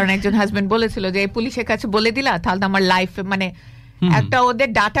যাচ্ছে, কারণ একজন হাজবেন্ড বলেছিল যে পুলিশের কাছে বলে দিলা তাহলে আমার লাইফ মানে একটা ওদের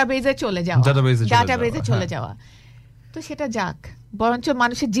ডাটাবেজে চলে যাওয়া, তো সেটা যাক, বরঞ্চ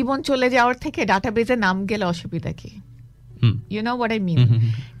মানুষের জীবন চলে যাওয়ার থেকে ডাটাবেজে নাম গেলে অসুবিধা কি? You know what I mean?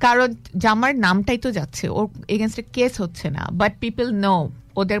 কারণ জামার নামটাই তো যাচ্ছে, ওর এগেইনস্টে কেস হচ্ছে না, বাট পিপল নো,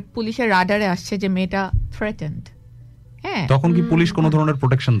 ওদের পুলিশের রাডারে আসছে যে মেয়েটা থ্রেটেন্ড। হ্যাঁ, তখন কি পুলিশ কোনো ধরনের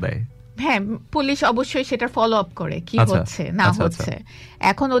প্রোটেকশন দেয়? হ্যাঁ, পুলিশ অবশ্যই সেটা ফলো আপ করে কি হচ্ছে না হচ্ছে।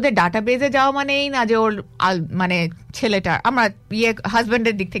 এখন ওদের ডাটাবেজে যাওয়া মানে এই না যে ওর মানে ছেলেটা, আমরা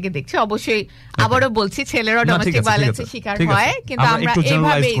হাজবেন্ডের দিক থেকে দেখছি, অবশ্যই আবারও বলছি ছেলেরাও ডোমেস্টিক ভায়োলেন্সের শিকার হয়, কিন্তু আমরা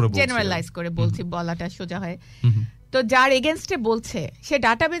এইভাবে জেনারেলাইজ করে বলছি, বলাটা সোজা হয়। তো যার এগেইনস্টে বলছে সে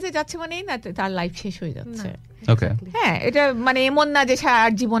ডাটাবেজে যাচ্ছে মানে এই না তার লাইফ শেষ হয়ে যাচ্ছে। হ্যাঁ, এটা মানে এমন না যে সে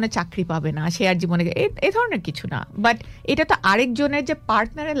আর জীবনে চাকরি পাবে না, সে আর জীবনে এই ধরনের কিছু না, বাট এটা তো আরেকজনের যে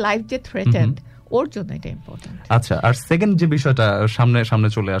পার্টনারের লাইফ যে থ্রেটেন্ড, ওর জন্য এটা ইম্পর্টেন্ট। আচ্ছা, আর সেকেন্ড যে বিষয়টা সামনে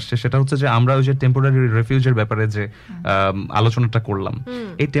চলে আসছে সেটা হচ্ছে যে আমরা ওই যে টেম্পোরারি রেফিউজের ব্যাপারে যে আলোচনাটা করলাম,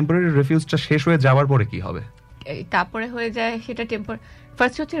 এই টেম্পোরারি রেফিউজটা শেষ হয়ে যাওয়ার পরে কি হবে? তারপরে হয়ে যায় সেটা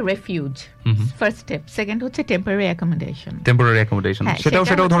ফার্স্ট হচ্ছে রেফিউজ, ফার্স্ট স্টেপ। সেকেন্ড হচ্ছে টেম্পোরারি অ্যাকোমোডেশন।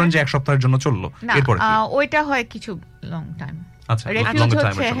 সেটাও ধরেন যে এক সপ্তাহের জন্য চললো, এরপর ওইটা হয় কিছু লং টাইম।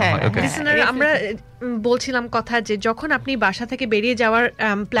 আমরা বলছিলাম কথা যে যখন আপনি বাসা থেকে বেরিয়ে যাওয়ার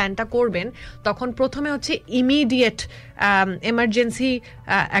প্ল্যানটা করবেন, তখন প্রথমে হচ্ছে ইমিডিয়েট এমার্জেন্সি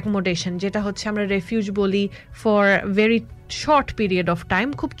অ্যাকোমোডেশন, যেটা হচ্ছে আমরা রেফিউজ বলি for very short period of time,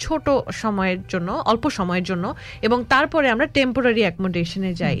 খুব ছোট সময়ের জন্য, অল্প সময়ের জন্য, এবং তারপরে আমরা টেম্পোরারি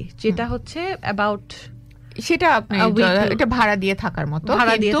অ্যাকোমোডেশনে যাই, যেটা হচ্ছে অ্যাবাউট, সেটা আপনি এটা ভাড়া দিয়ে থাকার মতো,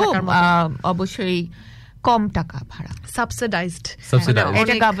 অবশ্যই কম টাকা ভাড়া, সাবসিডাইজড,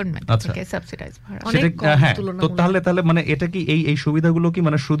 এটা গভর্নমেন্ট থেকে সাবসিডাইজ ভাড়া। হ্যাঁ, তো তাহলে মানে এটা কি এই সুবিধাগুলো কি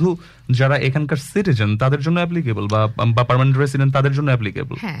মানে শুধু যারা এখানকার সিটিজেন তাদের জন্য অ্যাপ্লিকেবল বা পার্মানেন্ট রেসিডেন্ট তাদের জন্য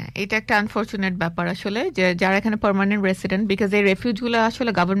অ্যাপ্লিকেবল? হ্যাঁ, এটা একটা আনফরচুনেট ব্যাপার আসলে, যে যারা এখানে পার্মানেন্ট রেসিডেন্ট, বিকজ এই রেফিউজগুলো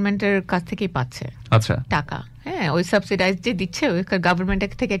আসলে গভর্নমেন্টের কাছ থেকেই পাচ্ছে টাকা। হ্যাঁ, ওই সাবসিডাইজ যে দিচ্ছে ওই গভর্নমেন্ট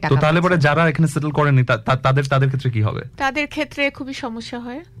থেকে টাকা। তো তাহলে পরে যারা এখানে সেটেল করেনি তাদের ক্ষেত্রে কি হবে? তাদের ক্ষেত্রে খুবই সমস্যা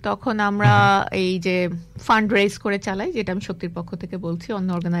হয়। তখন আমরা এই যে ফান্ড রেজ করে চালাই, যেটা আমি শক্তির পক্ষ থেকে বলছি, অন্য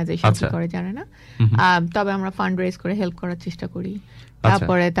অর্গানাইজেশন করে জানে না, তবে আমরা ফান্ড রেজ করে হেল্প করার চেষ্টা করি।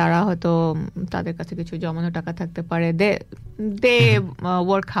 তারপরে তারা হয়তো তাদের কাছে কিছু জমানো টাকা থাকতে পারে, they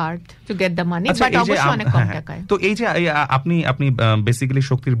work hard to get the money, but অবশ্যই অনেক কম টাকায়। তো এই যে আপনি বেসিক্যালি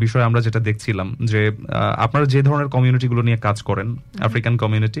শক্তির বিষয়ে আমরা যেটা দেখছিলাম যে আপনারা যে ধরনের কমিউনিটি গুলো নিয়ে কাজ করেন, আফ্রিকান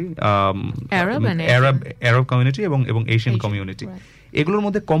কমিউনিটি, আরব কমিউনিটি এবং এশিয়ান কমিউনিটি, এগুলোর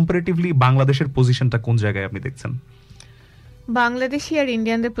মধ্যে কম্পারেটিভলি বাংলাদেশের পজিশনটা কোন জায়গায় আপনি দেখছেন? বাংলাদেশি আর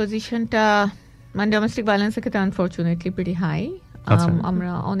ইন্ডিয়ানদের পজিশনটা মানে ডোমেস্টিক ভায়োলেন্সের ক্ষেত্রে আনফরচুনেটলি প্রিটি হাই। আমরা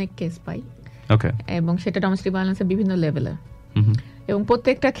অনেক কেস পাই, এবং সেটা ডোমেস্টিক ভায়োলেন্সের বিভিন্ন লেভেলে, এবং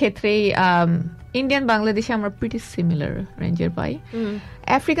প্রত্যেকটা ক্ষেত্রেই ইন্ডিয়ান বাংলাদেশে আমরা প্রিটি সিমিলার রেঞ্জের পাই।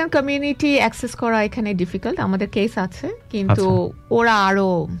 আফ্রিকান কমিউনিটি অ্যাক্সেস করা এখানে ডিফিকাল্ট, আমাদের কেস আছে, কিন্তু ওরা আরো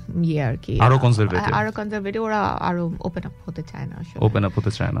আর কি আরো কনজারভেটিভ, ওরা আরো ওপেন আপ হতে চায়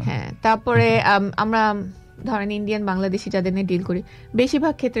না। হ্যাঁ, তারপরে আমরা ধরেন ইন্ডিয়ান বাংলাদেশি যাদের নিয়ে ডিল করি,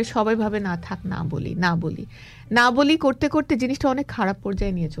 বেশিরভাগ ক্ষেত্রে সবাই ভাবে না বলি করতে করতে জিনিসটা অনেক খারাপ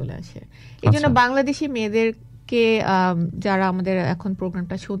পর্যায়ে নিয়ে চলে আসে। এই জন্য বাংলাদেশি মেয়েদেরকে, যারা আমাদের এখন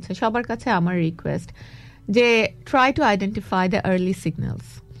প্রোগ্রামটা শুনছে, সবার কাছে আমার রিকোয়েস্ট যে try to identify the early signals.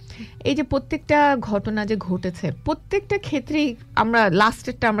 এই যে প্রত্যেকটা ঘটনা যে ঘটেছে, প্রত্যেকটা ক্ষেত্রেই আমরা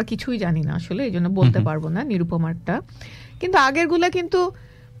লাস্টেরটা আমরা কিছুই জানি না আসলে, এই জন্য বলতে পারবো না নিরুপমারটা, কিন্তু আগের গুলা কিন্তু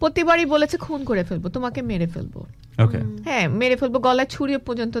প্রতিবারই বলেছে খুন করে ফেলবো, তোমাকে মেরে ফেলবো, হ্যাঁ মেরে ফেলবো, গলায় ছুরি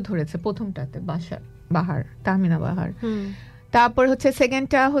পর্যন্ত ধরেছে প্রথমটাতে, তাহমিনা বাহার। তারপর হচ্ছে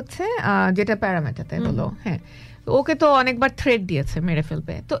সেকেন্ডটা হচ্ছে যেটা প্যারামেটাতে হলো, হ্যাঁ ওকে তো অনেকবার থ্রেট দিয়েছে মেরে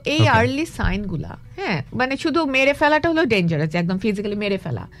ফেলবে। তো এই আর্লি সাইন গুলা, হ্যাঁ মানে শুধু মেরে ফেলাটা হলো ডেঞ্জারাস, একদম ফিজিক্যালি মেরে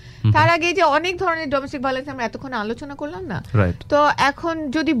ফেলা। তার আগে যে অনেক ধরনের ডোমেস্টিক ভায়োলেন্স আমরা এতক্ষণ আলোচনা করলাম না, তো এখন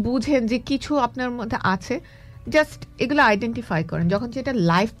যদি বুঝেন যে কিছু আপনার মধ্যে আছে, জাস্ট এগুলো আইডেন্টিফাই করেন। যখন যেটা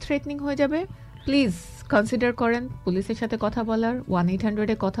লাইফ থ্রেটনিং হয়ে যাবে, প্লিজ কনসিডার করেন পুলিশের সাথে কথা বলার,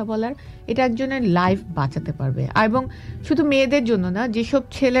 1-800-এ কথা বলার। এটা একজনের লাইফ বাঁচাতে পারবে। এবং শুধু মেয়েদের জন্য না, যেসব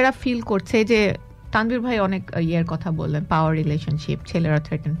ছেলেরা ফিল করছে, যে তানভীর ভাই অনেক ইয়ের কথা বললেন, পাওয়ার রিলেশনশিপ, ছেলেরা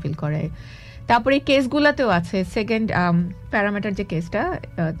থ্রেটেন ফিল করে। তারপরে এই কেসগুলাতেও আছে, সেকেন্ড প্যারামিটার যে কেসটা,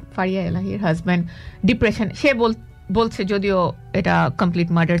 ফারিয়া এলাহির হাজব্যান্ড ডিপ্রেশন, সে বলছে যদিও এটা কমপ্লিট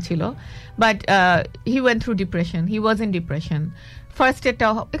মার্ডার ছিল, but he went through depression, he was in depression. First এটা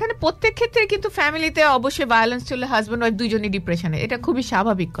এখানে প্রত্যেক ক্ষেত্রে কিন্তু ফ্যামিলিতে অবশ্যই ভায়োলেন্স চললে হাজব্যান্ড ওয়াইফ দুইজনই ডিপ্রেশনে, এটা খুবই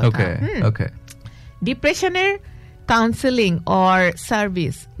স্বাভাবিক কথা। ডিপ্রেশনের কাউন্সেলিং অর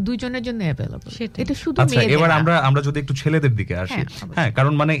সার্ভিস দুইজনের জন্য অ্যাভেলেবল, এটা শুধু মেয়েদের। এবার আমরা যদি একটু ছেলেদের দিকে আসি, হ্যাঁ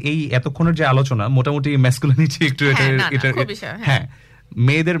কারণ মানে এই এতক্ষণের যে আলোচনা মোটামুটি ম্যাসকুলিনিটি একটু হ্যাঁ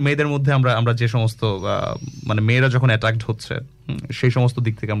মেয়েদের মধ্যে আমরা যে সমস্ত মানে মেয়েরা যখন অ্যাটাকড হচ্ছে সেই সমস্ত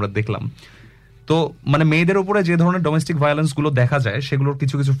দিক থেকে আমরা দেখলাম। তো মানে মেয়েদের উপরে যে ধরনের ডোমেস্টিক ভায়োলেন্স গুলো দেখা যায়, সেগুলোর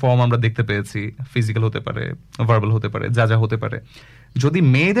কিছু কিছু ফর্ম আমরা দেখতে পেয়েছি, ফিজিক্যাল হতে পারে, ভার্বাল হতে পারে, যা হতে পারে। যদি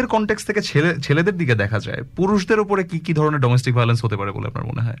মেয়েদের কনটেক্সট থেকে ছেলেদের দিকে দেখা যায়, পুরুষদের উপরে কি কি ধরনের ডোমেস্টিক ভায়োলেন্স হতে পারে বলে আপনার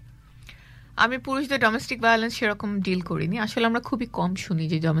মনে হয়? আমি পুরুষদের ডোমেস্টিক ভায়োলেন্স সেরকম ডিল করিনি, আসলে আমরা খুবই কম শুনি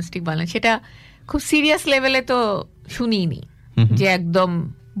যে ডোমেস্টিক ভায়োলেন্স, সেটা খুব সিরিয়াস লেভেলে তো শুনিনি, যে একদম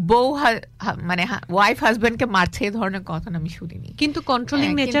বউ মানে ওয়াইফ হাজবেন্ডকে মারছে এই ধরনের কথা আমি শুনিনি। কিন্তু কন্ট্রোলিং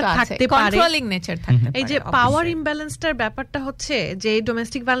নেচার থাকতে পারে, এই যে পাওয়ার ইমব্যালেন্সটার ব্যাপারটা হচ্ছে যে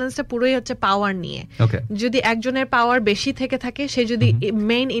ডোমেস্টিক ভায়োলেন্সটা পুরোই হচ্ছে পাওয়ার নিয়ে। যদি একজনের পাওয়ার বেশি থেকে থাকে, সে যদি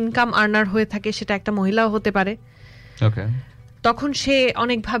মেইন ইনকাম আর্নার হয়ে থাকে, সেটা একটা মহিলাও হতে পারে, তখন সে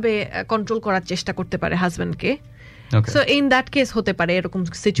অনেকভাবে কন্ট্রোল করার চেষ্টা করতে পারে হাজবেন্ডকে। সো ইন দ্যাট কেস হতে পারে এরকম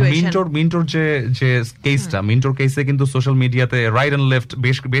সিচুয়েশন। মিন্টোর যে কেসটা, মিন্টোর কেসে কিন্তু সোশ্যাল মিডিয়াতে রাইট এন্ড লেফট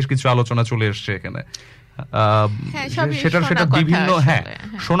বেশ কিছু আলোচনা চলে এসেছে এখানে, সেটা বিভিন্ন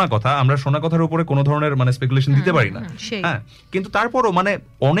শোনা কথা। আমরা শোনা কথার উপরে কোনো ধরনের মানে স্পেকুলেশন দিতে পারি না, হ্যাঁ, কিন্তু তারপরও মানে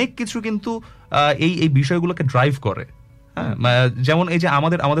অনেক কিছু কিন্তু এই বিষয়গুলোকে ড্রাইভ করে। হ্যাঁ, যেমন এই যে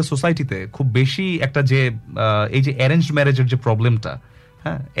আমাদের সোসাইটিতে খুব বেশি একটা যে এই যে অ্যারেঞ্জ ম্যারেজের যে প্রবলেমটা,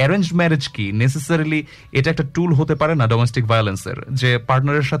 হ্যাঁ, অ্যারেঞ্জ ম্যারেজ কি নেসেসারিলি এটা একটা টুল হতে পারে না ডোমেস্টিক ভায়োলেন্সের? যে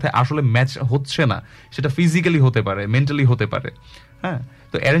পার্টনারের সাথে আসলে ম্যাচ হচ্ছে না, সেটা ফিজিক্যালি হতে পারে, মেন্টালি হতে পারে, হ্যাঁ।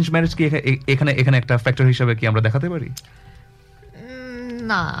 তো অ্যারেঞ্জ ম্যারেজ কি এখানে একটা ফ্যাক্টর হিসেবে কি আমরা দেখাতে পারি?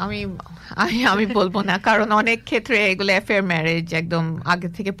 না, আমি বলবো না, কারণ অনেক ক্ষেত্রে এগুলো অ্যাফেয়ার ম্যারেজ একদম আগে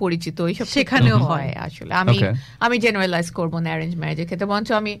থেকে পরিচিত, এইসব সেখানেও হয়। আসলে আমি জেনারেলাইজ করবো না অ্যারেঞ্জ ম্যারেজের ক্ষেত্রে,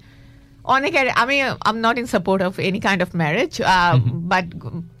 বরঞ্চ I'm not in support of any kind of marriage, but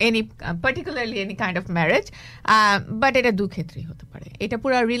particularly any kind of marriage, but এটা দু ক্ষেত্রেই হতে পারে। এটা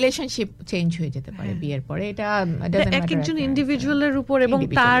পুরো রিলেশনশিপ চেঞ্জ হয়ে যেতে পারে বিয়ের পরে। এটা একজন ইন্ডিভিজুয়ালের উপর এবং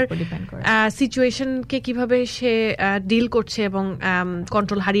তার সিচুয়েশনকে কিভাবে সে ডিল করছে এবং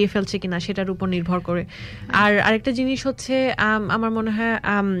কন্ট্রোল হারিয়ে ফেলছে কিনা সেটার উপর নির্ভর করে। আর আরেকটা জিনিস হচ্ছে, আমার মনে হয়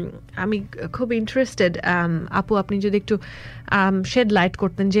আমি খুব ইন্টারেস্টেড, আপু আপনি যদি একটু শেড লাইট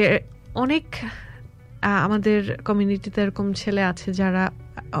করতেন, যে অনেক আমাদের কমিউনিটিতে এরকম ছেলে আছে যারা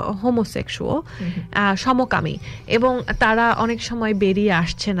হোমোসেক্সুয়াল, সমকামী, এবং তারা অনেক সময় বেরিয়ে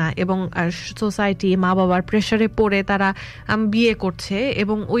আসছে না, এবং সোসাইটি, মা বাবার প্রেসারে পড়ে তারা বিয়ে করছে,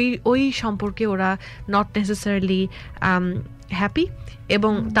 এবং ওই সম্পর্কে ওরা নট নেসেসারিলি হ্যাপি,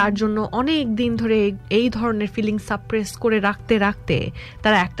 এবং তার জন্য অনেক দিন ধরে এই ধরনের ফিলিং সাপ্রেস করে রাখতে রাখতে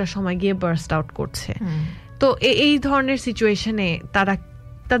তারা একটা সময় গিয়ে বার্স্ট আউট করছে। তো এই ধরনের সিচুয়েশনে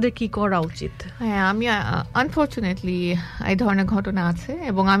তাদের কি করা উচিত? হ্যাঁ, আমি আনফরচুনেটলি এই ধরনের ঘটনা আছে,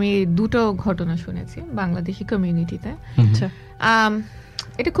 এবং আমি দুটো ঘটনা শুনেছি বাংলাদেশি কমিউনিটিতে।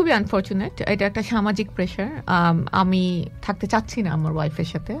 এটা খুবই আনফরচুনেট, এটা একটা সামাজিক প্রেশার। আমি থাকতে চাচ্ছি না আমার ওয়াইফের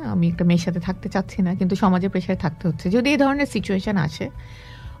সাথে, আমি একটা মেয়ের সাথে থাকতে চাচ্ছি না, কিন্তু সমাজের প্রেশারে থাকতে হচ্ছে। যদি এই ধরনের সিচুয়েশন আসে,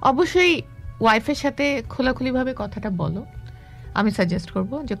 অবশ্যই ওয়াইফের সাথে খোলাখুলিভাবে কথাটা বলো। আমি সাজেস্ট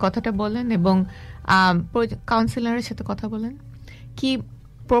করব যে কথাটা বলেন, এবং কাউন্সিলরের সাথে কথা বলেন, কি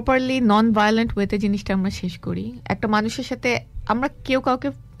প্রপারলি নন ভায়োলেন্ট ওয়েতে জিনিসটা আমরা শেষ করি। একটা মানুষের সাথে আমরা কেউ কাউকে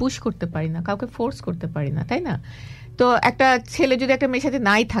পুশ করতে পারি না, কাউকে ফোর্স করতে পারি না, তাই না? তো একটা ছেলে যদি একটা মেয়ের সাথে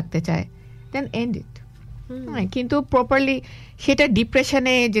নাই থাকতে চায়, দেন এন্ড ইট। কিন্তু প্রপারলি সেটা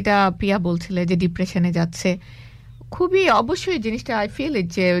ডিপ্রেশনে, যেটা প্রিয়া বলছিলে যে ডিপ্রেশনে যাচ্ছে, খুবই অবশ্যই জিনিসটা আই ফিল ইট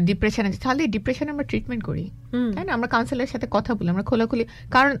যে ডিপ্রেশনে, তাহলে ডিপ্রেশনে আমরা ট্রিটমেন্ট করি, তাই না? আমরা কাউন্সিলরের সাথে কথা বলি, আমরা খোলাখুলি,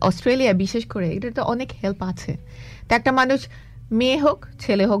 কারণ অস্ট্রেলিয়া বিশেষ করে এটাতে অনেক হেল্প আছে। তো একটা মানুষ, মেয়ে হোক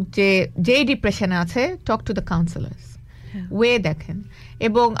ছেলে হোক, যেই ডিপ্রেশনে আছে, talk to the counsellors, way দেখেন।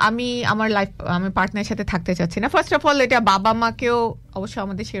 এবং আমি আমার পার্টনারের সাথে থাকতে চাচ্ছি না, ফার্স্ট অফ অল এটা বাবা মাকেও, অবশ্য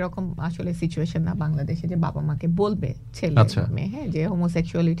আমাদের সেরকম আসলে সিচুয়েশন না বাংলাদেশে যে বাবা মাকে বলবে ছেলে মেয়ে, হ্যাঁ, যে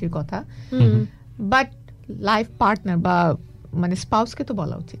হোমোসেক্সুয়ালিটির কথা, বাট লাইফ পার্টনার বা মানে স্পাউসকে তো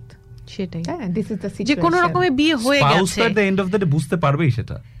বলা উচিত। সেটাই, দিস ইজ দ্য সিচুয়েশন। যে কোনো রকমে বিয়ে হয়ে গেছে, spouse at the end of the day বুঝতে পারবেই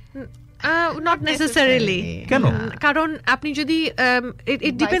সেটা। not necessarily. কেন? কারণ আপনি যদি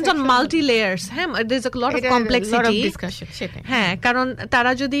it depends on multi layers, হ্যাঁ, there's a lot of complexity. হ্যাঁ, কারণ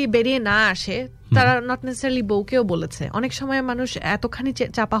তারা যদি বেরিয়ে না আসে, তারা not necessarily বউকেও বলেছে, অনেক সময় মানুষ এতখানি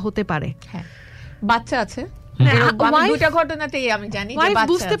চাপা হতে পারে। হ্যাঁ, বাচ্চা আছে, দুটা ঘটনাতেই আমি জানি যে বাচ্চা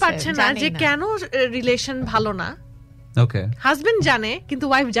বুঝতে পারছে না যে কেন রিলেশন ভালো না। ওকে, হাজবেন্ড জানে কিন্তু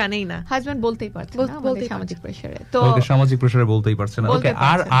ওয়াইফ জানেই না, হাজবেন্ড বলতেই পারছে না, আমাদের সামাজিক প্রেসারে। তো ওকে, সামাজিক প্রেসারে বলতেই পারছে না। ওকে,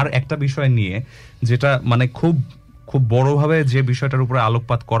 আর একটা বিষয় নিয়ে যেটা মানে খুব খুব বড়ভাবে যে বিষয়টার উপরে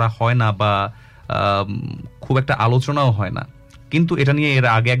আলোকপাত করা হয় না, বা খুব একটা আলোচনাও হয় না, কিন্তু এটা নিয়ে এর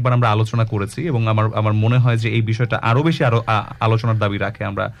আগে একবার আমরা আলোচনা করেছি, এবং আমার মনে হয় যে এই বিষয়টা আরো বেশি আলোচনার দাবি রাখে।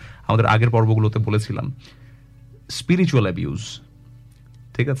 আমরা আমাদের আগের পর্বগুলোতে বলেছিলাম স্পিরিচুয়াল অ্যাবিউজ।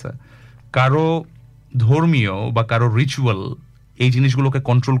 ঠিক আছে, কারো ধর্মীয় বা কারো রিচুয়াল এই জিনিসগুলোকে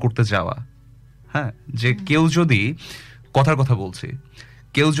কন্ট্রোল করতে যাওয়া। হ্যাঁ, যে কেউ যদি কথার কথা বলছি,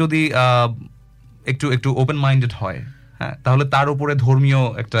 কেউ যদি একটু ওপেন মাইন্ডেড হয়, হ্যাঁ, তাহলে তার উপরে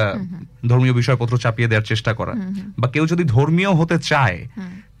ধর্মীয় বিষয়পত্র চাপিয়ে দেওয়ার চেষ্টা করা, বা কেউ যদি ধর্মীয় হতে চায়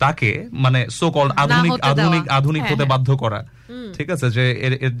তাকে মানে সো কল্ড আধুনিক হতে বাধ্য করা। ঠিক আছে,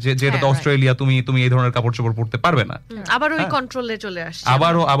 যে এটা তো অস্ট্রেলিয়া, তুমি এই ধরনের কাপড় চোপড় পড়তে পারবে না, আবার ওই কন্ট্রোলে চলে আসছে,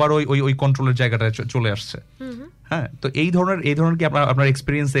 আবার ওই কন্ট্রোলের জায়গাটায় চলে আসছে। হ্যাঁ, তো এই ধরনের কি আপনার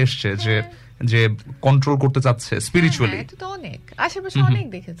এক্সপেরিয়েন্সে এসছে যে কন্ট্রোল করতে চাচ্ছে স্পিরিচুয়ালি? এটা তো অনেক আশেপাশে অনেক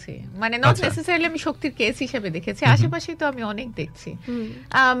দেখেছি, মানে নট নেসেসারিলি আমি শক্তির কেস হিসেবে দেখেছি, আশেপাশে তো আমি অনেক দেখছি।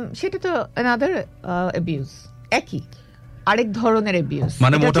 সেটা তো অ্যানাদার অ্যাবিউজ, একই আরেক ধরনের অ্যাবিউজ।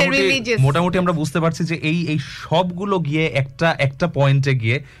 মানে মোটামুটি আমরা বুঝতে পারছি যে এই সবগুলো গিয়ে একটা পয়েন্টে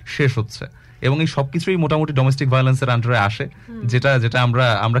গিয়ে শেষ হচ্ছে, এবং এই সবকিছুই মোটামুটি ডোমেস্টিক ভায়োলেন্সের আন্ডারে আসে, যেটা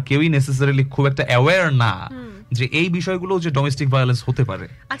আমরা কেউই নেসেসারিলি খুব একটা অ্যাওয়্যার না যে এই বিষয়গুলো যে ডোমেস্টিক ভায়োলেন্স হতে পারে।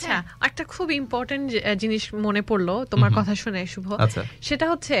 আচ্ছা, একটা খুব ইম্পর্টেন্ট জিনিস মনে পড়লো তোমার কথা শুনে শুভ, সেটা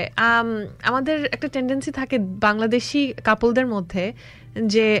হচ্ছে আমাদের একটা টেন্ডেন্সি থাকে বাংলাদেশি কাপলদের মধ্যে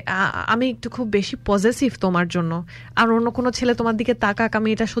যে আমি একটু খুব বেশি পজেসিভ তোমার জন্য, আর অন্য কোনো ছেলে তোমার দিকে তাকাক আমি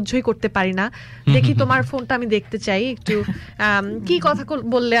এটা সহ্যই করতে পারি না, দেখি তোমার ফোনটা আমি দেখতে চাই, একটু কি কথা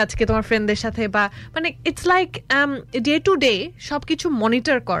বললে আজকে তোমার ফ্রেন্ডদের সাথে, বা মানে it's like day to day সবকিছু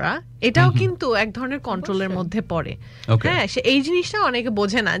মনিটর করা, এটাও কিন্তু এক ধরনের কন্ট্রোলের মধ্যে পড়ে। হ্যাঁ, এই জিনিসটা অনেকে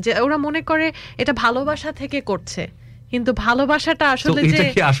বোঝে না, যে ওরা মনে করে এটা ভালোবাসা থেকে করছে, কিন্তু ভালোবাসাটা আসলে যে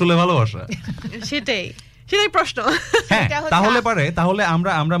আসলে ভালোবাসা সেটাই প্রশ্ন। হ্যাঁ, তাহলে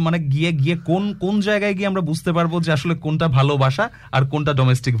আমরা মানে গিয়ে কোন জায়গায় গিয়ে আমরা বুঝতে পারবো যে আসলে কোনটা ভালোবাসা আর কোনটা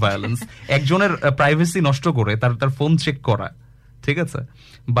ডোমেস্টিক ভায়োলেন্স? একজনের প্রাইভেসি নষ্ট করে তার ফোন চেক করা, ঠিক আছে,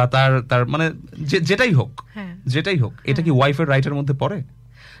 বা তার মানে যেটাই হোক, এটা কি ওয়াইফের রাইটের মধ্যে পড়ে?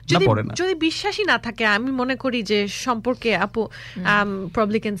 যদি বিশ্বাসই না থাকে, আমি মনে করি যে সম্পর্কে আপু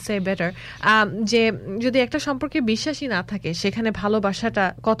প্রবলি ক্যান সে বেটার, যে যদি একটা সম্পর্কে বিশ্বাসই না থাকে সেখানে ভালোবাসাটা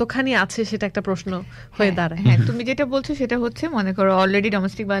কতখানি আছে সেটা একটা প্রশ্ন হয়ে দাঁড়ায়। হ্যাঁ, তুমি যেটা বলছো সেটা হচ্ছে মনে করো অলরেডি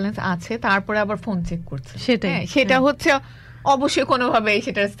ডোমেস্টিক ভায়োলেন্স আছে, তারপরে আবার ফোন চেক করছে, সেটা হচ্ছে অবশ্যই কোনোভাবেই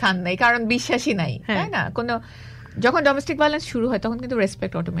সেটার স্থান নাই, কারণ বিশ্বাসই নাই, তাই না? কোনো যখন ডোমেস্টিক ভায়োলেন্স শুরু হয় তখন কিন্তু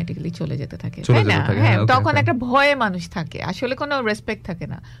রেসপেক্ট অটোমেটিক্যালি চলে যেতে থাকে, তাই না? হ্যাঁ, তখন একটা ভয়ে মানুষ থাকে, আসলে কোনো রেসপেক্ট থাকে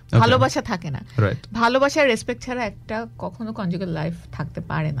না, ভালোবাসা থাকে না। ভালোবাসার রেসপেক্ট ছাড়া একটা কখনো কনজুগাল লাইফ থাকতে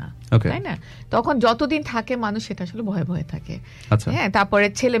পারে না, তাই না? তখন যতদিন থাকে মানুষ সেটা আসলে ভয়ে ভয়ে থাকে। হ্যাঁ, তারপরে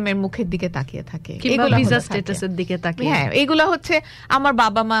ছেলে মেয়ের মুখের দিকে তাকিয়ে থাকে, ভিসা স্ট্যাটাসের দিকে তাকিয়ে। হ্যাঁ, এগুলো হচ্ছে আমার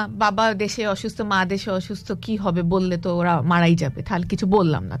মা দেশে অসুস্থ, মা দেশে অসুস্থ, কি হবে বললে তো ওরা মারাই যাবে, তাহলে কিছু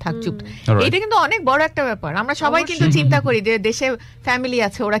বললাম না, থাক চুপ। এটা কিন্তু অনেক বড় একটা ব্যাপার। আমরা সবাই কিন্তু চিন্তা করি যে দেশে ফ্যামিলি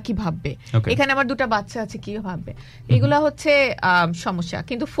আছে, ওরা কি ভাববে, এখানে আমার 2টা বাচ্চা আছে, কি ভাববে। এগুলা হচ্ছে সমস্যা।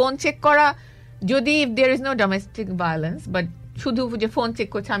 কিন্তু ফোন চেক করা, যদি there is no domestic violence, but শুধু যে ফোন চেক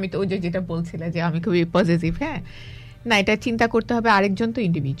করছে, আমি তো ওই যেটা বলছিলে যে আমি খুবই পজিটিভ, হ্যাঁ না, এটা চিন্তা করতে হবে আরেকজন তো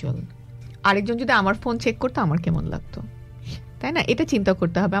ইন্ডিভিজুয়াল। আরেকজন যদি আমার ফোন চেক করতো আমার কেমন লাগতো, তাই না? এটা চিন্তা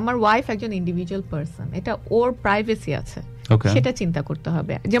করতে হবে। আমার ওয়াইফ একজন ইন্ডিভিজুয়াল পারসন, এটা ওর প্রাইভেসি আছে, সেটা চিন্তা করতে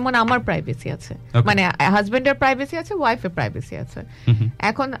হবে। যেমন আমার প্রাইভেসি আছে, মানে হাজবেন্ডের প্রাইভেসি আছে, ওয়াইফের প্রাইভেসি আছে।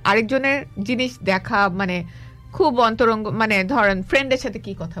 এখন আরেকজনের জিনিস দেখা মানে খুব অন্তরঙ্গ, মানে ধরেন ফ্রেন্ডের সাথে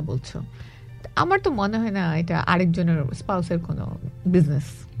কি কথা বলছো, আমার তো মনে হয় না এটা আরেকজনের স্পাউসের কোনো বিজনেস,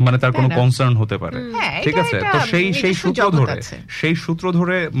 মানে তার কোনো কনসার্ন হতে পারে। ঠিক আছে, তো সেই সূত্র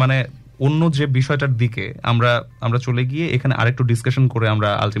ধরে মানে অন্য যে বিষয়টার দিকে আমরা চলে গিয়ে এখানে আরেকটু ডিসকাশন করে আমরা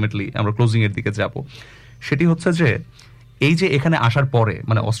আলটিমেটলি আমরা ক্লোজিং এর দিকে যাব। সেটি হচ্ছে যে এই যে এখানে আসার পরে,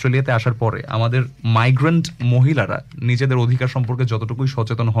 মানে অস্ট্রেলিয়াতে আসার পরে আমাদের মাইগ্রেন্ট মহিলারা নিজেদের অধিকার সম্পর্কে যতটুকুই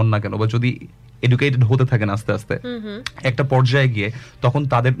সচেতন হন না কেন, বা যদি এডুকেটেড হতে থাকেন আস্তে আস্তে, একটা পর্যায়ে গিয়ে তখন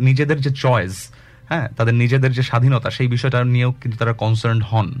তাদের নিজেদের যে চয়েস, হ্যাঁ, তাদের নিজেদের যে স্বাধীনতা, সেই বিষয়টা নিয়েও কিন্তু তারা কনসার্ন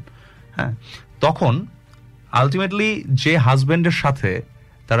হন। হ্যাঁ, তখন আলটিমেটলি যে হাজবেন্ডের সাথে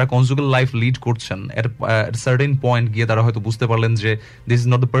তারা কনজুগাল লাইফ লিড করছেন, এট সার্টেন পয়েন্ট গিয়ে তারা হয়তো বুঝতে পারলেন যে this is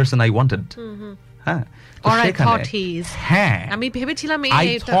not the person I wanted. হ্যাঁ, আমি ভেবেছিলাম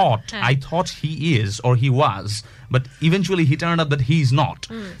I thought he is or he was, but eventually he turned out that he is not.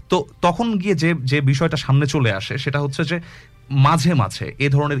 তো তখন গিয়ে যে বিষয়টা সামনে চলে আসে সেটা হচ্ছে যে মাঝে মাঝে এ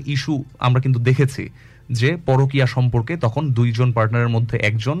ধরনের ইস্যু আমরা কিন্তু দেখেছি যে পরকীয়া সম্পর্কে তখন 2জন পার্টনারের মধ্যে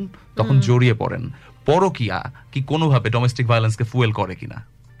একজন তখন জড়িয়ে পড়েন। পরকীয়া কি কোনোভাবে ডোমেস্টিক ভায়োলেন্সকে ফুয়েল করে কিনা?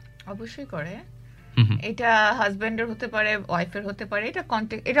 অবশ্যই করে। এটা হাজবেন্ডের হতে পারে, ওয়াইফের হতে পারে,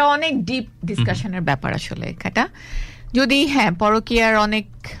 এটা অনেক ডিপ ডিসকাশনের ব্যাপার আসলে। এটা যদি পরকীয়ার অনেক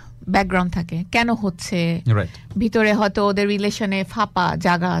ব্যাকগ্রাউন্ড থাকে, কেন হচ্ছে, ভিতরে হয়তো ওদের রিলেশনে ফাঁপা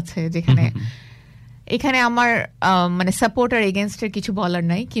জায়গা আছে যেখানে, এখানে আমার মানে সাপোর্ট আর এগেনস্টের কিছু বলার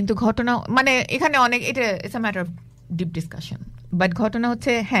নাই, কিন্তু ঘটনা মানে এখানে অনেক, এটা it's a matter of deep discussion, but ঘটনা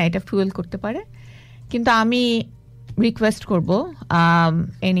হচ্ছে এটা ফুয়েল করতে পারে। কিন্তু আমি রিকোয়েস্ট করব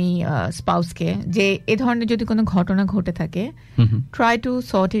এনি স্পাউসকে যে এ ধরনের যদি কোনো ঘটনা ঘটে থাকে, try to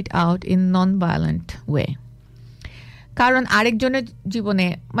sort it out in non violent way. কারণ আরেকজনের জীবনে,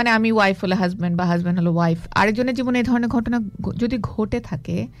 মানে আমি ওয়াইফ হলে হাজব্যান্ড বা হাজব্যান্ড হলো ওয়াইফ, আরেকজনের জীবনে এই ধরনের ঘটনা যদি ঘটে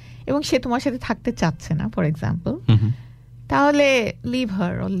থাকে এবং সে তোমার সাথে থাকতে চাচ্ছে না, ফর এক্সাম্পল, তাহলে leave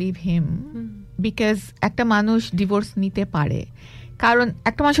her or leave him. Because একটা মানুষ ডিভোর্স নিতে পারে, কারণ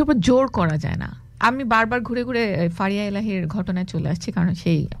একটা মানুষের উপর জোর করা যায় না। আমি বারবার ঘুরে ঘুরে ফারিয়া এলাহির ঘটনায় চলে আসছি, কারণ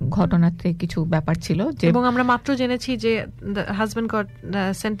সেই ঘটনাতে কিছু ব্যাপার ছিল, এবং আমরা মাত্র জেনেছি যে husband goat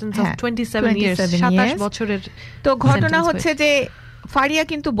sentence of 27 years, 27 বছরের। তো ঘটনা হচ্ছে যে ফারিয়া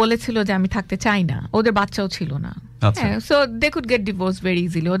কিন্তু বলেছিল যে আমি থাকতে চাই না, ওদের বাচ্চাও ছিল না, so they could get divorce very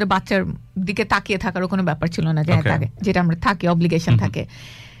easily. ওদের বাচ্চার দিকে তাকিয়ে থাকারও কোনো ব্যাপার ছিল না, যেটা আমরা থাকি, অব্লিগেশন থাকে।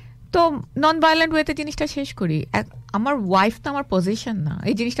 তো নন ভায়োলেন্ট ওয়েতে জিনিসটা শেষ করি। আমার ওয়াইফ তো আমার পজিশন না,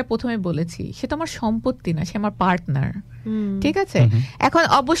 এই জিনিসটা প্রথমে বলেছি, সে তো আমার সম্পত্তি না, সে আমার পার্টনার, ঠিক আছে? এখন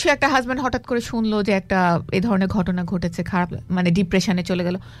অবশ্যই একটা হাজব্যান্ড হঠাৎ করে শুনলো যে একটা এই ধরনের ঘটনা ঘটেছে, খারাপ মানে ডিপ্রেশনে চলে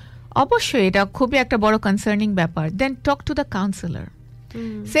গেল, অবশ্যই এটা খুবই একটা বড় কনসার্নিং ব্যাপার। দেন টক টু দ্য কাউন্সিলর।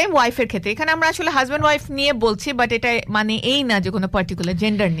 সেম ওয়াইফের ক্ষেত্রে, এখানে আমরা আসলে হাজব্যান্ড ওয়াইফ নিয়ে বলছি, বাট এটা মানে এই না যে কোনো পার্টিকুলার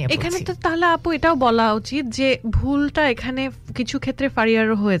জেন্ডার নিয়ে। এখানে তো তাহলে আপু এটাও বলা উচিত যে ভুলটা এখানে কিছু ক্ষেত্রে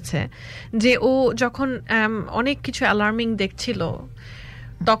ফারিয়ারও হয়েছে, যে ও যখন অনেক কিছু অ্যালার্মিং দেখছিল,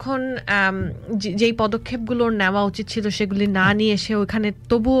 তখন যেই পদক্ষেপগুলো নেওয়া উচিত ছিল সেগুলি না নিয়ে সে ওইখানে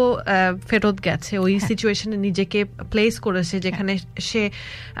তবুও ফেরত গেছে, ওই সিচুয়েশনে নিজেকে প্লেস করেছে যেখানে সে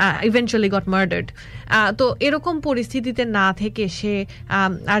ইভেন্চুয়ালি গট মার্ডার্ড। তো এরকম পরিস্থিতিতে না থেকে সে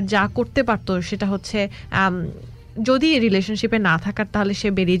আর যা করতে পারতো সেটা হচ্ছে, যদি রিলেশনশিপে না থাকার তাহলে সে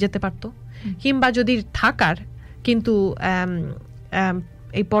বেরিয়ে যেতে পারতো, কিংবা যদি থাকার কিন্তু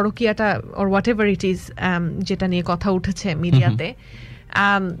এই পরকীয়াটা or whatever it is যেটা নিয়ে কথা উঠেছে মিডিয়াতে,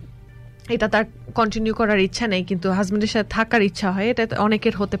 এটা তার কন্টিনিউ করার ইচ্ছা নেই কিন্তু হাজবেন্ডের সাথে থাকার ইচ্ছা হয়, এটা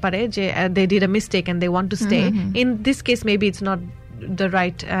অনেকের হতে পারে যে they did a mistake and they want to stay. In this case maybe it's not the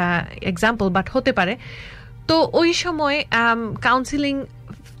right example, but হতে পারে। তো ওই সময় counselling,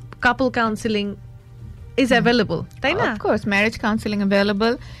 couple counselling is available, তাই না? Of course marriage counselling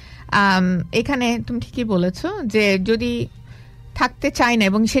available. এখানে তুমি ঠিকই বলেছো যে যদি থাকতে চায় না,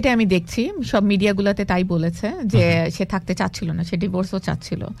 এবং সেটা আমি দেখছি সব মিডিয়াগুলোতে তাই বলেছে যে সে থাকতে চাচ্ছিল না, সে ডিভোর্সও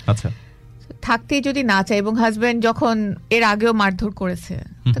চাচ্ছিল। আচ্ছা, থাকতে যদি না চায় এবং হাজবেন্ড যখন এর আগেও মারধর করেছে,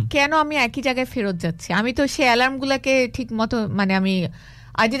 তো কেন আমি একই জায়গায় ফেরত যাচ্ছি? আমি তো সেই অ্যালার্মগুলোকে ঠিক মতো মানে আমি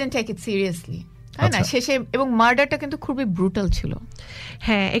I didn't take it seriously, তাই না? শেষে এবং মার্ডারটা কিন্তু খুবই ব্রুটাল ছিল।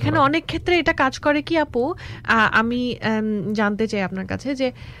 হ্যাঁ, এখানে অনেক ক্ষেত্রে এটা কাজ করে কি আপু, আমি জানতে চাই আপনার কাছে যে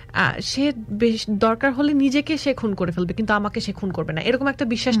সে বেশ দরকার হলে নিজেকে সে খুন করে ফেলবে কিন্তু আমাকে সে খুন করবে না, এরকম একটা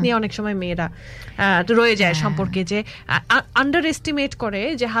বিশ্বাস নিয়ে অনেক সময় মেয়েরা রয়ে যায় সম্পর্কে, যে আন্ডার এস্টিমেট করে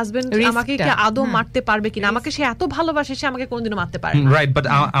যে হাজবেন্ড আমাকে কি আদৌ মারতে পারবে কিনা, আমাকে সে এত ভালোবাসে সে আমাকে কোনোদিনও মারতে পারে না। রাইট, বাট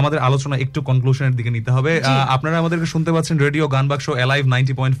আমাদের আলোচনা একটু কনক্লুশনের দিকে নিতে হবে। আপনারা আমাদেরকে শুনতে পাচ্ছেন রেডিও গানবাক্স এলাইভ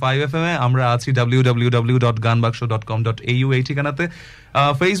 90.5 FM এ। আমরা আছি www.ganbaksho.com.au এই ঠিকানাতে।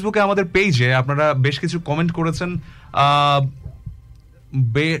 ফেসবুকে আমাদের পেজে আপনারা বেশ কিছু কমেন্ট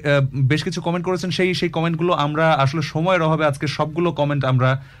করেছেন, সেই কমেন্টগুলো আমরা আসলে সময়ের অভাবে আজকে সবগুলো কমেন্ট আমরা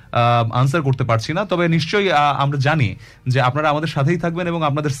আনসার করতে পারছি না, তবে নিশ্চয়ই আমরা জানি যে আপনারা আমাদের সাথেই থাকবেন এবং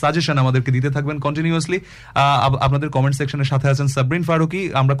আপনাদের সাজেশন আমাদেরকে দিতে থাকবেন কন্টিনিউয়াসলি। আপনাদের কমেন্ট সেকশনের সাথে আছেন সাবরিন ফারুকি।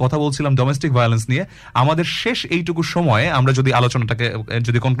 আমরা কথা বলছিলাম ডোমেস্টিক ভায়োলেন্স নিয়ে। আমাদের শেষ এইটুকু সময়ে আমরা যদি আলোচনাটাকে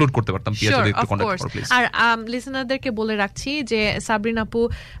যদি কনক্লুড করতে পারতাম, আর লিসেনারদেরকে বলে রাখছি যে সাবরিন আপু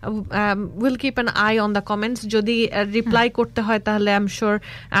will keep an I on the comments, যদি রিপ্লাই করতে হয় তাহলে I am sure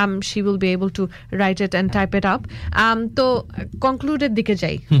she will be able to right it and type it up. তো কনক্লুডের দিকে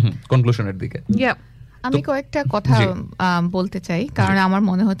যাই, কনক্লুশনের দিকে। আমি কয়েকটা কথা বলতে চাই, কারণ আমার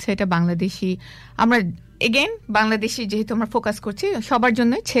মনে হচ্ছে এটা বাংলাদেশি, আমরা এগেইন বাংলাদেশি যেহেতু আমরা ফোকাস করছি, সবার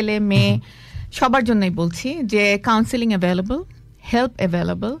জন্যই, ছেলে মেয়ে সবার জন্যই বলছি যে কাউন্সিলিং অ্যাভেলেবল, হেল্প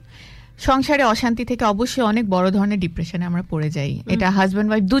অ্যাভেলেবল। সংসারে অশান্তি থেকে অবশ্যই অনেক বড় ধরনের ডিপ্রেশনে আমরা পড়ে যাই, এটা হাজব্যান্ড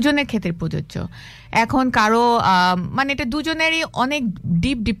ওয়াইফ দুজনের ক্ষেত্রে প্রযোজ্য। এখন কারো মানে এটা দুজনেরই অনেক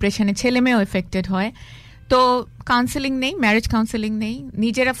ডিপ ডিপ্রেশনে, ছেলে মেয়েও এফেক্টেড হয়। তো কাউন্সেলিং নেই, ম্যারেজ কাউন্সেলিং নেই,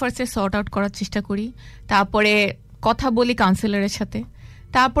 নিজেরা ফার্স্টে সর্ট আউট করার চেষ্টা করি, তারপরে কথা বলি কাউন্সিলরের সাথে,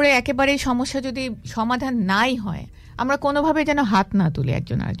 তারপরে একেবারে সমস্যা যদি সমাধান নাই হয় আমরা কোনোভাবে যেন হাত না তুলি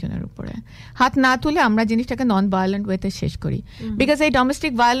একজন আরেকজনের উপরে, হাত না তুলে আমরা জিনিসটাকে নন ভায়োলেন্ট ওয়েতে শেষ করি। বিকজ এই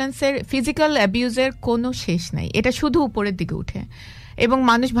ডোমেস্টিক ভায়োলেন্সের, ফিজিক্যাল অ্যাবিউজের কোনো শেষ নাই, এটা শুধু উপরের দিকে উঠে এবং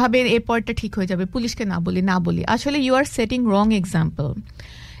মানুষ ভাবে এর পরটা ঠিক হয়ে যাবে, পুলিশকে না বলি। আসলে you are setting wrong example.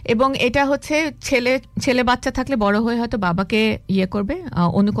 এবং এটা হচ্ছে ছেলে বাচ্চা থাকলে বড় হয়ে হয়তো বাবাকে করবে,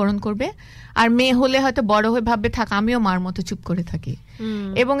 অনুকরণ করবে, আর মেয়ে হলে হয়তো বড় হয়ে ভাববে থাক আমিও মার মতো চুপ করে থাকি,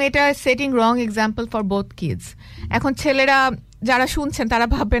 এবং এটা setting wrong example for both kids. এখন ছেলেরা যারা শুনছেন তারা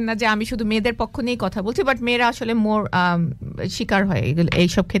ভাববেন না যে আমি শুধু মেয়েদের পক্ষ নিয়েই কথা বলছি, বাট মেয়েরা আসলে মোর শিকার হয়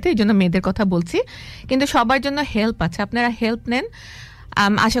এইসব ক্ষেত্রে, এই জন্য মেয়েদের কথা বলছি। কিন্তু সবার জন্য হেল্প আছে, আপনারা হেল্প নেন,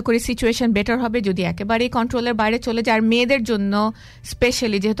 আশা করি সিচুয়েশন বেটার হবে। যদি একেবারেই কন্ট্রোলের বাইরে চলে যায়, আর মেয়েদের জন্য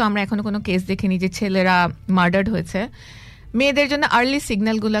স্পেশালি, যেহেতু আমরা এখনো কোনো কেস দেখিনি যে ছেলেরা মার্ডার্ড হয়েছে, মেয়েদের জন্য আর্লি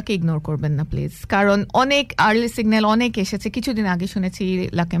সিগন্যালগুলোকে ইগনোর করবেন না প্লিজ, কারণ অনেক আর্লি সিগন্যাল অনেক এসেছে। কিছুদিন আগে শুনেছি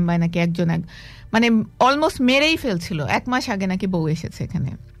লাকেম্বাই নাকি একজন মানে অলমোস্ট মেরেই ফেলছিল, 1 মাস আগে নাকি বউ এসেছে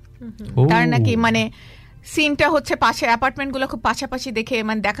এখানে, তার নাকি মানে সিনটা হচ্ছে পাশে অ্যাপার্টমেন্ট গুলো খুব পাশাপাশি দেখে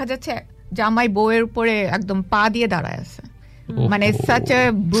মানে দেখা যাচ্ছে জামাই বউয়ের উপরে একদম পা দিয়ে দাঁড়ায় আছে, মানে সাচ এ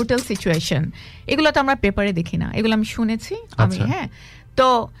ব্রুটাল সিচুয়েশন। এগুলো তো আমরা পেপারে দেখি না, এগুলো আমি শুনেছি আমি। হ্যাঁ, তো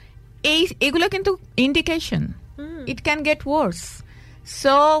এগুলো কিন্তু indication it can get worse.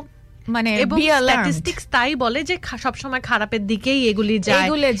 So মানে স্ট্যাটিস্টিক্স তাই বলে যে সব সময় খারাপের দিকেই এগুলি যায়,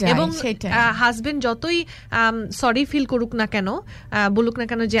 এবং হাজবেন্ড যতই সরি ফিল করুক না কেন, বলুক না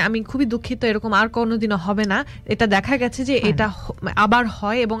কেন যে আমি খুবই দুঃখিত, এরকম আর কোনোদিনও হবে না, এটা দেখা গেছে যে এটা আবার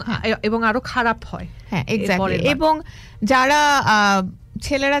হয় এবং আরো খারাপ হয়। হ্যাঁ, এক্স্যাক্টলি। এবং যারা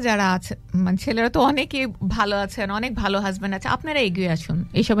ছেলেরা যারা আছে, মানে ছেলেরা তো অনেকেই ভালো আছেন, অনেক ভালো হাজবেন্ড আছে, আপনারা এগিয়ে আসুন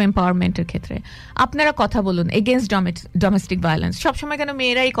এইসব এম্পাওয়ারমেন্টের ক্ষেত্রে, আপনারা কথা বলুন এগেইনস্ট ডোমেস্টিক ভায়োলেন্স। সবসময় কেন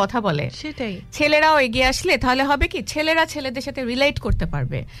মেয়েরাই কথা বলে, সেটাই ছেলেরাও এগিয়ে আসলে তাহলে হবে কি, ছেলেরা ছেলেদের সাথে রিলেট করতে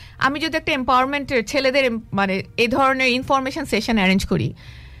পারবে। আমি যদি একটা এম্পাওয়ারমেন্টের ছেলেদের মানে এই ধরনের ইনফরমেশন সেশন অ্যারেঞ্জ করি,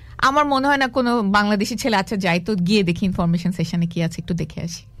 আমার মনে হয় না কোনো বাংলাদেশি ছেলে আচ্ছা যাই তো গিয়ে দেখি ইনফরমেশন সেশনে কি আছে একটু দেখে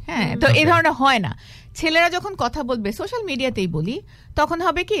আসি। হ্যাঁ, তো এই ধরনের হয় না। ছেলেরা যখন কথা বলবে, সোশ্যাল মিডিয়াতেই বলি, তখন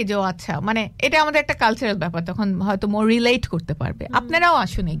হবে কি যে আচ্ছা মানে এটা আমাদের একটা কালচারাল ব্যাপার, তখন হয়তো মোর রিলেট করতে পারবে। আপনারাও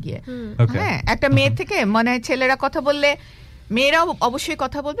আসুন এগিয়ে। হ্যাঁ, একটা মেয়ে থেকে মানে ছেলেরা কথা বললে মেয়েরাও অবশ্যই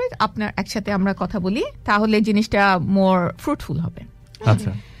কথা বলবে, আপনার একসাথে আমরা কথা বলি, তাহলে জিনিসটা মোর ফ্রুটফুল হবে।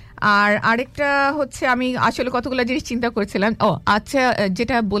 আচ্ছা, আর আরেকটা হচ্ছে, আমি আসলে কতগুলো জিনিস চিন্তা করছিলাম। আচ্ছা,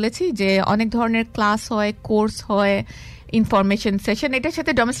 যেটা বলেছি যে অনেক ধরনের ক্লাস হয়, কোর্স হয়, ইনফরমেশন সেশন, এটার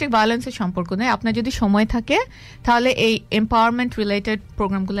সাথে ডোমেস্টিক ভায়োলেন্সের সম্পর্ক নেই। আপনার যদি সময় থাকে তাহলে এই এম্পাওয়ারমেন্ট রিলেটেড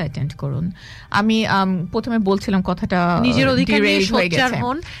প্রোগ্রামগুলো অ্যাটেন্ড করুন। আমি প্রথমে বলছিলাম কথাটা নিজের অধিকার নিয়ে হয়ে গেছে। সোচ্চার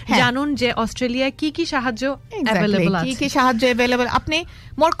হন, জানুন যে অস্ট্রেলিয়ায় কি কি সাহায্য অ্যাভেলেবল আছে, কি কি সাহায্য অ্যাভেলেবল, আপনি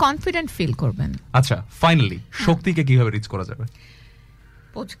মোর কনফিডেন্ট ফিল করবেন। আচ্ছা, ফাইনালি শক্তিকে কিভাবে রিচ করা যাবে?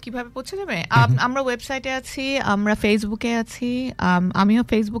 কিভাবে পৌঁছে যাবে? আমরা ওয়েবসাইটে আছি, আমরা ফেসবুকে আছি, আমিও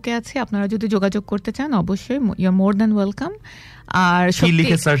ফেসবুকে আছি। আপনারা যদি যোগাযোগ করতে চান অবশ্যই you are more than welcome. আর কি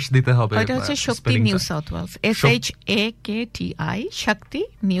লিখে সার্চ দিতে হবে? এটা হচ্ছে Shakti New South Wales, SHAKTI, Shakti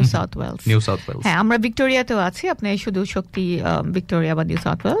New South Wales. New South Wales. হ্যাঁ, আমরা ভিক্টোরিয়াতেও আছি। আপনি শুধু শক্তি ভিক্টোরিয়া বা নিউ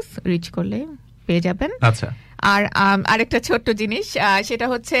সাউথ ওয়েলস রিচ করলে পেয়ে যাবেন। আচ্ছা, আর আরেকটা ছোট্ট জিনিস, সেটা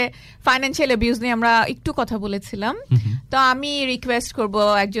হচ্ছে ফাইন্যান্সিয়াল অ্যাবিউজ নিয়ে আমরা একটু কথা বলেছিলাম। তো আমি রিকোয়েস্ট করব,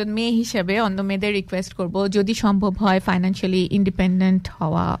 একজন মেয়ে হিসেবে অন্য মেয়েদের রিকোয়েস্ট করব, যদি সম্ভব হয় ফাইন্যান্সিয়ালি ইন্ডিপেন্ডেন্ট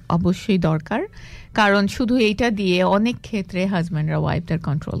হওয়া অবশ্যই দরকার। কারণ শুধু এইটা দিয়ে অনেক ক্ষেত্রে হাজব্যান্ডরা ওয়াইফদের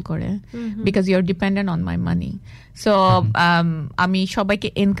কন্ট্রোল করে, because you are dependent on my money. So আমি সবাইকে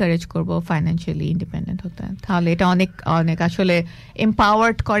এনকারেজ করব ফাইন্যান্সিয়ালি ইন্ডিপেন্ডেন্ট হতে, তাহলে এটা অনেক অনেক আসলে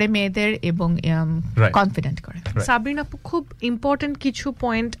এম্পাওয়ার্ড করে মেয়েদের এবং কনফিডেন্ট করে। সাবরিনা আপু খুব ইম্পর্টেন্ট কিছু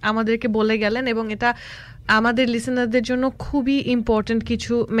পয়েন্ট আমাদেরকে বলে গেলেন, এবং এটা আমাদের লিসেনারদের জন্য খুবই ইম্পর্টেন্ট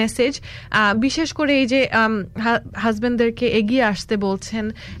কিছু মেসেজ। বিশেষ করে এই যে হাজবেন্ডদেরকে এগিয়ে আসতে বলছেন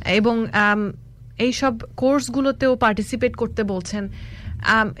এবং এইসব কোর্সগুলোতেও পার্টিসিপেট করতে বলছেন,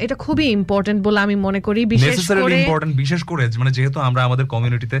 এটা খুবই ইম্পর্টেন্ট বলে আমি মনে করি। বিশেষ করে মানে যেহেতু আমরা আমাদের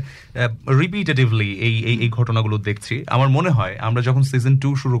কমিউনিটিতে রিপিটেটিভলি এই ঘটনাগুলো দেখছি, আমার মনে হয় আমরা যখন সিজন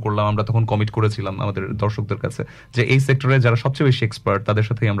 2 শুরু করলাম, আমরা তখন কমিট করেছিলাম আমাদের দর্শকদের কাছে যে এই সেক্টরে যারা সবচেয়ে বেশি এক্সপার্ট তাদের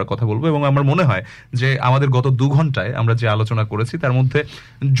সাথেই আমরা কথা বলবো। এবং আমার মনে হয় যে আমাদের গত 2 ঘন্টায় আমরা যে আলোচনা করেছি তার মধ্যে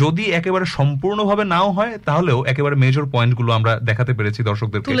যদি একেবারে সম্পূর্ণভাবে নাও হয়, তাহলেও একেবারে মেজর পয়েন্টগুলো আমরা দেখাতে পেরেছি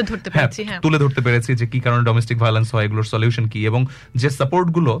দর্শকদেরকে, তুলে ধরতে পেরেছি যে কি কারণে ডোমেস্টিক ভায়োলেন্স হয়, এগুলোর সলিউশন কি, এবং যে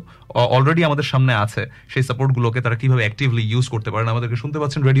সাপোর্টগুলো অলরেডি আমাদের সামনে আছে সেই সাপোর্টগুলোকে তারা কিভাবে অ্যাক্টিভলি ইউজ করতে পারেন। আমাদেরকে শুনতে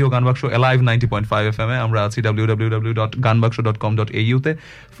পাচ্ছেন রেডিও গানবাক্স এলাইভ 90.5 FM এ। আমরা আছি www.ganbaksho.com.au তে।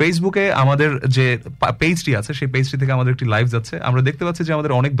 ফেসবুকে আমাদের যে পেজটি আছে সেই পেজটি থেকে আমাদের একটি লাইভ যাচ্ছে। আমরা দেখতে পাচ্ছি যে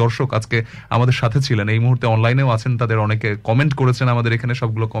আমাদের অনেক দর্শক আজকে আমাদের সাথে ছিলেন, এই মুহূর্তে অনলাইনেও আছেন। তাদের অনেকে কমেন্ট করেছেন আমাদের এখানে,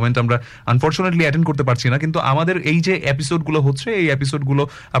 সবগুলো কমেন্ট আমরা আনফরচুনেটলি অ্যাটেন্ড করতে পারছি না, কিন্তু আমাদের এই যে এপিসোডগুলো হচ্ছে এই এপিসোডগুলো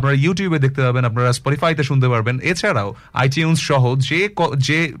আপনারা ইউটিউবে দেখতে পাবেন, আপনারা স্পটিফাইতে শুনতে পারবেন। এছাড়াও আইটিউনস সহ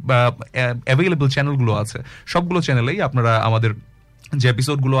যে অ্যাভেলেবল চ্যানেলগুলো আছে সবগুলো চ্যানেলেই আপনারা আমাদের যে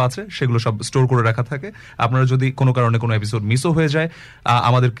এপিসোডগুলো আছে সেগুলো সব স্টোর করে রাখা থাকে। আপনারা যদি কোনো কারণে কোনো এপিসোড মিসও হয়ে যায়,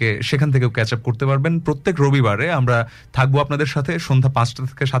 আমাদেরকে সেখান থেকেও ক্যাচ আপ করতে পারবেন। প্রত্যেক রবিবারে আমরা থাকবো আপনাদের সাথে সন্ধ্যা 5টা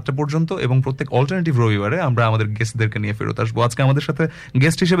থেকে 7টা পর্যন্ত, এবং প্রত্যেক অল্টারনেটিভ রবিবারে আমরা আমাদের গেস্টদেরকে নিয়ে ফেরত আসবো। আজকে আমাদের সাথে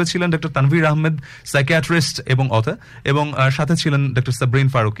গেস্ট হিসেবে ছিলেন ডক্টর তানভীর আহমেদ, সাইকিয়াট্রিস্ট এবং অথর, এবং সাথে ছিলেন ডক্টর সাবরিন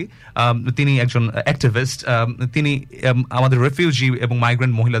ফারুকি, তিনি একজন অ্যাক্টিভিস্ট। তিনি আমাদের রেফিউজি এবং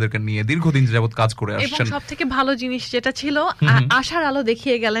মাইগ্রেন্ট মহিলাদেরকে নিয়ে দীর্ঘদিন যাবৎ কাজ করে আসছেন। এবং সবথেকে ভালো জিনিস যেটা ছিল, আশার আলো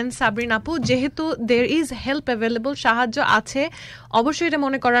দেখিয়ে গেলেন সাবরিন আপু। যেহেতু দেয়ার ইজ হেল্প অ্যাভেলেবল, সাহায্য আছে, অবশ্যই এটা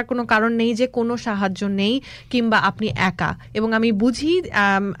মনে করার কোনো কারণ নেই যে কোনো সাহায্য নেই কিংবা আপনি একা। এবং আমি বুঝি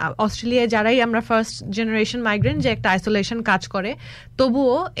অস্ট্রেলিয়ায় যারাই আমরা ফার্স্ট জেনারেশন মাইগ্রেন্ট, যে একটা আইসোলেশন কাজ করে,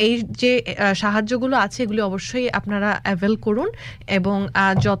 তবুও এই যে সাহায্যগুলো আছে এগুলো অবশ্যই আপনারা অ্যাভেল করুন, এবং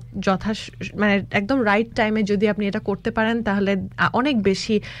মানে একদম রাইট টাইমে যদি আপনি এটা করতে পারেন তাহলে অনেক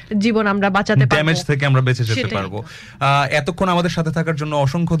বেশি জীবন আমরা বাঁচাতে পারবো, ড্যামেজ থেকে আমরা বেঁচে যেতে পারবো। এতক্ষণ আমাদের সাথে থাকার জন্য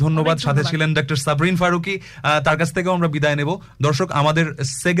অসংখ্য ধন্যবাদ। সাথে ছিলেন ডক্টর সাবরিন ফারুকি, তার কাছ থেকেও আমরা বিদায় নেব। দর্শক, আমাদের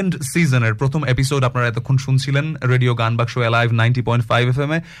সেকেন্ড সিজনের প্রথম এপিসোড আপনারা এতক্ষণ শুনছিলেন রেডিও গানবাক্স এলাইভ 90.5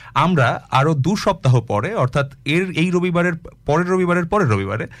 FM এ। আমরা আরো 2 সপ্তাহ পরে, অর্থাৎ এই রবিবারের পরের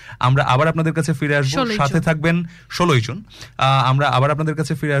রবিবারে আমরা আবার আপনাদের কাছে ফিরে আসবো। সাথে থাকবেন 16 জুন আমরা আবার আপনাদের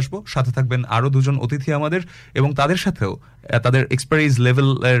কাছে ফিরে আসবো। সাথে থাকবেন আরো 2 জন অতিথি আমাদের, এবং তাদের সাথেও তাদের এক্সপেরিয়েন্স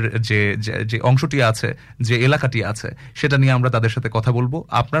লেভেলের যে অংশটি আছে, যে এলাকাটি আছে, সেটা নিয়ে আমরা তাদের সাথে কথা বলবো।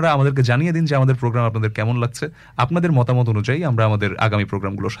 আপনারা আমাদেরকে জানিয়ে দিন যে আমাদের প্রোগ্রাম আপনাদের কেমন লাগছে। আপনাদের মতামত অনুযায়ী আমরা আমাদের আগামী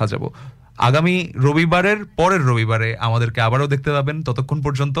প্রোগ্রামগুলো সাজাবো। আগামী রবিবারের পরের রবিবারে আমাদেরকে আবারও দেখতে পাবেন। ততক্ষণ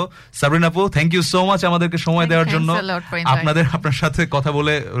পর্যন্ত সাবরিন আপু, থ্যাংক ইউ সো মাচ আমাদেরকে সময় দেওয়ার জন্য। আপনার সাথে কথা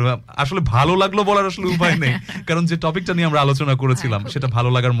বলে আসলে ভালো লাগলো বলার আসলে উপায় নেই, কারণ যে টপিকটা নিয়ে আমরা আলোচনা করেছিলাম সেটা ভালো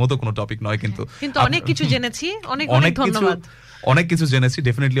লাগার মতো কোনো টপিক নয়, কিন্তু অনেক কিছু জেনেছি, অনেক ধন্যবাদ। অনেক কিছু জেনেছি,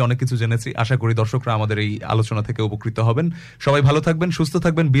 ডেফিনেটলি অনেক কিছু জেনেছি। আশা করি দর্শকরা আমাদের এই আলোচনা থেকে উপকৃত হবেন। সবাই ভালো থাকবেন, সুস্থ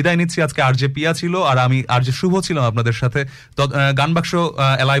থাকবেন। বিদায় নিচ্ছি। আজকে আরজে পিয়া ছিল আর আমি আরজে শুভ ছিলাম আপনাদের সাথে। গানবাক্স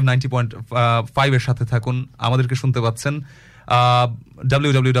অ্যালাইভ 90.5 এর সাথে থাকুন। আমাদেরকে শুনতে পাচ্ছেন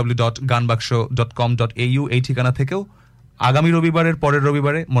www.ganbaksho.com.au এই ঠিকানা থেকেও। আগামী রবিবারের পরের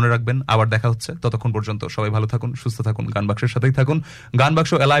রবিবারে মনে রাখবেন আবার দেখা হচ্ছে। ততক্ষণ পর্যন্ত সবাই ভালো থাকুন, সুস্থ থাকুন, গানবাক্সের সাথেই থাকুন।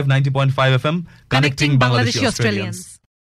 Gaanbox alive 90.5 FM, connecting Bangladeshi Australians.